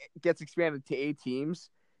gets expanded to 8 teams,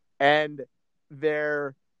 and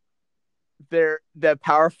the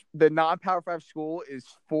non-power 5 school is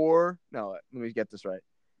 4. No, let me get this right.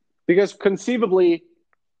 Because conceivably,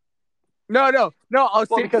 No. I'll well,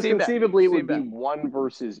 say because same bet. conceivably it Same would be bet. 1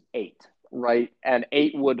 versus 8, right? And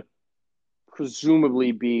 8 would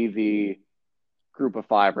presumably be the group of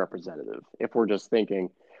 5 representative, if we're just thinking,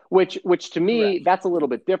 which to me, Correct. that's a little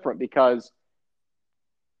bit different because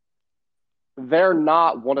they're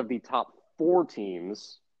not one of the top 4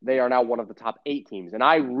 teams. They are now one of the top 8 teams. And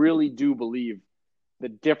I really do believe the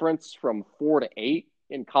difference from 4 to 8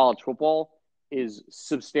 in college football is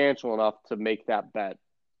substantial enough to make that bet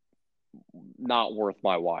not worth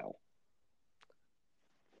my while.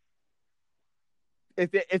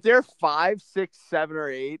 If they're 5, 6, 7, or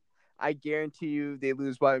 8, I guarantee you they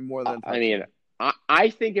lose by more than a I touchdown. mean, I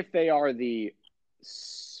think if they are the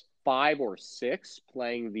 5 or 6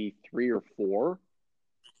 playing the 3 or 4,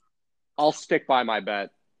 I'll stick by my bet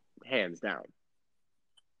hands down.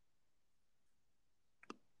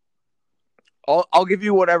 I'll give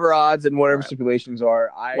you whatever odds and whatever Right. stipulations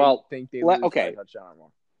are. I think they lose by a touchdown or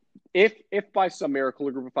more. If by some miracle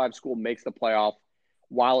a group of 5 school makes the playoff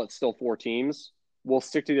while it's still 4 teams, we'll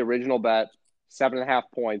stick to the original bet. 7.5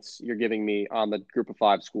 points you're giving me on the group of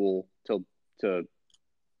 5 school for $50.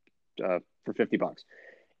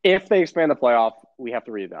 If they expand the playoff, we have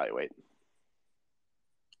to reevaluate.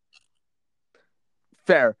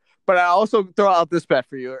 Fair, but I also throw out this bet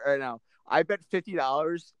for you right now. I bet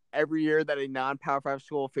 $50 every year that a non-Power 5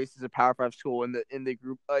 school faces a Power 5 school in the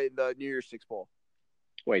group in the New Year's Six Bowl.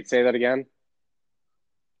 Wait, say that again.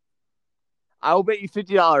 I will bet you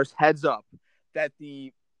 $50 heads up that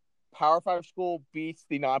the Power 5 school beats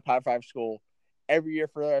the non-Power 5 school every year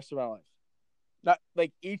for the rest of my life. Not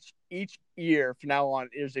like each year from now on,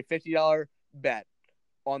 there's a $50 bet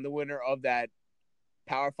on the winner of that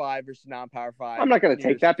Power 5 versus non-Power 5. I'm not going to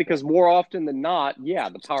take that because more often than not, yeah,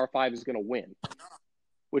 the Power 5 is going to win,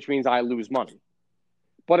 which means I lose money.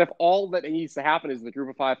 But if all that needs to happen is the group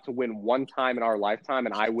of 5 to win one time in our lifetime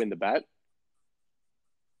and I win the bet,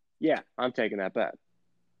 yeah, I'm taking that bet.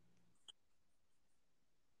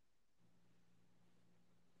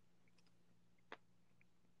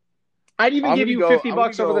 I'd even give you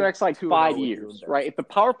 $50 over the next 5 years, right? If the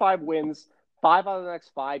Power 5 wins 5 out of the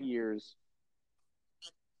next 5 years,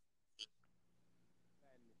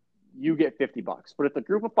 you get $50. But if the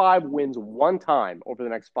group of 5 wins one time over the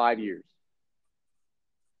next 5 years,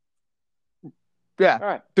 yeah, all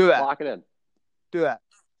right, do that. Lock it in. Do that.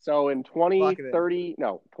 So in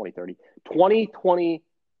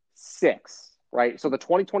 2026, right? So the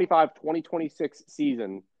 2025-2026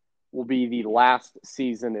 season will be the last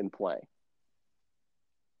season in play.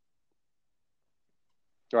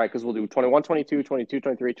 All right, because we'll do 21, 22, 22,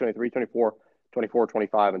 23, 23, 24, 24,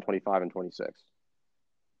 25, and 25 and 26.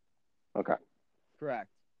 Okay. Correct.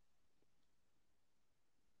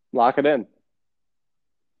 Lock it in.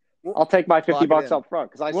 I'll take my $50 up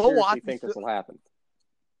front because I seriously think this will happen.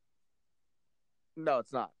 No,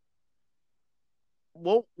 it's not.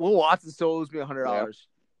 Will Watson still owes me $100? Yeah.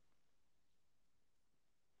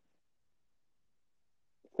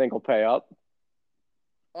 Think he'll pay up?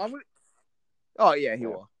 Oh yeah, he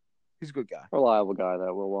will. He's a good guy. Reliable guy,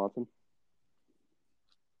 that Will Watson.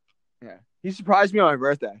 Yeah, he surprised me on my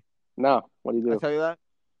birthday. No, what do you do? I tell you that.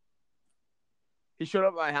 He showed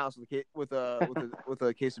up at my house with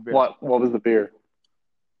a case of beer. What was the beer?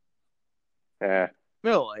 Yeah.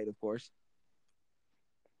 Miller Lite, of course.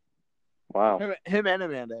 Wow, Him and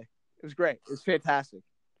Amanda. It was great. It was fantastic.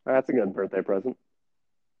 that's a good birthday present.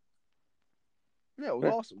 Yeah, it was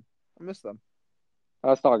Yeah. awesome. I miss them. I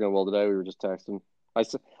was talking to Will today. We were just texting.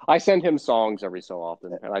 I send him songs every so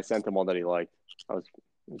often, and I sent him one that he liked. It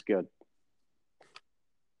was good.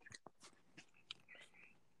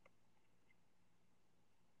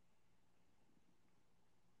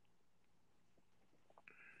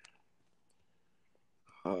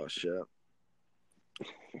 Oh shit!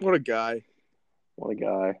 What a guy. What a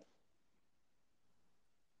guy.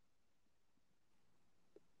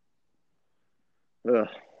 Ugh.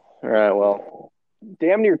 All right, well,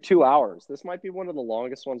 damn near 2 hours. This might be one of the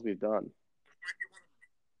longest ones we've done.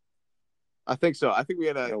 I think so. I think we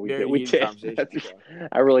had a No, we did. very We heated did. conversation. So.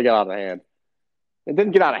 I really got out of hand. It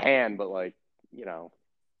didn't get out of hand, but like, you know,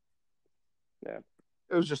 yeah.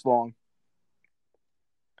 It was just long.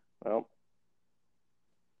 Well,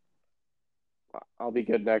 I'll be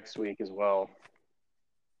good next week as well.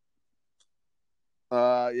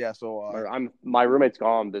 Yeah. So, My roommate's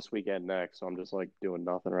gone this weekend next, so I'm just like doing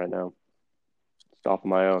nothing right now. Just off on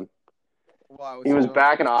my own. wow, what's He he was doing?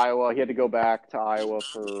 back in Iowa. He had to go back to Iowa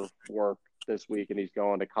for work this week, and he's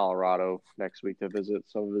going to Colorado next week to visit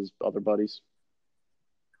some of his other buddies.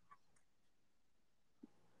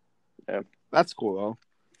 Yeah. That's cool though.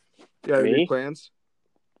 You have any Me? plans?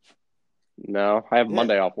 No, I have Yeah.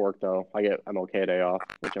 Monday off work though. I get MLK Day off,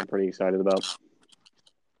 which I'm pretty excited about.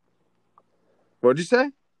 What'd you say?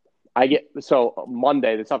 I get so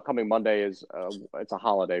Monday. This upcoming Monday is it's a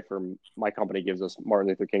holiday for my company. Gives us Martin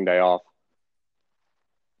Luther King Day off.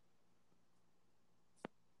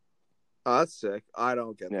 Oh, that's sick. I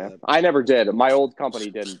don't get Yeah, that. I never did. My old company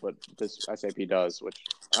didn't, but this SAP does, which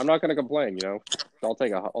I'm not going to complain. You know, I'll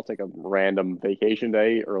take a random vacation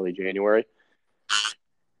day early January,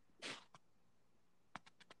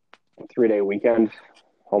 3-day weekend,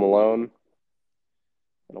 home alone.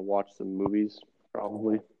 Gonna watch some movies,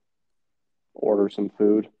 probably order some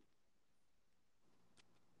food.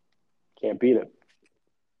 Can't beat it.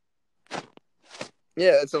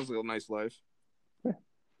 Yeah, it sounds like a nice life.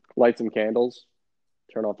 Light some candles,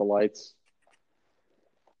 turn off the lights.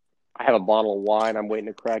 I have a bottle of wine I'm waiting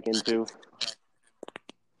to crack into.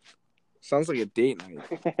 Sounds like a date night.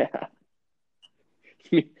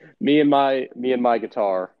 me and my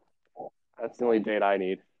guitar. That's the only date I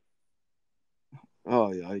need.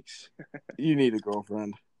 Oh, yikes. You need a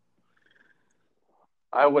girlfriend.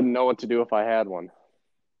 I wouldn't know what to do if I had one.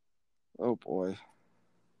 Oh, boy.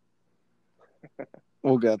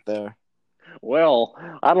 We'll get there. Well,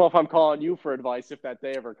 I don't know if I'm calling you for advice if that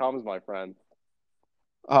day ever comes, my friend.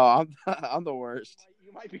 Oh, I'm the worst.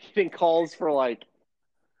 You might be getting calls for like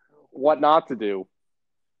what not to do.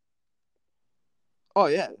 Oh,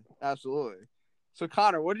 yeah, absolutely. So,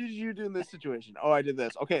 Connor, what did you do in this situation? Oh, I did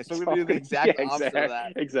this. Okay, so I'm going to do the exact opposite of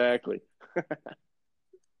that. Exactly.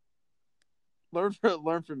 Learn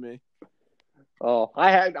from me. Oh,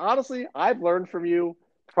 honestly, I've learned from you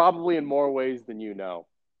probably in more ways than you know.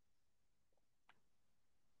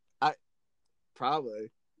 Probably.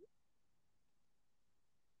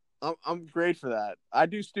 I'm great for that. I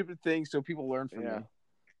do stupid things so people learn from me.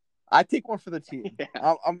 I take one for the team.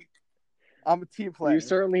 Yeah. I'm a team player. You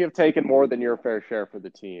certainly have taken more than your fair share for the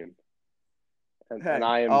team. And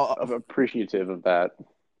I am appreciative of that.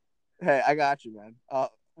 Hey, I got you, man.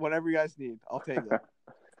 Whatever you guys need, I'll take it.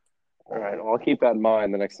 All right, well, I'll keep that in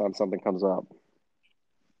mind the next time something comes up.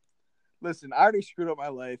 Listen, I already screwed up my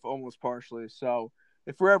life almost partially, so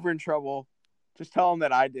if we're ever in trouble, just tell them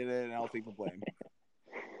that I did it and I'll take the blame.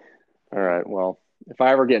 All right, well, if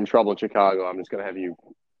I ever get in trouble in Chicago, I'm just going to have you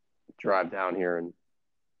drive down here and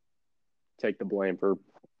take the blame for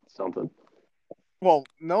something. Well,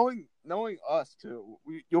 knowing us too,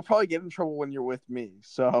 you'll probably get in trouble when you're with me.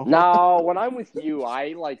 So no, when I'm with you,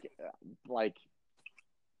 I don't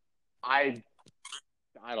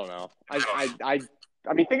know.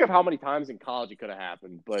 I mean, think of how many times in college it could have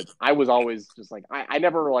happened, but I was always just like I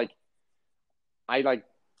never I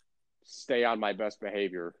stay on my best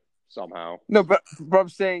behavior somehow. No, but I'm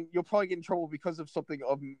saying you'll probably get in trouble because of something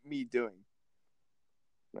of me doing.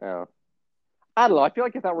 Yeah. I don't know. I feel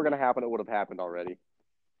like if that were going to happen, it would have happened already.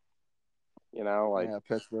 You know, like yeah,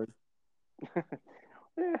 Pittsburgh.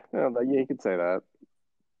 yeah, you could say that.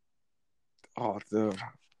 Oh, dude.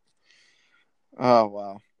 Oh,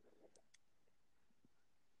 wow.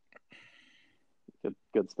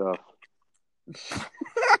 Good stuff.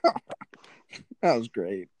 That was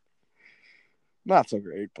great. Not so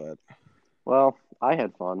great, but well, I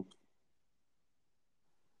had fun.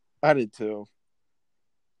 I did too.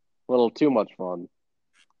 A little too much fun.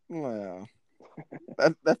 Yeah.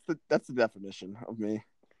 That's the definition of me.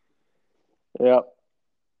 Yep.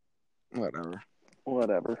 Whatever.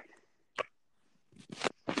 Whatever.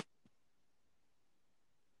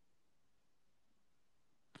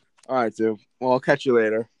 All right, dude. Well, I'll catch you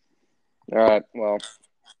later. All right. Well,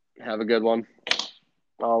 have a good one.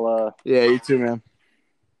 Yeah, you too, man.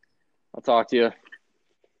 I'll talk to you.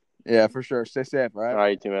 Yeah, for sure. Stay safe, all All right? right,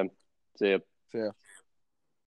 you too, man. See ya. See ya.